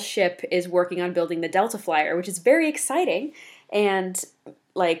whole ship is working on building the Delta Flyer, which is very exciting, and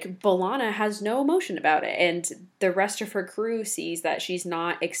like, B'Elanna has no emotion about it, and the rest of her crew sees that she's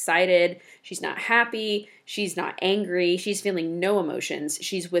not excited, she's not happy, she's not angry, she's feeling no emotions,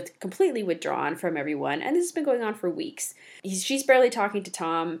 she's completely withdrawn from everyone, and this has been going on for weeks. She's barely talking to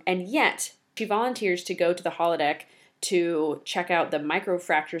Tom, and yet she volunteers to go to the holodeck to check out the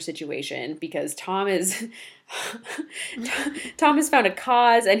microfracture situation, because Tom has found a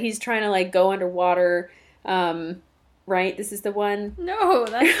cause, and he's trying to, like, go underwater, right? This is the one? No,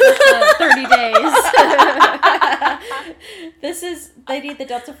 that's 30 days. They need the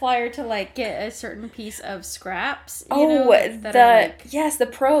Delta Flyer to, like, get a certain piece of scraps. Yes, the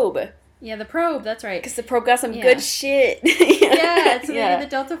probe. Yeah, the probe, that's right. Because the probe got some good shit. Yeah, so they need the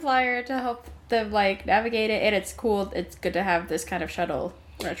Delta Flyer to help them, like, navigate it, and it's cool. It's good to have this kind of shuttle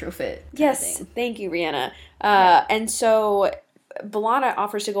retrofit. Yes, thank you, Rihanna. And so B'Elanna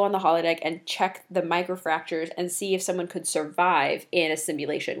offers to go on the holodeck and check the microfractures and see if someone could survive in a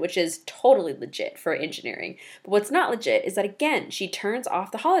simulation, which is totally legit for engineering. But what's not legit is that, again, she turns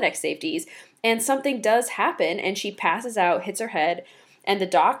off the holodeck safeties, and something does happen, and she passes out, hits her head, and the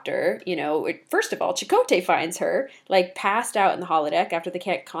doctor, first of all, Chakotay finds her, like, passed out in the holodeck after they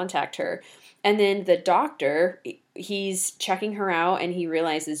can't contact her. And then the doctor, he's checking her out, and he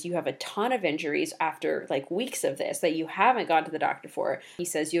realizes you have a ton of injuries after, like, weeks of this that you haven't gone to the doctor for. He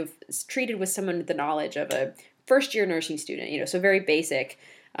says you've treated with someone with the knowledge of a first-year nursing student, so very basic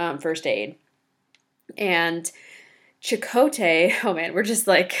first aid. And Chakotay, oh man, we're just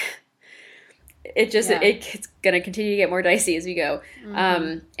like, it's going to continue to get more dicey as we go.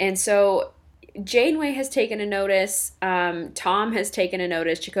 Mm-hmm. And so Janeway has taken a notice, Tom has taken a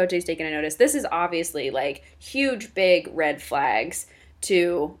notice, Chakotay's taken a notice. This is obviously, like, huge, big red flags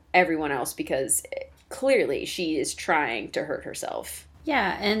to everyone else, because clearly she is trying to hurt herself.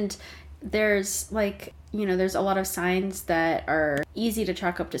 Yeah, and there's there's a lot of signs that are easy to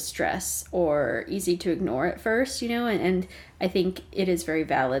chalk up to stress or easy to ignore at first, and I think it is very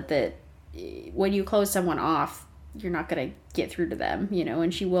valid that when you close someone off, you're not going to get through to them,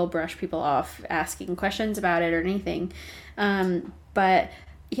 and she will brush people off asking questions about it or anything. But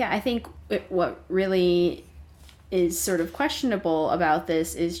yeah, I think what really is sort of questionable about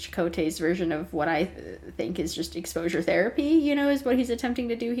this is Chakotay's version of what I think is just exposure therapy, is what he's attempting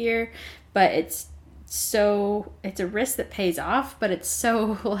to do here. But it's a risk that pays off, but it's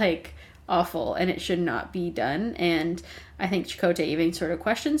so awful and it should not be done. And I think Chakotay even sort of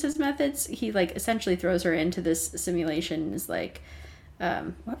questions his methods. He essentially throws her into this simulation. Is do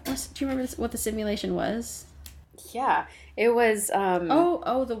you remember what the simulation was? Yeah, it was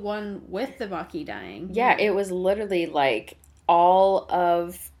the one with the Maquis dying. Yeah, it was literally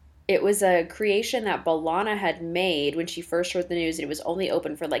it was a creation that B'Elanna had made when she first heard the news, and it was only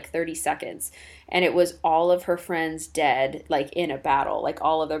open for 30 seconds. And it was all of her friends dead, in a battle,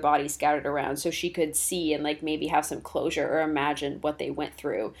 all of their bodies scattered around, so she could see and maybe have some closure or imagine what they went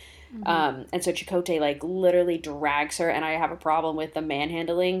through. Mm-hmm. And so Chakotay literally drags her, and I have a problem with the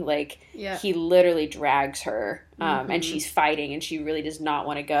manhandling. He literally drags her, and she's fighting, and she really does not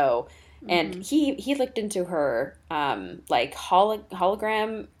want to go. And he looked into her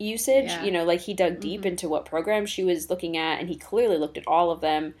hologram usage. Yeah. He dug deep into what program she was looking at, and he clearly looked at all of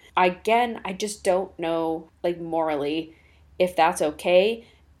them. I just don't know morally if that's okay.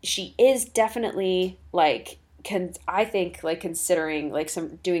 She is definitely I think considering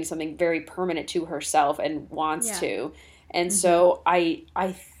doing something very permanent to herself and wants to. And so I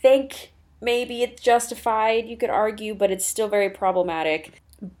think maybe it's justified, you could argue, but it's still very problematic.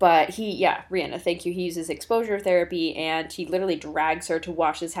 But Rhianna, thank you. He uses exposure therapy, and he literally drags her to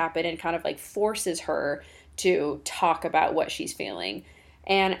watch this happen and kind of forces her to talk about what she's feeling.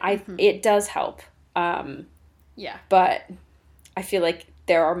 And it does help. But I feel like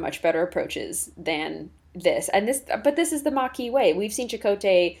there are much better approaches than this. But this is the Maquis way. We've seen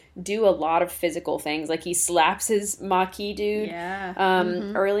Chakotay do a lot of physical things. He slaps his Maquis dude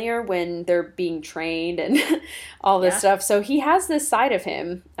earlier when they're being trained and all this stuff. So he has this side of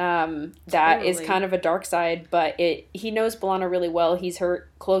him that is kind of a dark side, but he knows B'Elanna really well. He's her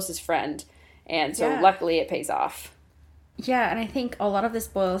closest friend, and so luckily it pays off. Yeah, and I think a lot of this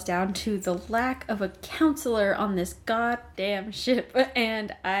boils down to the lack of a counselor on this goddamn ship,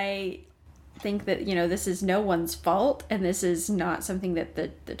 and I think that this is no one's fault, and this is not something that the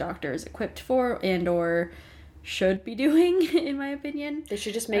doctor is equipped for and or should be doing, in my opinion. They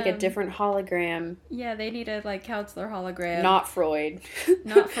should just make a different hologram. Yeah, they need a counselor hologram. Not Freud.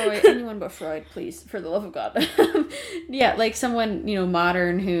 Not Freud. Anyone but Freud, please, for the love of God. Yeah, someone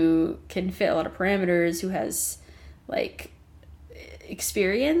modern who can fit a lot of parameters, who has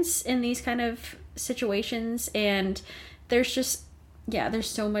experience in these kind of situations. And there's just there's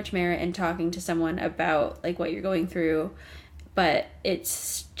so much merit in talking to someone about what you're going through, but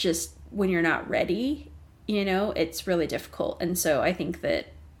it's just when you're not ready, it's really difficult. And so I think that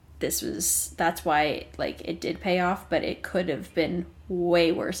that's why it did pay off, but it could have been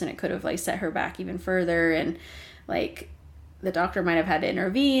way worse, and it could have set her back even further, and the doctor might have had to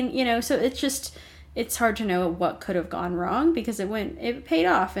intervene, so it's hard to know what could have gone wrong, because it paid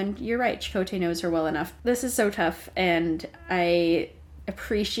off. And you're right, Chakotay knows her well enough. This is so tough, and I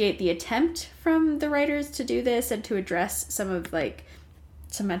appreciate the attempt from the writers to do this and to address some of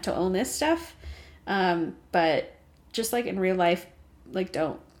some mental illness stuff. But just in real life,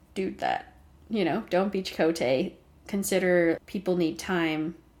 don't do that. Don't be Chakotay. Consider people need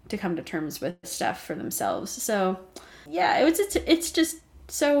time to come to terms with stuff for themselves. So yeah, it's just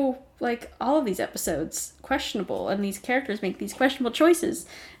so all of these episodes questionable, and these characters make these questionable choices,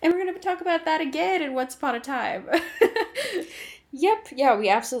 and we're going to talk about that again in Once Upon a Time. Yep, yeah, we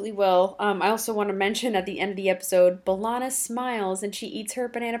absolutely will. I also want to mention at the end of the episode, B'Elanna smiles and she eats her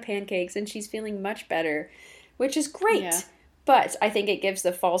banana pancakes and she's feeling much better, which is great. Yeah. But I think it gives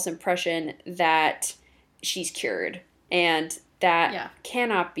the false impression that she's cured, and that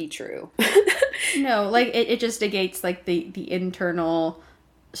cannot be true. No, it just negates the internal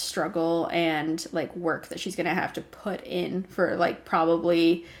struggle and work that she's gonna have to put in for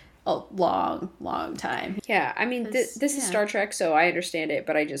probably a long time. Yeah, I mean, this is Star Trek, so I understand it,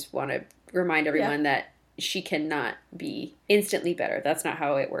 but I just want to remind everyone that she cannot be instantly better. That's not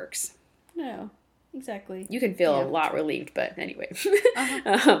how it works. No, exactly. You can feel a lot relieved, but anyway.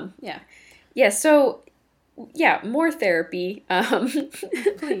 More therapy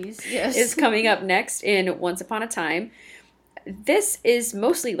please, yes, is coming up next in Once Upon a Time. This is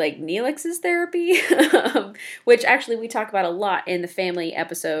mostly like Neelix's therapy, which actually we talk about a lot in the family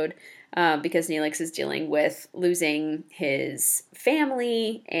episode, because Neelix is dealing with losing his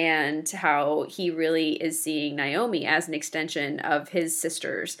family and how he really is seeing Naomi as an extension of his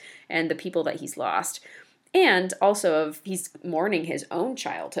sisters and the people that he's lost. And also he's mourning his own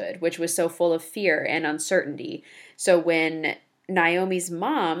childhood, which was so full of fear and uncertainty. So when Naomi's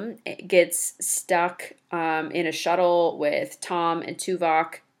mom gets stuck in a shuttle with Tom and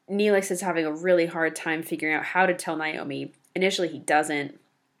Tuvok, Neelix is having a really hard time figuring out how to tell Naomi. Initially, he doesn't.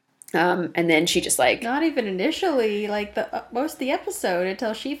 And then she just like... Not even initially, like the most of the episode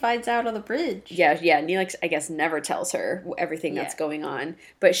until she finds out on the bridge. Yeah, Neelix, I guess, never tells her everything that's going on.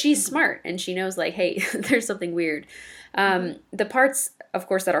 But she's smart, and she knows, like, hey, there's something weird. The parts, of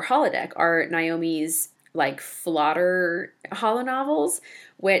course, that are holodeck are Naomi's, like, Flodder holonovels,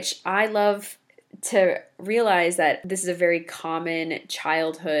 which I love to realize that this is a very common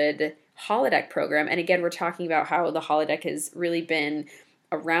childhood holodeck program. And again, we're talking about how the holodeck has really been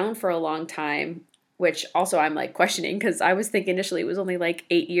around for a long time, which also I'm like questioning because I was thinking initially it was only like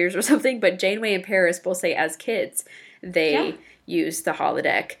 8 years or something, but Janeway and Paris both say as kids they used the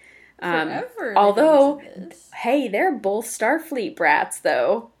holodeck. Forever. Although, hey, they're both Starfleet brats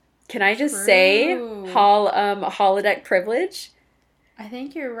though. Can I just say holodeck privilege? I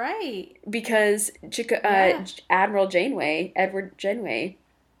think you're right. Because Admiral Janeway, Edward Janeway,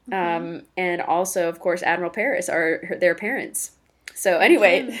 and also, of course, Admiral Paris are their parents. So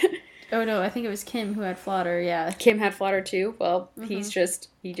anyway. Oh no, I think it was Kim who had Flodder, yeah. Kim had Flodder too? Well, he just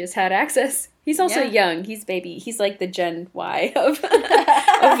had access. He's also young. He's baby. He's like the Gen Y of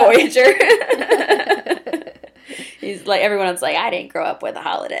Voyager. He's like, everyone's like, I didn't grow up with a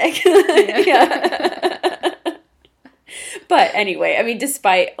holodeck. Yeah. But anyway, I mean,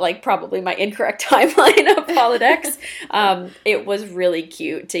 despite like probably my incorrect timeline of holodecks, it was really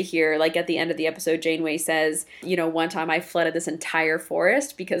cute to hear, like at the end of the episode, Janeway says, you know, one time I flooded this entire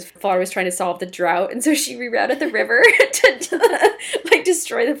forest because Flodder was trying to solve the drought. And so she rerouted the river to like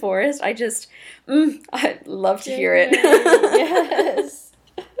destroy the forest. I'd love to hear it. Yes.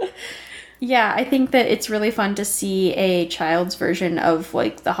 Yeah, I think that it's really fun to see a child's version of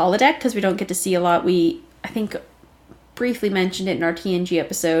like the holodeck because we don't get to see a lot. I think briefly mentioned it in our TNG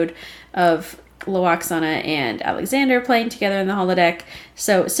episode of Loaxana and Alexander playing together in the holodeck.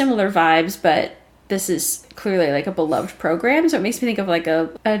 So similar vibes, but this is clearly like a beloved program. So it makes me think of like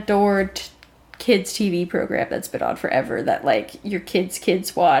a adored kids TV program that's been on forever that like your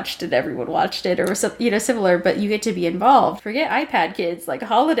kids watched and everyone watched it or something, you know, similar, but you get to be involved. Forget iPad kids, like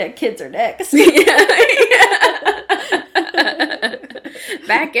holodeck kids are next. Yeah.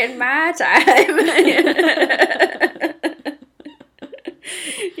 Back in my time.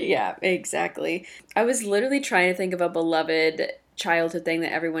 Yeah, exactly. I was literally trying to think of a beloved childhood thing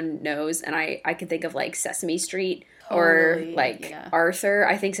that everyone knows, and I can think of like Sesame Street or like Arthur.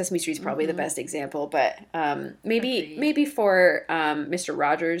 I think Sesame Street's probably the best example, but maybe for Mr.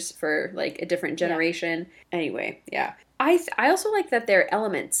 Rogers for like a different generation. Yeah. Anyway, yeah. I also like that they're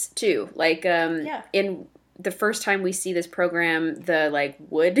elements too. Like in the first time we see this program, the like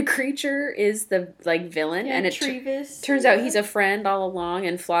wood creature is the like villain, and it turns out he's a friend all along.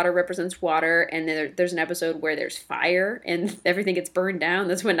 And Flodder represents water, and then there's an episode where there's fire and everything gets burned down.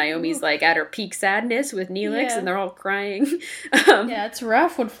 That's when Naomi's like at her peak sadness with Neelix, and they're all crying. Yeah, it's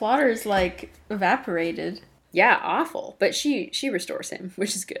rough when Flodder's like evaporated. Yeah, awful. But she restores him,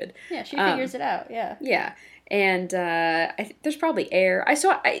 which is good. Yeah, she figures it out. Yeah. Yeah. And there's probably air.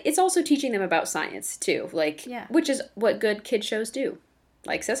 It's also teaching them about science too, like which is what good kid shows do,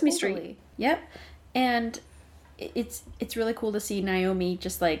 like Sesame Street. Yep. And it's really cool to see Naomi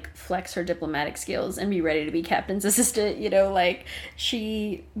just like flex her diplomatic skills and be ready to be captain's assistant. You know, like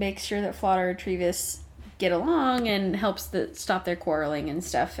she makes sure that Flodder and Trevis get along and helps stop their quarreling and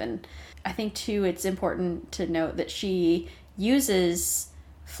stuff. And I think too, it's important to note that she uses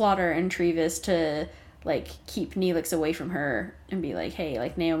Flodder and Trevis to like keep Neelix away from her and be like, hey,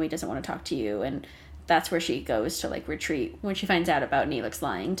 like Naomi doesn't want to talk to you, and that's where she goes to like retreat when she finds out about Neelix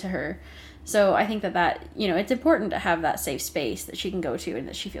lying to her. So I think that you know, it's important to have that safe space that she can go to and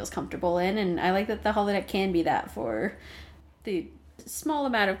that she feels comfortable in, and I like that the holodeck can be that for the small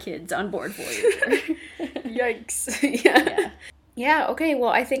amount of kids on board Voyager. Yikes. Yeah, okay, well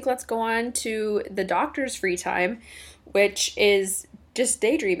I think let's go on to the Doctor's free time, which is just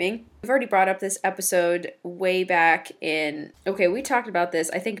daydreaming. We've already brought up this episode way back in... Okay, we talked about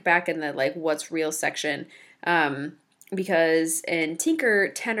this, I think, back in the, like, What's Real section. Because in Tinker,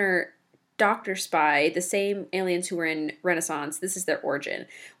 Tenor, Doctor Spy, the same aliens who were in Renaissance, this is their origin,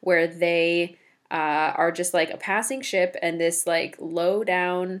 where they are just like a passing ship, and this like low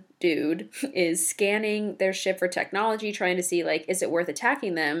down dude is scanning their ship for technology, trying to see like, is it worth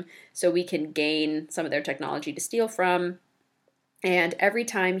attacking them so we can gain some of their technology to steal from. And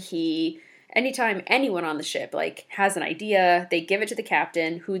anytime anyone on the ship like has an idea, they give it to the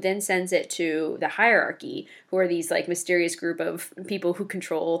captain, who then sends it to the hierarchy, who are these like mysterious group of people who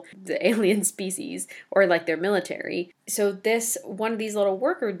control the alien species, or like their military. So this one of these little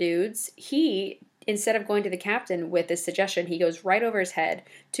worker dudes, he, instead of going to the captain with this suggestion, he goes right over his head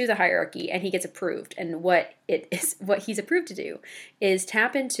to the hierarchy, and he gets approved. And what he's approved to do is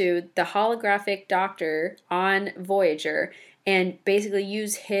tap into the holographic doctor on Voyager and basically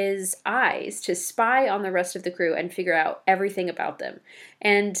use his eyes to spy on the rest of the crew and figure out everything about them.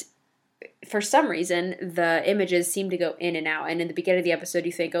 And for some reason, the images seem to go in and out. And in the beginning of the episode,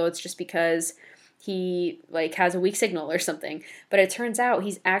 you think, oh, it's just because he like has a weak signal or something. But it turns out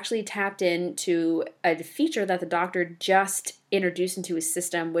he's actually tapped into a feature that the doctor just introduced into his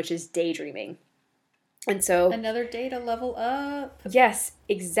system, which is daydreaming. And so another data level up. Yes,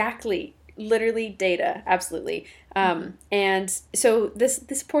 exactly. Literally data, absolutely. And so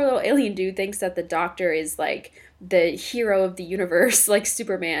this poor little alien dude thinks that the doctor is like the hero of the universe, like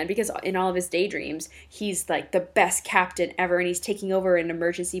Superman, because in all of his daydreams, he's like the best captain ever, and he's taking over an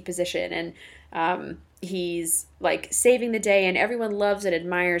emergency position, and he's like saving the day, and everyone loves and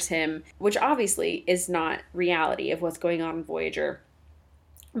admires him, which obviously is not reality of what's going on in Voyager.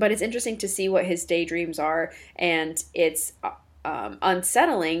 But it's interesting to see what his daydreams are, and it's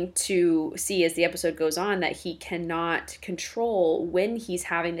unsettling to see as the episode goes on that he cannot control when he's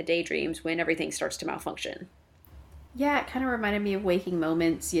having the daydreams, when everything starts to malfunction. Yeah, it kind of reminded me of Waking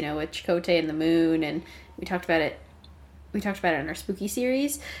Moments, you know, with Chakotay and the moon, and we talked about it in our spooky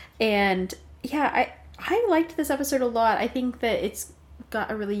series. And yeah, I liked this episode a lot. I think that it's got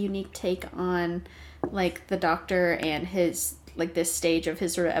a really unique take on like the doctor and his like this stage of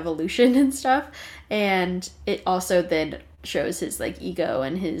his sort of evolution and stuff. And it also then shows his like ego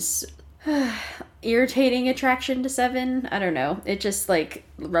and his irritating attraction to Seven. I don't know. It just like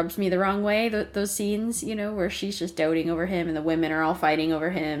rubs me the wrong way. Those scenes, you know, where she's just doting over him and the women are all fighting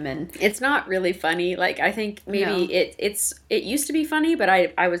over him, and it's not really funny. Like I think maybe it used to be funny, but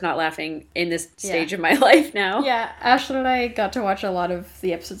I was not laughing in this stage of my life now. Yeah, Ashlyn and I got to watch a lot of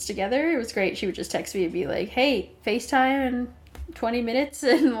the episodes together. It was great. She would just text me and be like, "Hey, FaceTime in 20 minutes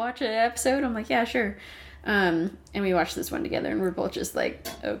and watch an episode." I'm like, "Yeah, sure." And we watched this one together, and we're both just like,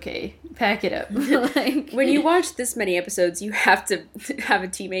 okay, pack it up. Like, when you watch this many episodes, you have to have a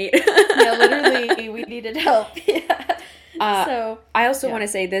teammate. Yeah, literally, we needed help. Yeah. So I also want to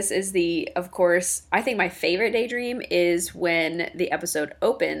say this is of course, I think my favorite daydream is when the episode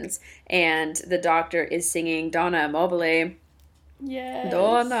opens and the doctor is singing Donna Mobile. Yes.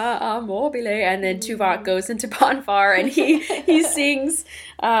 Donna Mobile, and then Tuvok goes into Bonfire and he sings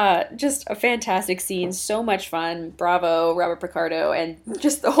just a fantastic scene, so much fun. Bravo, Robert Picardo, and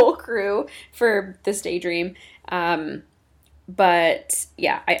just the whole crew for this daydream. But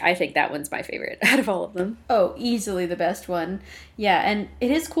yeah, I think that one's my favorite out of all of them. Oh, easily the best one. Yeah, and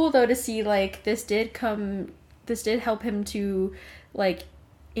it is cool though to see like this did help him to like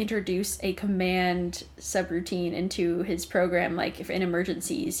introduce a command subroutine into his program. Like if in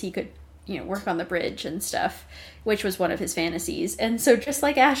emergencies he could, you know, work on the bridge and stuff, which was one of his fantasies. And so just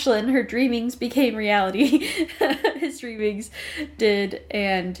like Ashlyn, her dreamings became reality. His dreamings did,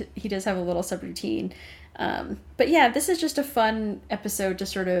 and he does have a little subroutine. But yeah, this is just a fun episode to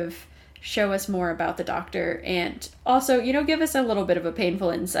sort of show us more about the doctor, and also, you know, give us a little bit of a painful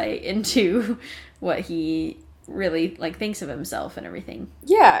insight into what he really like thinks of himself and everything.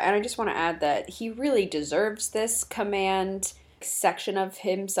 Yeah, and I just want to add that he really deserves this command section of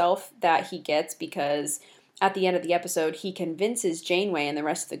himself that he gets, because at the end of the episode he convinces Janeway and the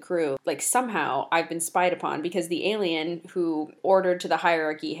rest of the crew, like, somehow I've been spied upon, because the alien who ordered to the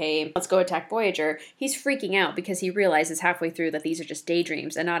hierarchy, hey, let's go attack Voyager, he's freaking out because he realizes halfway through that these are just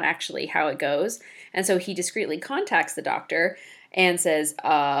daydreams and not actually how it goes. And so he discreetly contacts the doctor and says,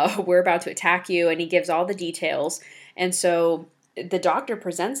 we're about to attack you, and he gives all the details. And so the doctor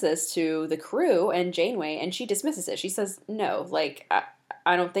presents this to the crew and Janeway, and she dismisses it. She says, no, like,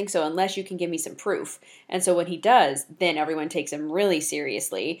 I don't think so unless you can give me some proof. And so when he does, then everyone takes him really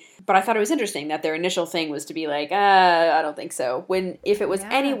seriously. But I thought it was interesting that their initial thing was to be like, I don't think so. When if it was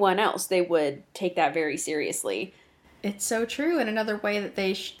anyone else, they would take that very seriously. It's so true. And another way that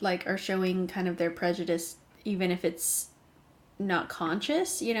they are showing kind of their prejudice, even if it's not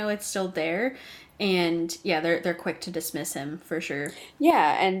conscious, you know, it's still there. And yeah, they're quick to dismiss him for sure.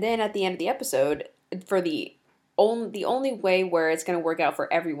 Yeah, and then at the end of the episode, for the the only way where it's going to work out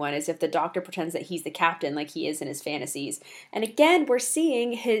for everyone is if the Doctor pretends that he's the captain like he is in his fantasies. And again, we're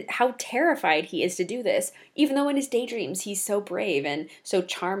seeing how terrified he is to do this. Even though in his daydreams he's so brave and so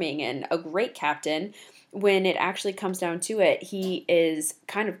charming and a great captain, when it actually comes down to it, he is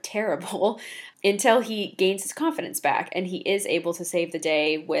kind of terrible until he gains his confidence back and he is able to save the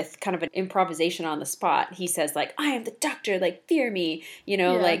day with kind of an improvisation on the spot. He says, like, I am the Doctor, like, fear me,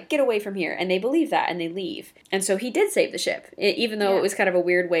 like, get away from here. And they believe that and they leave. And so he did save the ship, even though it was kind of a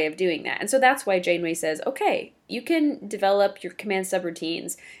weird way of doing that. And so that's why Janeway says, okay, you can develop your command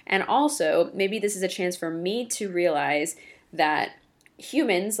subroutines. And also, maybe this is a chance for me to realize that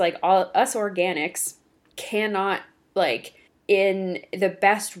humans, like us organics, cannot, like, in the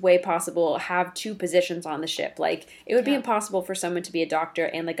best way possible, have two positions on the ship. Like, it would be impossible for someone to be a doctor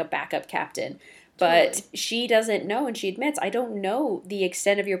and, like, a backup captain. But she doesn't know, and she admits, I don't know the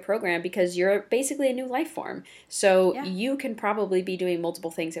extent of your program because you're basically a new life form. So you can probably be doing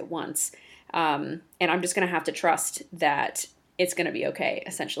multiple things at once. And I'm just going to have to trust that it's going to be okay,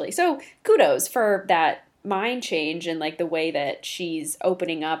 essentially. So kudos for that mind change and, like, the way that she's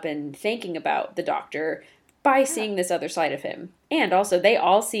opening up and thinking about the Doctor by seeing this other side of him. And also, they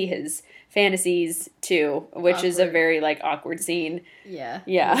all see his fantasies, too, which is a very, like, awkward scene. Yeah.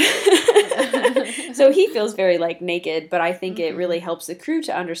 So he feels very, like, naked, but I think it really helps the crew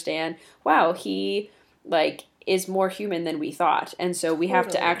to understand, wow, he, like, is more human than we thought. And so we have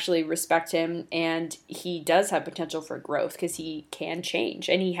to actually respect him, and he does have potential for growth because he can change,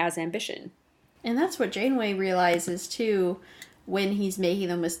 and he has ambition. And that's what Janeway realizes, too, when he's making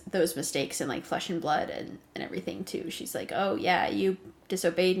those mistakes in, like, Flesh and Blood and everything, too. She's like, oh, yeah, you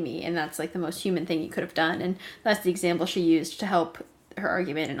disobeyed me, and that's, like, the most human thing you could have done. And that's the example she used to help her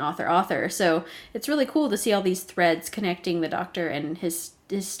argument in Author. So it's really cool to see all these threads connecting the Doctor and his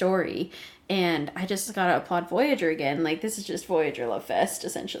story. And I just gotta applaud Voyager again. Like, this is just Voyager love fest,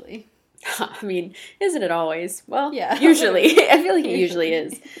 essentially. I mean, isn't it always? Well, yeah. Usually. I feel like it usually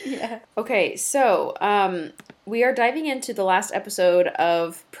is. Yeah. Okay, so we are diving into the last episode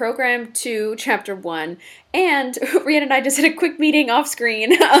of Program 2, Chapter 1. And Rhiannon and I just had a quick meeting off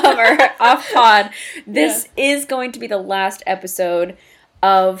screen or off pod. This is going to be the last episode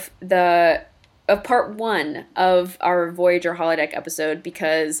of part 1 of our Voyager holodeck episode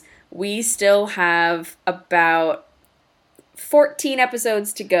because we still have about 14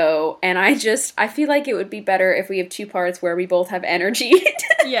 episodes to go, and I feel like it would be better if we have 2 parts where we both have energy.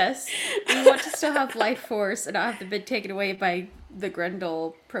 Yes. We want to still have life force and not have to be taken away by the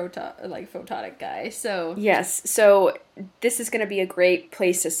Grendel photonic guy. So yes, so this is going to be a great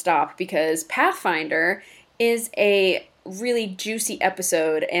place to stop because Pathfinder is a really juicy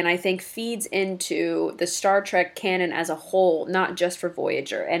episode and I think feeds into the Star Trek canon as a whole, not just for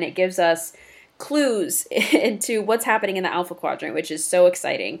Voyager, and it gives us clues into what's happening in the Alpha Quadrant, which is so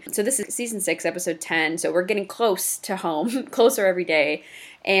exciting. So this is season 6, episode 10. So we're getting close to home, closer every day.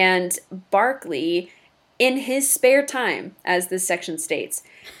 And Barclay, in his spare time, as this section states,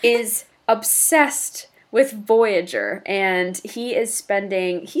 is obsessed with Voyager. And he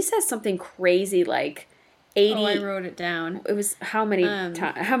says something crazy like 80. Oh, I wrote it down. It was how many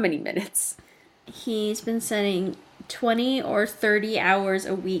minutes? He's been spending 20 or 30 hours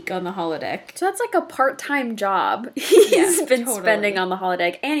a week on the holodeck. So that's like a part-time job he's been totally spending on the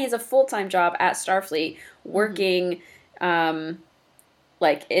holodeck. And he has a full-time job at Starfleet working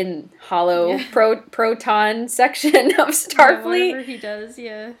like in proton section of Starfleet. Whatever he does,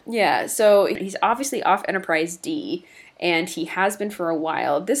 Yeah, so he's obviously off Enterprise D, and he has been for a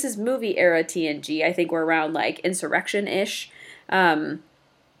while. This is movie era TNG. I think we're around like Insurrection-ish.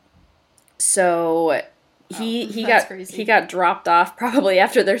 So he got dropped off probably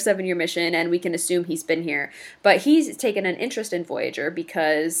after their 7-year mission, and we can assume he's been here. But he's taken an interest in Voyager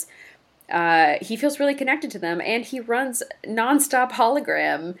because he feels really connected to them, and he runs nonstop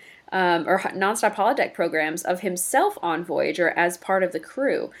hologram or nonstop holodeck programs of himself on Voyager as part of the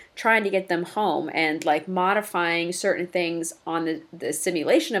crew, trying to get them home and like modifying certain things on the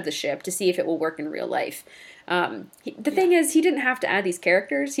simulation of the ship to see if it will work in real life. The thing is, he didn't have to add these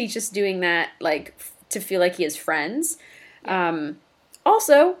characters. He's just doing that like to feel like he has friends.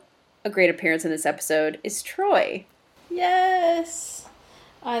 Also, a great appearance in this episode is Troy. Yes.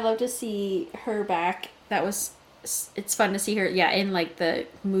 I love to see her back. It's fun to see her, in like the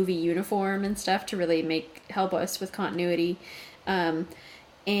movie uniform and stuff to really help us with continuity.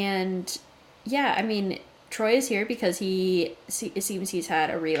 And yeah, I mean, Troy is here because it seems he's had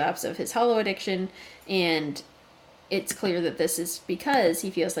a relapse of his holo addiction, and it's clear that this is because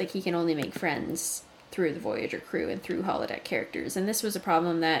he feels like he can only make friends through the Voyager crew and through holodeck characters. And this was a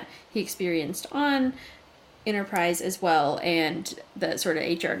problem that he experienced on Enterprise as well, and the sort of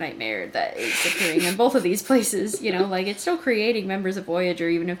HR nightmare that is occurring in both of these places. You know, like it's still creating members of Voyager,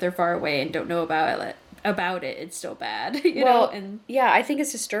 even if they're far away and don't know about it. It's still bad. You know, and yeah, I think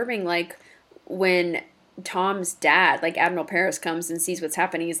it's disturbing. Like when Tom's dad, like Admiral Paris, comes and sees what's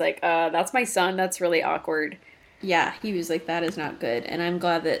happening, he's like, "That's my son. That's really awkward." Yeah, he was like, that is not good. And I'm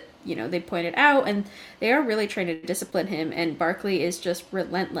glad that, you know, they pointed out, and they are really trying to discipline him. And Barclay is just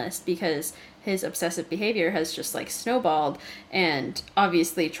relentless because his obsessive behavior has just like snowballed. And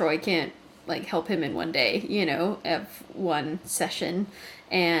obviously, Troy can't like help him in one day, you know, of one session.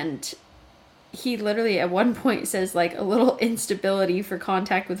 And he literally at one point says like a little instability for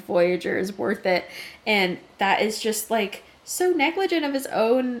contact with Voyager is worth it. And that is just like so negligent of his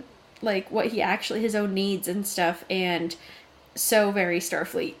own, like what he actually, his own needs and stuff, and so very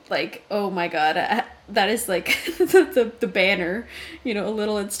Starfleet. Like, oh my god, that is like the banner, you know, a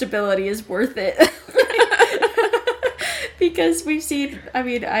little instability is worth it. Because we've seen, I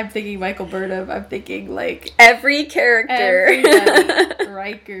mean, I'm thinking Michael Burnham, I'm thinking like every character, everybody,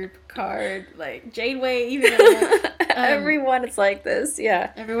 Riker, Picard, like Janeway, even everyone is like this.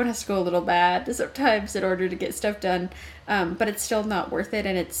 Yeah, everyone has to go a little bad sometimes in order to get stuff done, but it's still not worth it.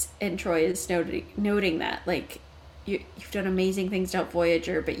 And Troy is noting that like you've done amazing things to help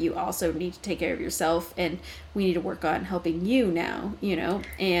Voyager, but you also need to take care of yourself, and we need to work on helping you now, you know.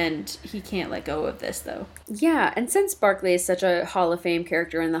 And he can't let go of this though. Yeah, and since Barclay is such a Hall of Fame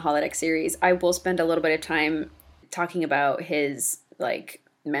character in the holodeck series, I will spend a little bit of time talking about his like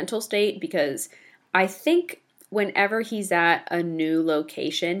mental state, because I think whenever he's at a new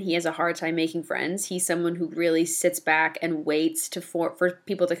location, he has a hard time making friends. He's someone who really sits back and waits for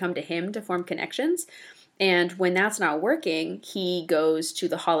people to come to him to form connections. And when that's not working, he goes to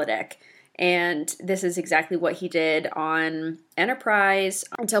the holodeck. And this is exactly what he did on Enterprise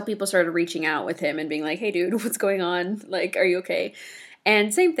until people started reaching out with him and being like, hey, dude, what's going on? Like, are you okay?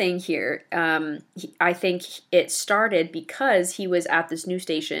 And same thing here. I think it started because he was at this new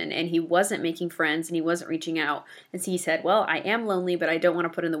station and he wasn't making friends and he wasn't reaching out. And so he said, well, I am lonely, but I don't want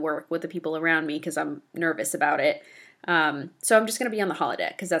to put in the work with the people around me because I'm nervous about it. So I'm just going to be on the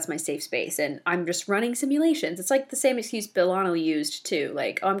holodeck because that's my safe space, and I'm just running simulations. It's like the same excuse Bilano used too.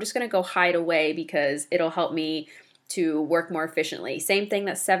 Like, oh, I'm just going to go hide away because it'll help me to work more efficiently. Same thing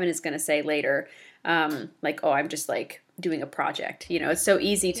that Seven is going to say later. Like, oh, I'm just like doing a project. You know, it's so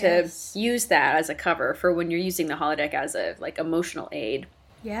easy to use that as a cover for when you're using the holodeck as a like emotional aid.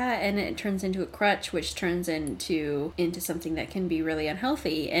 Yeah, and it turns into a crutch, which turns into something that can be really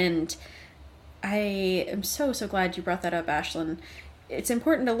unhealthy. And I am so glad you brought that up, Ashlyn. It's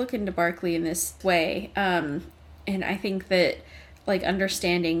important to look into Barclay in this way. And I think that like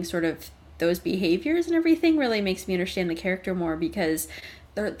understanding sort of those behaviors and everything really makes me understand the character more, because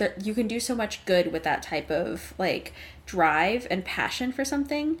you can do so much good with that type of like drive and passion for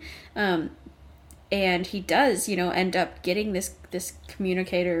something. And he does, you know, end up getting this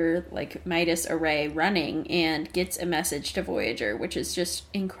communicator like Midas array running and gets a message to Voyager, which is just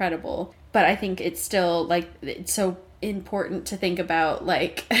incredible. But I think it's still like it's so important to think about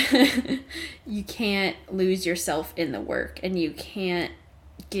like you can't lose yourself in the work, and you can't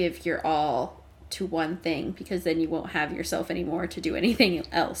give your all to one thing, because then you won't have yourself anymore to do anything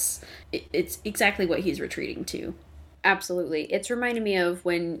else. It's exactly what he's retreating to. Absolutely. It's reminding me of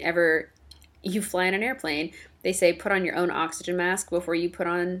whenever you fly in an airplane, they say put on your own oxygen mask before you put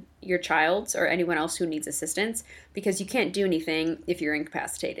on your child's or anyone else who needs assistance, because you can't do anything if you're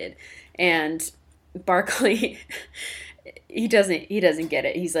incapacitated. And Barclay, he doesn't get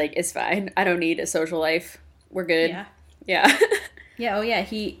it. He's like, it's fine. I don't need a social life. We're good. Yeah. Yeah. Oh yeah.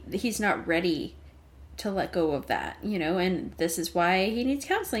 He's not ready to let go of that, you know, and this is why he needs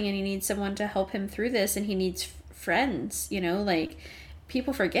counseling, and he needs someone to help him through this, and he needs friends, you know, like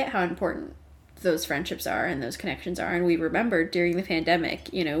people forget how important those friendships are and those connections are. And we remembered during the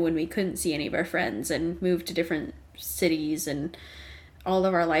pandemic, you know, when we couldn't see any of our friends and moved to different cities and all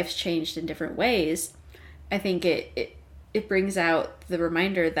of our lives changed in different ways. I think it brings out the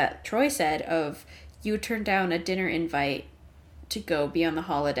reminder that Troy said of, you turned down a dinner invite to go be on the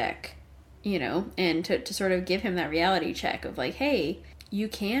holodeck, you know, and to sort of give him that reality check of like, hey, you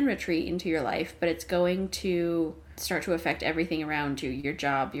can retreat into your life, but it's going to start to affect everything around you, your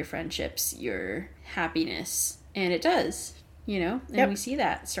job, your friendships, your happiness. And it does, you know, and we see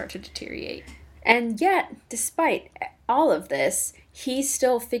that start to deteriorate. And yet, despite all of this, he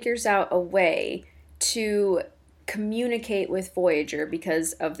still figures out a way to communicate with Voyager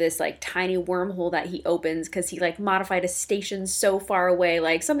because of this like tiny wormhole that he opens, because he like modified a station so far away,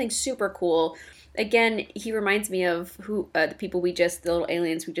 like something super cool. again, he reminds me of the people the little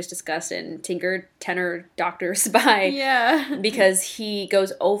aliens we just discussed in Tinker, Tenor, Doctor, Spy. Yeah. Because he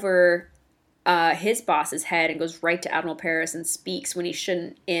goes over his boss's head and goes right to Admiral Paris and speaks when he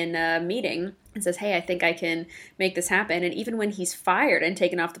shouldn't in a meeting and says, hey, I think I can make this happen. And even when he's fired and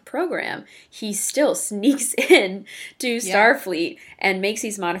taken off the program, he still sneaks in to Starfleet and makes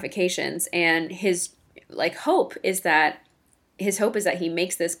these modifications. And his hope is that he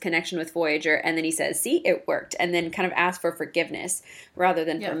makes this connection with Voyager, and then he says, see, it worked, and then kind of asks for forgiveness rather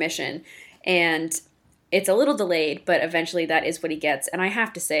than permission. And it's a little delayed, but eventually that is what he gets. And I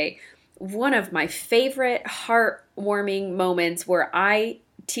have to say, one of my favorite heartwarming moments where I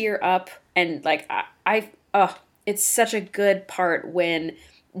tear up and it's such a good part when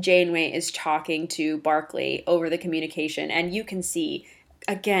Janeway is talking to Barclay over the communication, and you can see,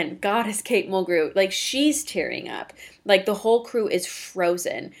 again, Goddess Kate Mulgrew, like, she's tearing up. Like, the whole crew is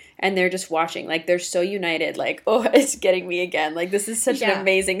frozen, and they're just watching. Like, they're so united. Like, oh, it's getting me again. Like, this is such an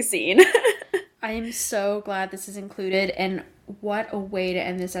amazing scene. I am so glad this is included, and what a way to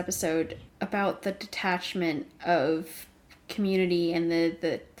end this episode about the detachment of community and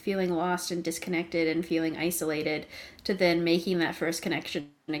the feeling lost and disconnected and feeling isolated to then making that first connection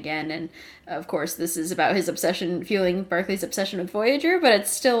again. And of course, this is about his obsession, fueling Barclay's obsession with Voyager, but it's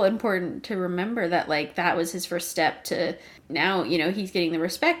still important to remember that, like, that was his first step to now, you know, he's getting the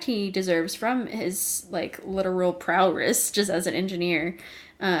respect he deserves from his, like, literal prowess just as an engineer.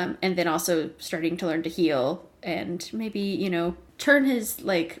 And then also starting to learn to heal and maybe, you know, turn his,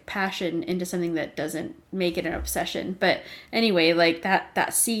 like, passion into something that doesn't make it an obsession. But anyway, like,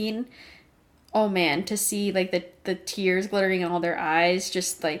 that scene, oh man, to see, like, the tears glittering in all their eyes,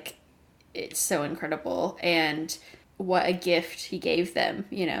 just, like, it's so incredible. And what a gift he gave them,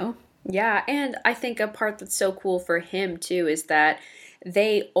 you know? Yeah, and I think a part that's so cool for him, too, is that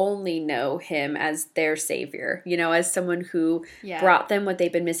they only know him as their savior, you know, as someone who brought them what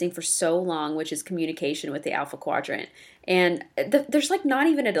they've been missing for so long, which is communication with the Alpha Quadrant. And there's, like, not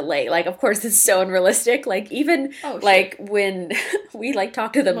even a delay. Like, of course, this is so unrealistic. Like, even, like, when we, like,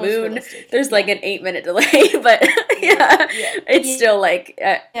 talk to the moon, there's, like, an 8-minute delay. But, it's still, like,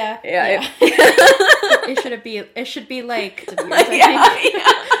 It should be, like,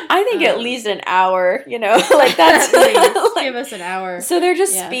 I think at least an hour, you know, like, that's like, give us an hour. So they're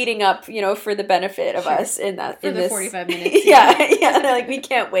just speeding up, you know, for the benefit of us in that, for in the this 45 minutes. They're like, we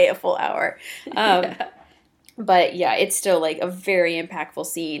can't wait a full hour. But yeah, it's still, like, a very impactful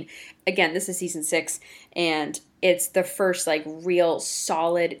scene. Again, this is season 6, and it's the first, like, real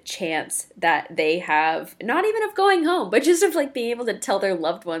solid chance that they have, not even of going home, but just of, like, being able to tell their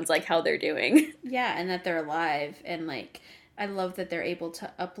loved ones, like, how they're doing. Yeah, and that they're alive, and, like, I love that they're able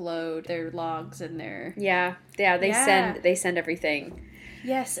to upload their logs and their... They send everything.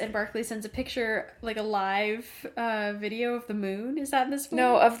 Yes, and Barclay sends a picture, like a live video of the moon. Is that in this one?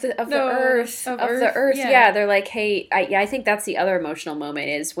 No, of the Earth. Of the Earth. Yeah, they're like, hey, I think that's the other emotional moment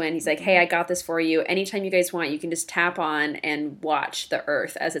is when he's like, hey, I got this for you. Anytime you guys want, you can just tap on and watch the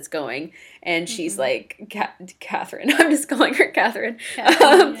Earth as it's going. And she's like, Catherine. I'm just calling her Catherine.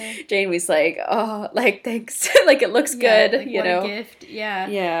 Janeway's like, oh, like, thanks. Like, it looks good, like, you what know? a gift. Yeah.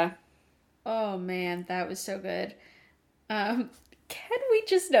 Yeah. Oh, man, that was so good. Can we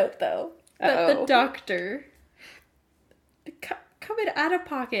just note, though, that the doctor coming out of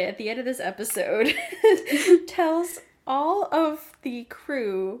pocket at the end of this episode tells all of the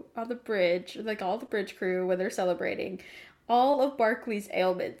crew on the bridge, like all the bridge crew when they're celebrating, all of Barclay's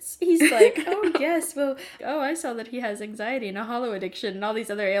ailments. He's like, oh, yes, well, I saw that he has anxiety and a hollow addiction and all these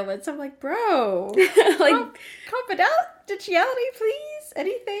other ailments. I'm like, bro, like, confidentiality, please?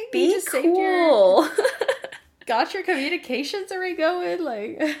 Anything? Be cool. Got your communications? Are we going?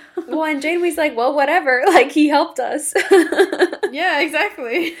 Like, well, and Janeway's like, well, whatever. Like, he helped us. Yeah,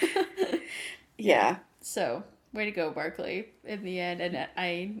 exactly. Yeah. So, way to go, Barclay, in the end. And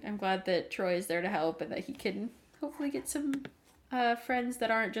I'm glad that Troy is there to help and that he can hopefully get some friends that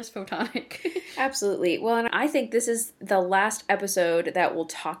aren't just photonic. Absolutely. Well, and I think this is the last episode that will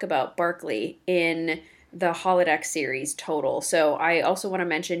talk about Barclay in the holodeck series total. So I also want to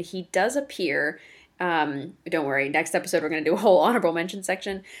mention he does appear... don't worry, next episode we're going to do a whole honorable mention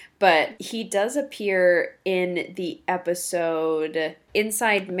section, but he does appear in the episode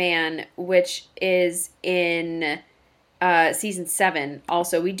Inside Man, which is in season 7.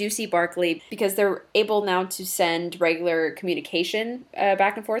 Also, we do see Barclay because they're able now to send regular communication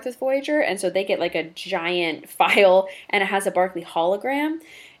back and forth with Voyager, and so they get like a giant file, and it has a Barclay hologram,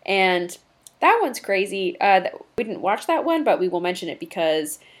 and that one's crazy. We didn't watch that one, but we will mention it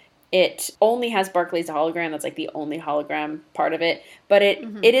because It only has Barclay as a hologram. That's like the only hologram part of it. But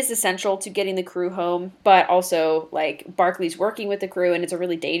it is essential to getting the crew home. But also, like, Barclay's working with the crew, and it's a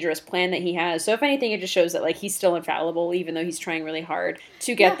really dangerous plan that he has. So if anything, it just shows that, like, he's still infallible, even though he's trying really hard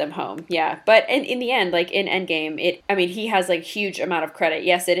to get them home. Yeah. But in the end, like, in Endgame, he has, like, huge amount of credit.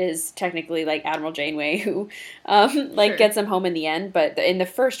 Yes, it is technically, like, Admiral Janeway who, gets them home in the end. But in the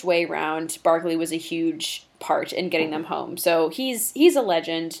first way round, Barclay was a huge part in getting them home. So he's a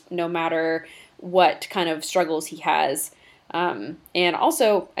legend no matter what kind of struggles he has. And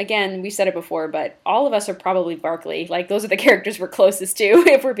also, again, we've said it before, but all of us are probably Barclay. Like, those are the characters we're closest to,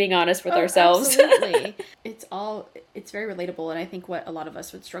 if we're being honest with ourselves. Absolutely. It's very relatable, and I think what a lot of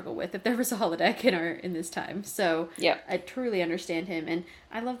us would struggle with if there was a holodeck in this time. So yeah, I truly understand him. And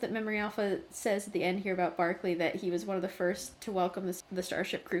I love that Memory Alpha says at the end here about Barclay that he was one of the first to welcome the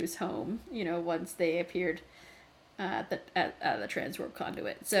Starship crews home, once they appeared at the Transwarp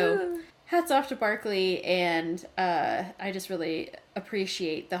Conduit. So hats off to Barclay, and I just really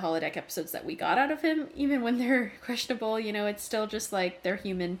appreciate the holodeck episodes that we got out of him, even when they're questionable. It's still just like they're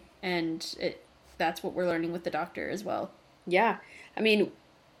human, and that's what we're learning with the Doctor as well. Yeah. I mean,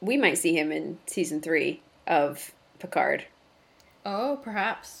 we might see him in season 3 of Picard. Oh,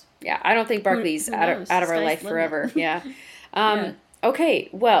 perhaps. Yeah, I don't think Barclay's Who out of our life forever. Yeah. Yeah. Okay,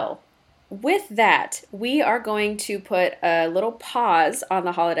 well, with that, we are going to put a little pause on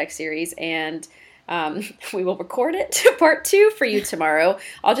the holodeck series, and we will record it, part 2, for you tomorrow.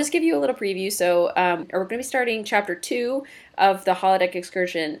 I'll just give you a little preview. So we're going to be starting chapter 2 of the holodeck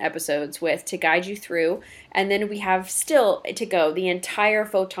excursion episodes with To Guide You Through, and then we have still to go the entire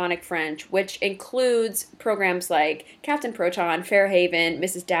Photonic French, which includes programs like Captain Proton, Fairhaven,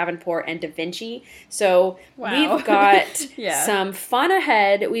 Mrs. Davenport, and Da Vinci. So we've got some fun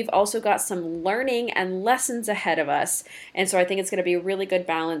ahead. We've also got some learning and lessons ahead of us, and so I think it's going to be a really good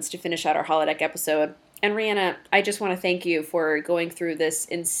balance to finish out our holodeck episode. And Rhianna, I just want to thank you for going through this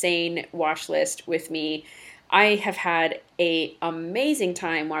insane watch list with me. I have had an amazing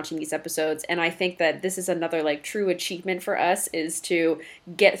time watching these episodes, and I think that this is another like true achievement for us, is to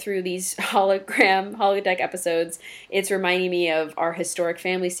get through these holodeck episodes. It's reminding me of our Historic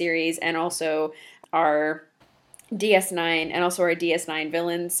Family series, and also our DS9, and also our DS9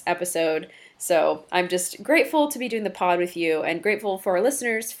 Villains episode. So I'm just grateful to be doing the pod with you, and grateful for our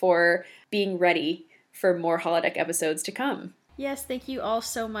listeners for being ready for more holodeck episodes to come. Yes, thank you all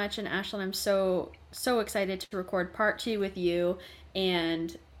so much. And Ashlyn, I'm so excited to record part 2 with you.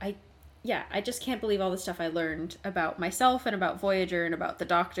 And I just can't believe all the stuff I learned about myself and about Voyager and about the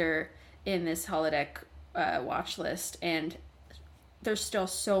Doctor in this holodeck watch list. And there's still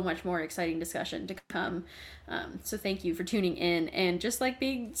so much more exciting discussion to come. So thank you for tuning in and just like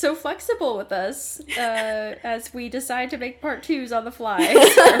being so flexible with us as we decide to make part 2s on the fly.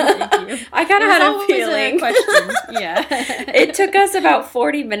 So thank you. I kind of had a feeling. Yeah. It took us about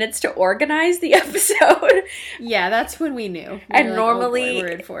 40 minutes to organize the episode. Yeah, that's when we knew. And normally, oh boy,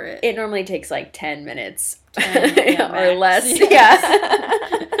 we're in for it. It normally takes like 10 minutes 10, or less.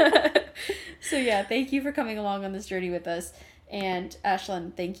 Yeah. So yeah, thank you for coming along on this journey with us. And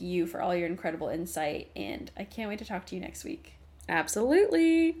Ashlyn, thank you for all your incredible insight, and I can't wait to talk to you next week.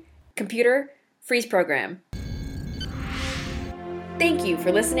 Absolutely. Computer, freeze program. Thank you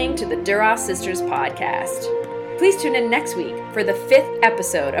for listening to the Duras Sisters podcast. Please tune in next week for the 5th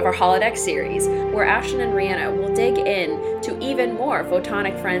episode of our holodeck series, where Ashlyn and Rhianna will dig in to even more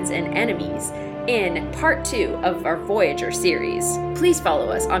photonic friends and enemies in part 2 of our Voyager series. Please follow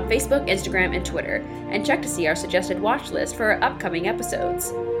us on Facebook, Instagram, and Twitter, and check to see our suggested watch list for our upcoming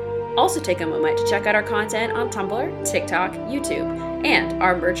episodes. Also take a moment to check out our content on Tumblr, TikTok, YouTube, and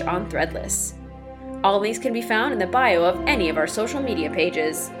our merch on Threadless. All links can be found in the bio of any of our social media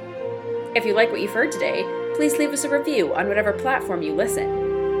pages. If you like what you've heard today, please leave us a review on whatever platform you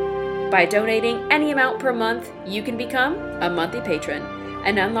listen. By donating any amount per month, you can become a monthly patron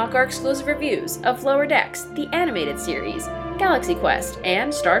and unlock our exclusive reviews of Lower Decks, the animated series, Galaxy Quest,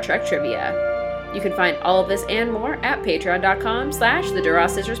 and Star Trek trivia. You can find all of this and more at patreon.com/The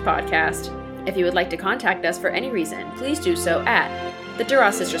Duras Sisters Podcast. If you would like to contact us for any reason, please do so at The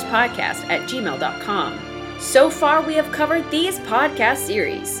Duras Sisters Podcast @gmail.com. So far, we have covered these podcast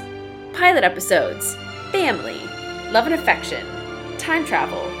series: pilot episodes, family, love and affection, time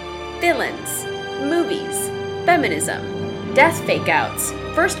travel, villains, movies, feminism, death fake-outs,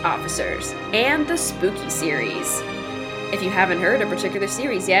 first officers, and the spooky series. If you haven't heard a particular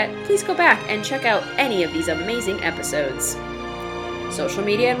series yet, please go back and check out any of these amazing episodes. Social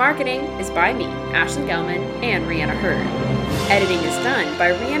media and marketing is by me, Ashlyn Gelman, and Rhianna Hurd. Editing is done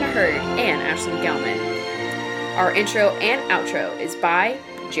by Rhianna Hurd and Ashlyn Gelman. Our intro and outro is by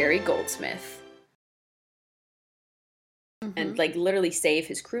Jerry Goldsmith. And, like, literally save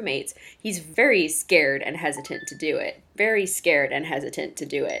his crewmates. He's very scared and hesitant to do it. Very scared and hesitant to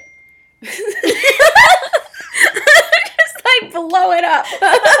do it. Just, like, blow it up.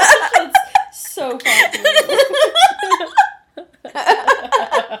 That's so funny.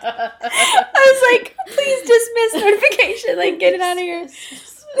 I was like, please dismiss notification. Like, get it out of here.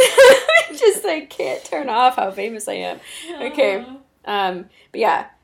 I just, like, can't turn off how famous I am. Okay. But yeah,